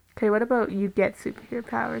 Okay, what about you get superhero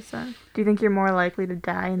powers then? Do you think you're more likely to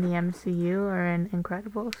die in the MCU or in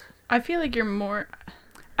Incredibles? I feel like you're more...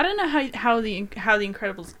 I don't know how the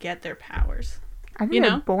Incredibles get their powers. I think You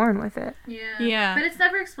they're know? born with it. Yeah. Yeah. But it's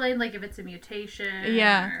never explained, like, if it's a mutation.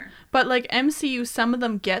 Yeah. Or... But, like, MCU, some of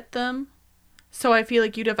them get them. So I feel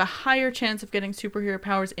like you'd have a higher chance of getting superhero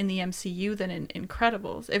powers in the MCU than in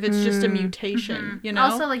Incredibles. If it's just a mutation, you know?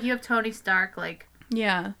 Also, like, you have Tony Stark, like,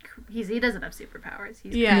 Yeah. he doesn't have superpowers.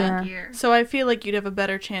 He's Yeah. gear. So I feel like you'd have a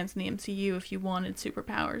better chance in the MCU if you wanted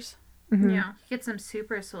superpowers. Mm-hmm. Yeah. Get some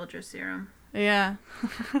super soldier serum. Yeah.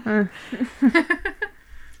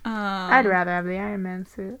 I'd rather have the Iron Man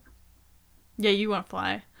suit. Yeah, you want to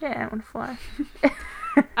fly. Yeah, I want to fly.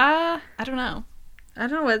 I don't know. I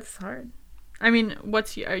don't know. It's hard. I mean,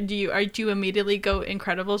 do you immediately go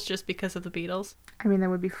Incredibles just because of the Beatles? I mean, that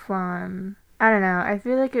would be fun. I don't know. I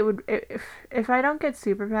feel like it would... If I don't get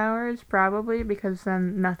superpowers, probably, because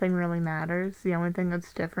then nothing really matters. The only thing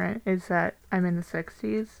that's different is that I'm in the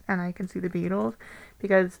 60s and I can see the Beatles.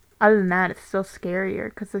 Because other than that, it's still scarier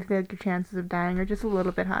because I feel like your chances of dying are just a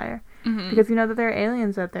little bit higher. Mm-hmm. Because you know that there are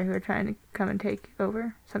aliens out there who are trying to come and take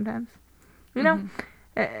over sometimes. You know?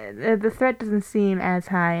 The threat doesn't seem as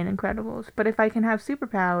high in Incredibles. But if I can have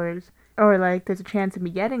superpowers... Or, like, there's a chance of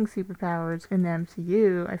me getting superpowers in the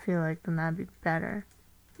MCU, I feel like then that'd be better.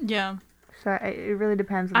 Yeah. So it really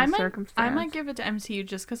depends on the circumstance. I might give it to MCU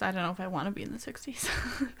just because I don't know if I want to be in the 60s.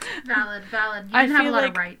 Valid. You I didn't have a feel lot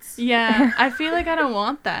like- of rights. Yeah, I feel like I don't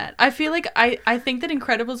want that. I feel like I think that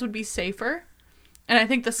Incredibles would be safer. And I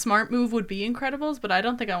think the smart move would be Incredibles, but I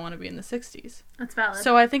don't think I want to be in the 60s. That's valid.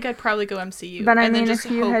 So I think I'd probably go MCU. But I and then mean, just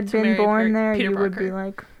if you hope had to been marry born there, Peter you would Parker. be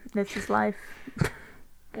like, this is life. yeah,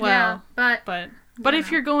 Well, but but you if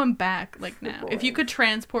know. you're going back, like The now, if you boys. could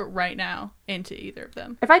transport right now into either of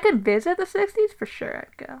them. If I could visit the 60s, for sure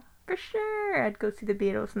I'd go. For sure. I'd go see the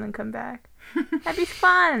Beatles and then come back. That'd be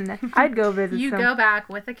fun. I'd go visit you some... go back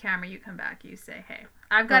with a camera, you come back, you say, hey,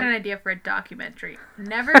 I've got an idea for a documentary.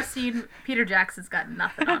 Never seen Peter Jackson's Got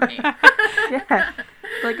Nothing on Me. Yeah.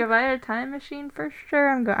 Like, if I had a time machine, for sure,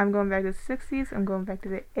 I'm going back to the 60s. I'm going back to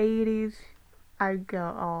the 80s. I'd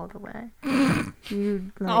go all the way.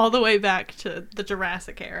 All the way back to the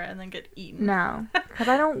Jurassic era and then get eaten. No. Because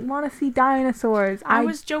I don't want to see dinosaurs. I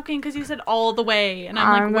was joking because you said all the way, and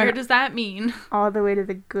I'm like, where does that mean? all the way to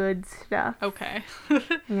the good stuff. Okay.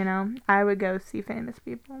 You know? I would go see famous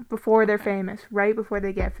people. Before they're famous. Right before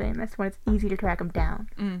they get famous. When it's easy to track them down.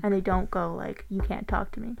 And they don't go, like, you can't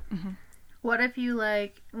talk to me. What if you,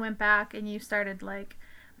 like, went back and you started, like,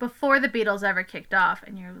 before the Beatles ever kicked off,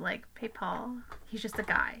 and you're like, hey, Paul, he's just a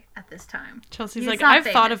guy at this time. Chelsea's He's like, not I've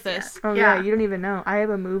thought of famous this. yet. Oh yeah, you don't even know. I have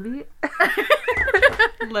a movie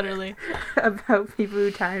Literally. about people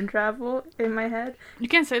who time travel in my head. You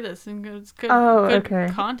can't say this. It's good, Oh, good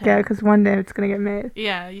okay. content. Yeah, because one day it's gonna get made.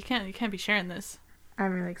 Yeah, you can't be sharing this.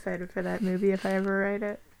 I'm really excited for that movie if I ever write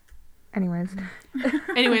it. Anyways,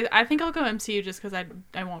 Anyways, I think I'll go MCU just because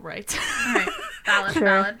I won't write. All right, valid, Sure.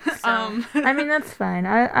 valid. So, I mean that's fine.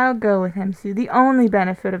 I'll go with MCU. The only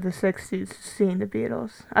benefit of the '60s is seeing the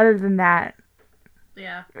Beatles. Other than that,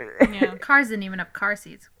 yeah. Yeah. Cars didn't even have car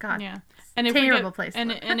seats. God. Yeah. And if Terrible we get, place to and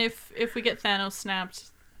live. and if we get Thanos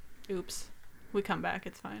snapped, oops, we come back.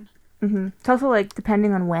 It's fine. It's also like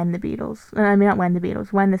depending on when the Beatles. I mean not when the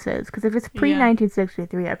Beatles. When this is, because if it's pre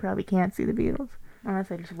 1963, I probably can't see the Beatles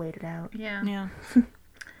unless I just wait it out. Yeah. Yeah.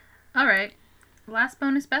 All right. Last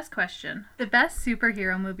bonus best question. The best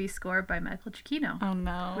superhero movie score by Michael Giacchino. Oh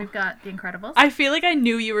no. We've got The Incredibles. I feel like I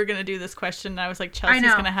knew you were gonna do this question, and I was like, Chelsea's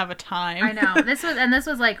know. gonna have a time. I know. This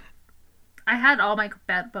was like, I had all my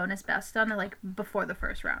bonus best done like before the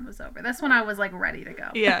first round was over. This one I was like ready to go.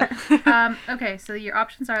 Yeah. Okay, so your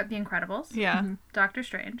options are The Incredibles, Yeah. Doctor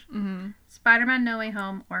Strange, Mm-hmm. Spider-Man No Way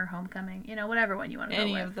Home, or Homecoming. You know, whatever one you want to go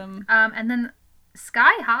Any with. of them. And then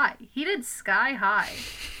Sky High. He did Sky High.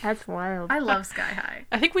 That's wild. I love Sky High.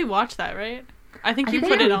 I think we watched that, right? I think you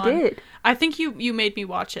think put it we on. did. I think you made me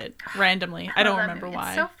watch it randomly. I love don't that remember movie. why.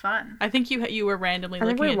 It's so fun. I think you were randomly I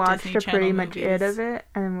think looking we at watched Disney a Channel pretty much movies. it of it,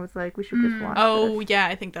 and was like, we should just watch Oh this. yeah,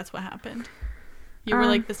 I think that's what happened. You were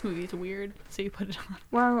like, this movie's weird, so you put it on.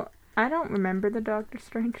 Well, I don't remember the Doctor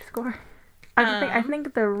Strange score. I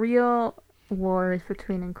think the real war is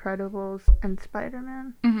between Incredibles and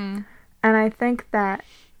Spider-Man. Mm-hmm. And I think that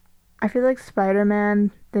I feel like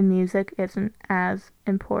Spider-Man, the music isn't as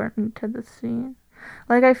important to the scene.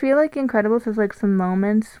 Like, I feel like Incredibles has, like, some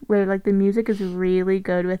moments where, like, the music is really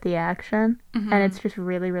good with the action. Mm-hmm. And it's just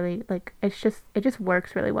really, really, like, it just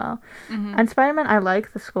works really well. Mm-hmm. And Spider-Man, I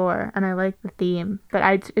like the score, and I like the theme.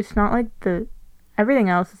 But it's not like everything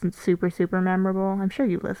else isn't super, super memorable. I'm sure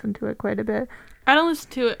you listen to it quite a bit. I don't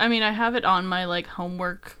listen to it. I mean, I have it on my like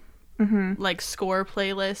homework Mm-hmm. like score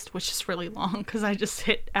playlist, which is really long because I just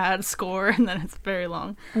hit add score and then it's very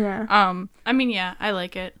long. Yeah. I mean, yeah, I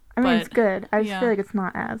like it. I mean, but, it's good. I just yeah. feel like it's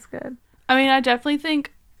not as good. I mean, I definitely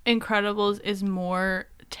think Incredibles is more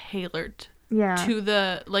tailored Yeah. to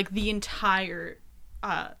the entire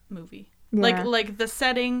movie. Yeah. Like the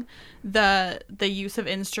setting, the use of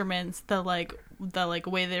instruments, the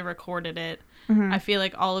way they recorded it. Mm-hmm. I feel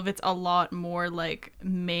like all of it's a lot more like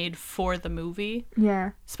made for the movie.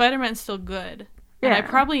 Yeah. Spider-Man's still good. And I Yeah.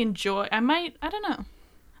 probably enjoy I don't know.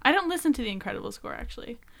 I don't listen to the Incredibles score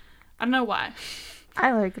actually. I don't know why.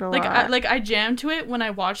 I like it a lot. I jam to it when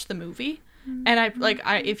I watch the movie. And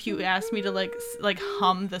if you asked me to like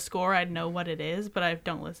hum the score, I'd know what it is, but I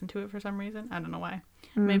don't listen to it for some reason. I don't know why.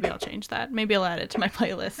 Maybe I'll change that. Maybe I'll add it to my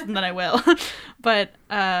playlist and then I will.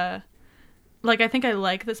 But I think I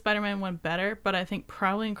like the Spider-Man one better, but I think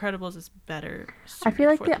probably Incredibles is better. I feel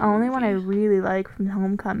like for the only one I movie. really like from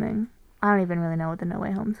Homecoming, I don't even really know what the No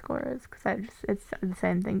Way Home score is, because it's the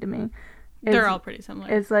same thing to me. They're all pretty similar.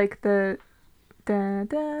 It's like the da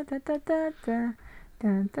da da da da da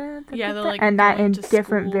da da Yeah, they're, da, like, and that going in to different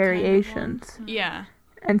school kind of variations. Yeah.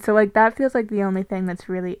 And so like that feels like the only thing that's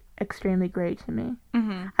really extremely great to me.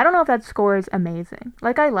 Mm-hmm. I don't know if that score is amazing.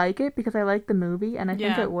 Like, I like it because I like the movie and I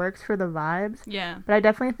think Yeah. it works for the vibes. Yeah. But I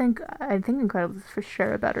definitely think Incredibles is for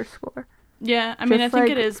sure a better score. Yeah. I mean, I Just, think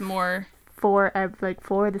like, it is more. For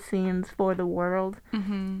the scenes, for the world,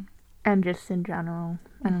 Mm-hmm. and just in general.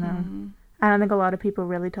 I don't know. I don't think a lot of people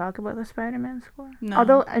really talk about the Spider-Man score. No.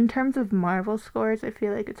 Although in terms of Marvel scores, I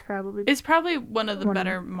feel like it's probably. It's probably one of the One of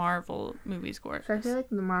better Marvel movie scores. So I feel like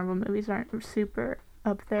the Marvel movies aren't super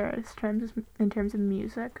up there in terms of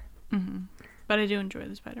music. Mm-hmm. But I do enjoy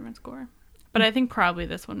the Spider-Man score. But I think probably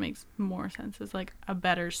this one makes more sense as like a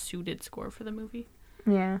better suited score for the movie.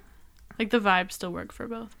 Yeah. Like the vibes still work for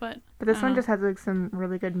both, but But this I one don't just has like some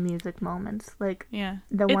really good music moments. Like yeah.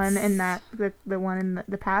 the one in It's- that the one in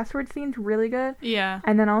the password scene's really good. Yeah.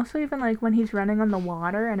 And then also even like when he's running on the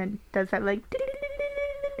water and it does that like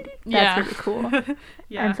that's Yeah. really cool.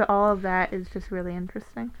 Yeah. And so all of that is just really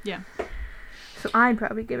interesting. Yeah. So I'd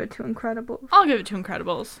probably give it to Incredibles. I'll give it to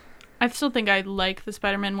Incredibles. I still think I like the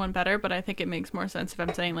Spider-Man one better, but I think it makes more sense if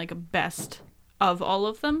I'm saying like a best of all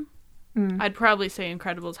of them. I'd probably say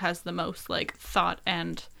Incredibles has the most like thought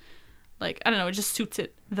and like I don't know, it just suits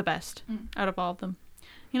it the best out of all of them.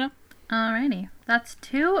 You know? Alrighty. That's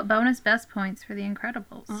 2 bonus best points for The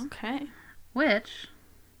Incredibles. Okay. Which,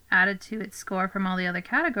 added to its score from all the other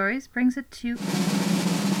categories, brings it to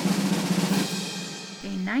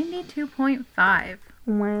 92.5,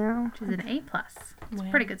 Wow. which is an A+. It's a Wow.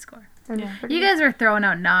 pretty good score. That's Yeah. pretty You good. guys were throwing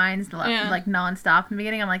out 9s Yeah. like nonstop in the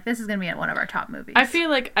beginning. I'm like, this is gonna be one of our top movies. I feel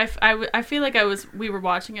like we were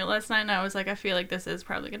watching it last night, and I was like, I feel like this is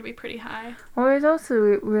probably gonna be pretty high. Well, there's also,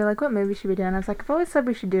 we were like, what movie should we do? And I was like, I've always said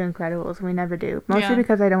we should do Incredibles, and we never do. Mostly Yeah.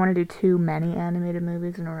 because I don't want to do too many animated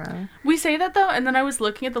movies in a row. We say that though, and then I was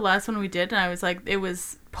looking at the last one we did, and I was like, it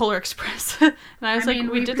was Polar Express, and I was we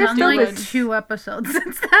we've did done do like good. 2 episodes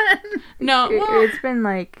since then. No, well, It's been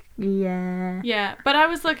like, yeah. yeah, but I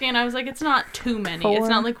was looking, and I was like, it's not too many. 4. It's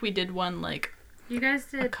not like we did one like You guys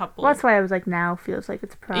a did. couple. Well, that's why I was like, now feels like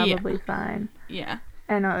it's probably fine. Yeah.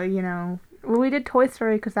 And, well, we did Toy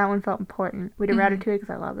Story because that one felt important. We did Mhm. Ratatouille because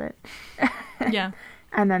I love it. Yeah.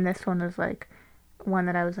 And then this one was like, one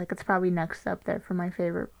that I was like, it's probably next up there for my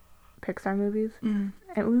favorite Pixar movies. Mm.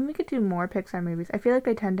 And when we could do more Pixar movies, I feel like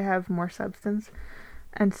they tend to have more substance.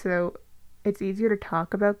 And so it's easier to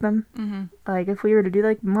talk about them. Mm-hmm. Like, if we were to do,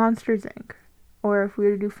 like, Monsters, Inc., or if we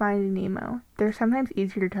were to do Finding Nemo, they're sometimes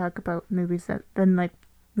easier to talk about movies than like,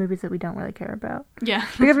 movies that we don't really care about. Yeah.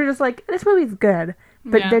 Because we're just like, this movie's good,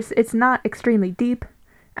 but Yeah. it's not extremely deep,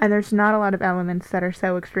 and there's not a lot of elements that are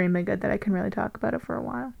so extremely good that I can really talk about it for a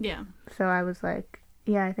while. Yeah. So I was like,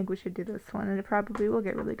 yeah, I think we should do this one, and it probably will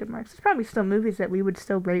get really good marks. There's probably still movies that we would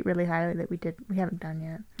still rate really highly that we haven't done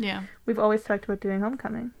yet. Yeah. We've always talked about doing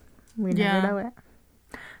Homecoming. We Yeah. never know it.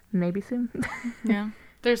 Maybe soon. Yeah.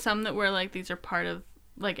 There's some that were like, these are part of,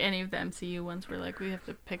 like, any of the MCU ones where, like, we have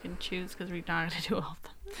to pick and choose because we're not going to do all of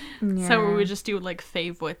them. Yeah. So we would just do, like,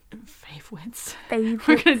 favorites.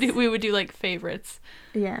 We would do, like, favorites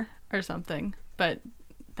Yeah. or something. But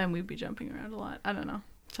then we'd be jumping around a lot. I don't know.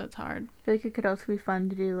 So it's hard. I feel like it could also be fun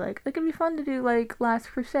to do, like, it could be fun to do, like, Last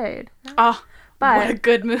Crusade. Oh, But what a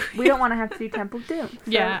good movie. we don't want to have to do Temple of Doom. So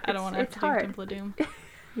Yeah, I don't want to have it's to do hard, Temple of Doom.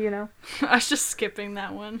 you know? I was just skipping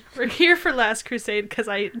that one. We're here for Last Crusade because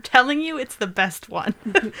I'm telling you it's the best one.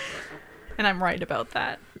 And I'm right about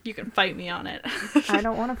that. You can fight me on it. I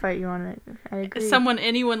don't want to fight you on it. I agree.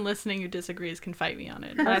 Anyone listening who disagrees can fight me on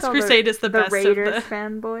it. That's Last all Crusade is the best Raiders of the...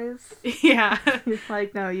 fanboys. Yeah. It's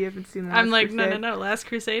like, no, you haven't seen Last I'm like, Crusade. no. Last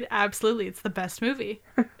Crusade, absolutely. It's the best movie.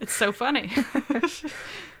 It's so funny.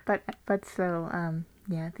 But so,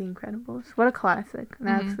 yeah, The Incredibles. What a classic. An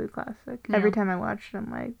absolute classic. Yeah. Every time I watch it, I'm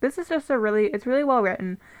like, this is just it's really well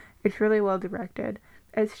written. It's really well directed.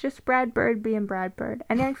 It's just Brad Bird being Brad Bird.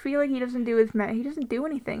 And I feel like he doesn't do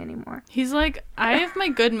anything anymore. He's like, I have my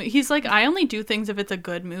good... He's like, I only do things if it's a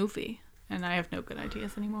good movie. And I have no good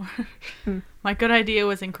ideas anymore. My good idea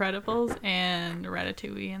was Incredibles and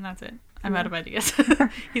Ratatouille, and that's it. I'm out of ideas.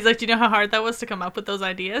 He's like, do you know how hard that was to come up with those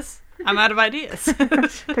ideas? I'm out of ideas. Took me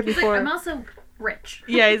He's like, four. I'm also rich.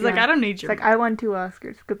 Yeah, he's like, Yeah. I don't need It's your... like, I won 2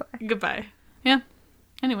 Oscars. Goodbye. Goodbye. Yeah.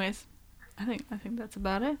 Anyways, I think that's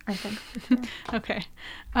about it. I think so too. Okay.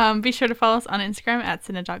 Be sure to follow us on Instagram at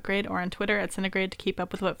cine.grade or on Twitter at cinegrade to keep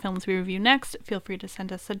up with what films we review next. Feel free to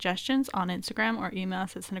send us suggestions on Instagram or email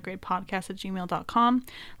us at cinegradepodcast@gmail.com.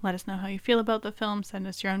 Let us know how you feel about the film, send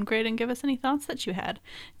us your own grade, and give us any thoughts that you had.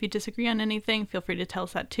 If you disagree on anything, feel free to tell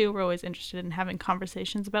us that too. We're always interested in having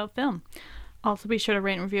conversations about film. Also, be sure to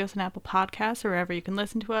rate and review us on Apple Podcasts or wherever you can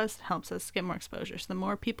listen to us. It helps us get more exposure so the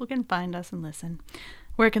more people can find us and listen.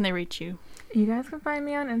 Where can they reach you? You guys can find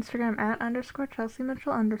me on Instagram at _Chelsea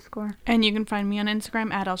Mitchell_. And you can find me on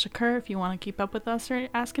Instagram at elshakur. If you want to keep up with us or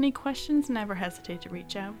ask any questions, never hesitate to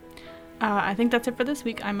reach out. I think that's it for this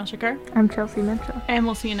week. I'm El Shakur, I'm Chelsea Mitchell. and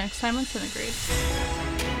we'll see you next time on Cinegrade.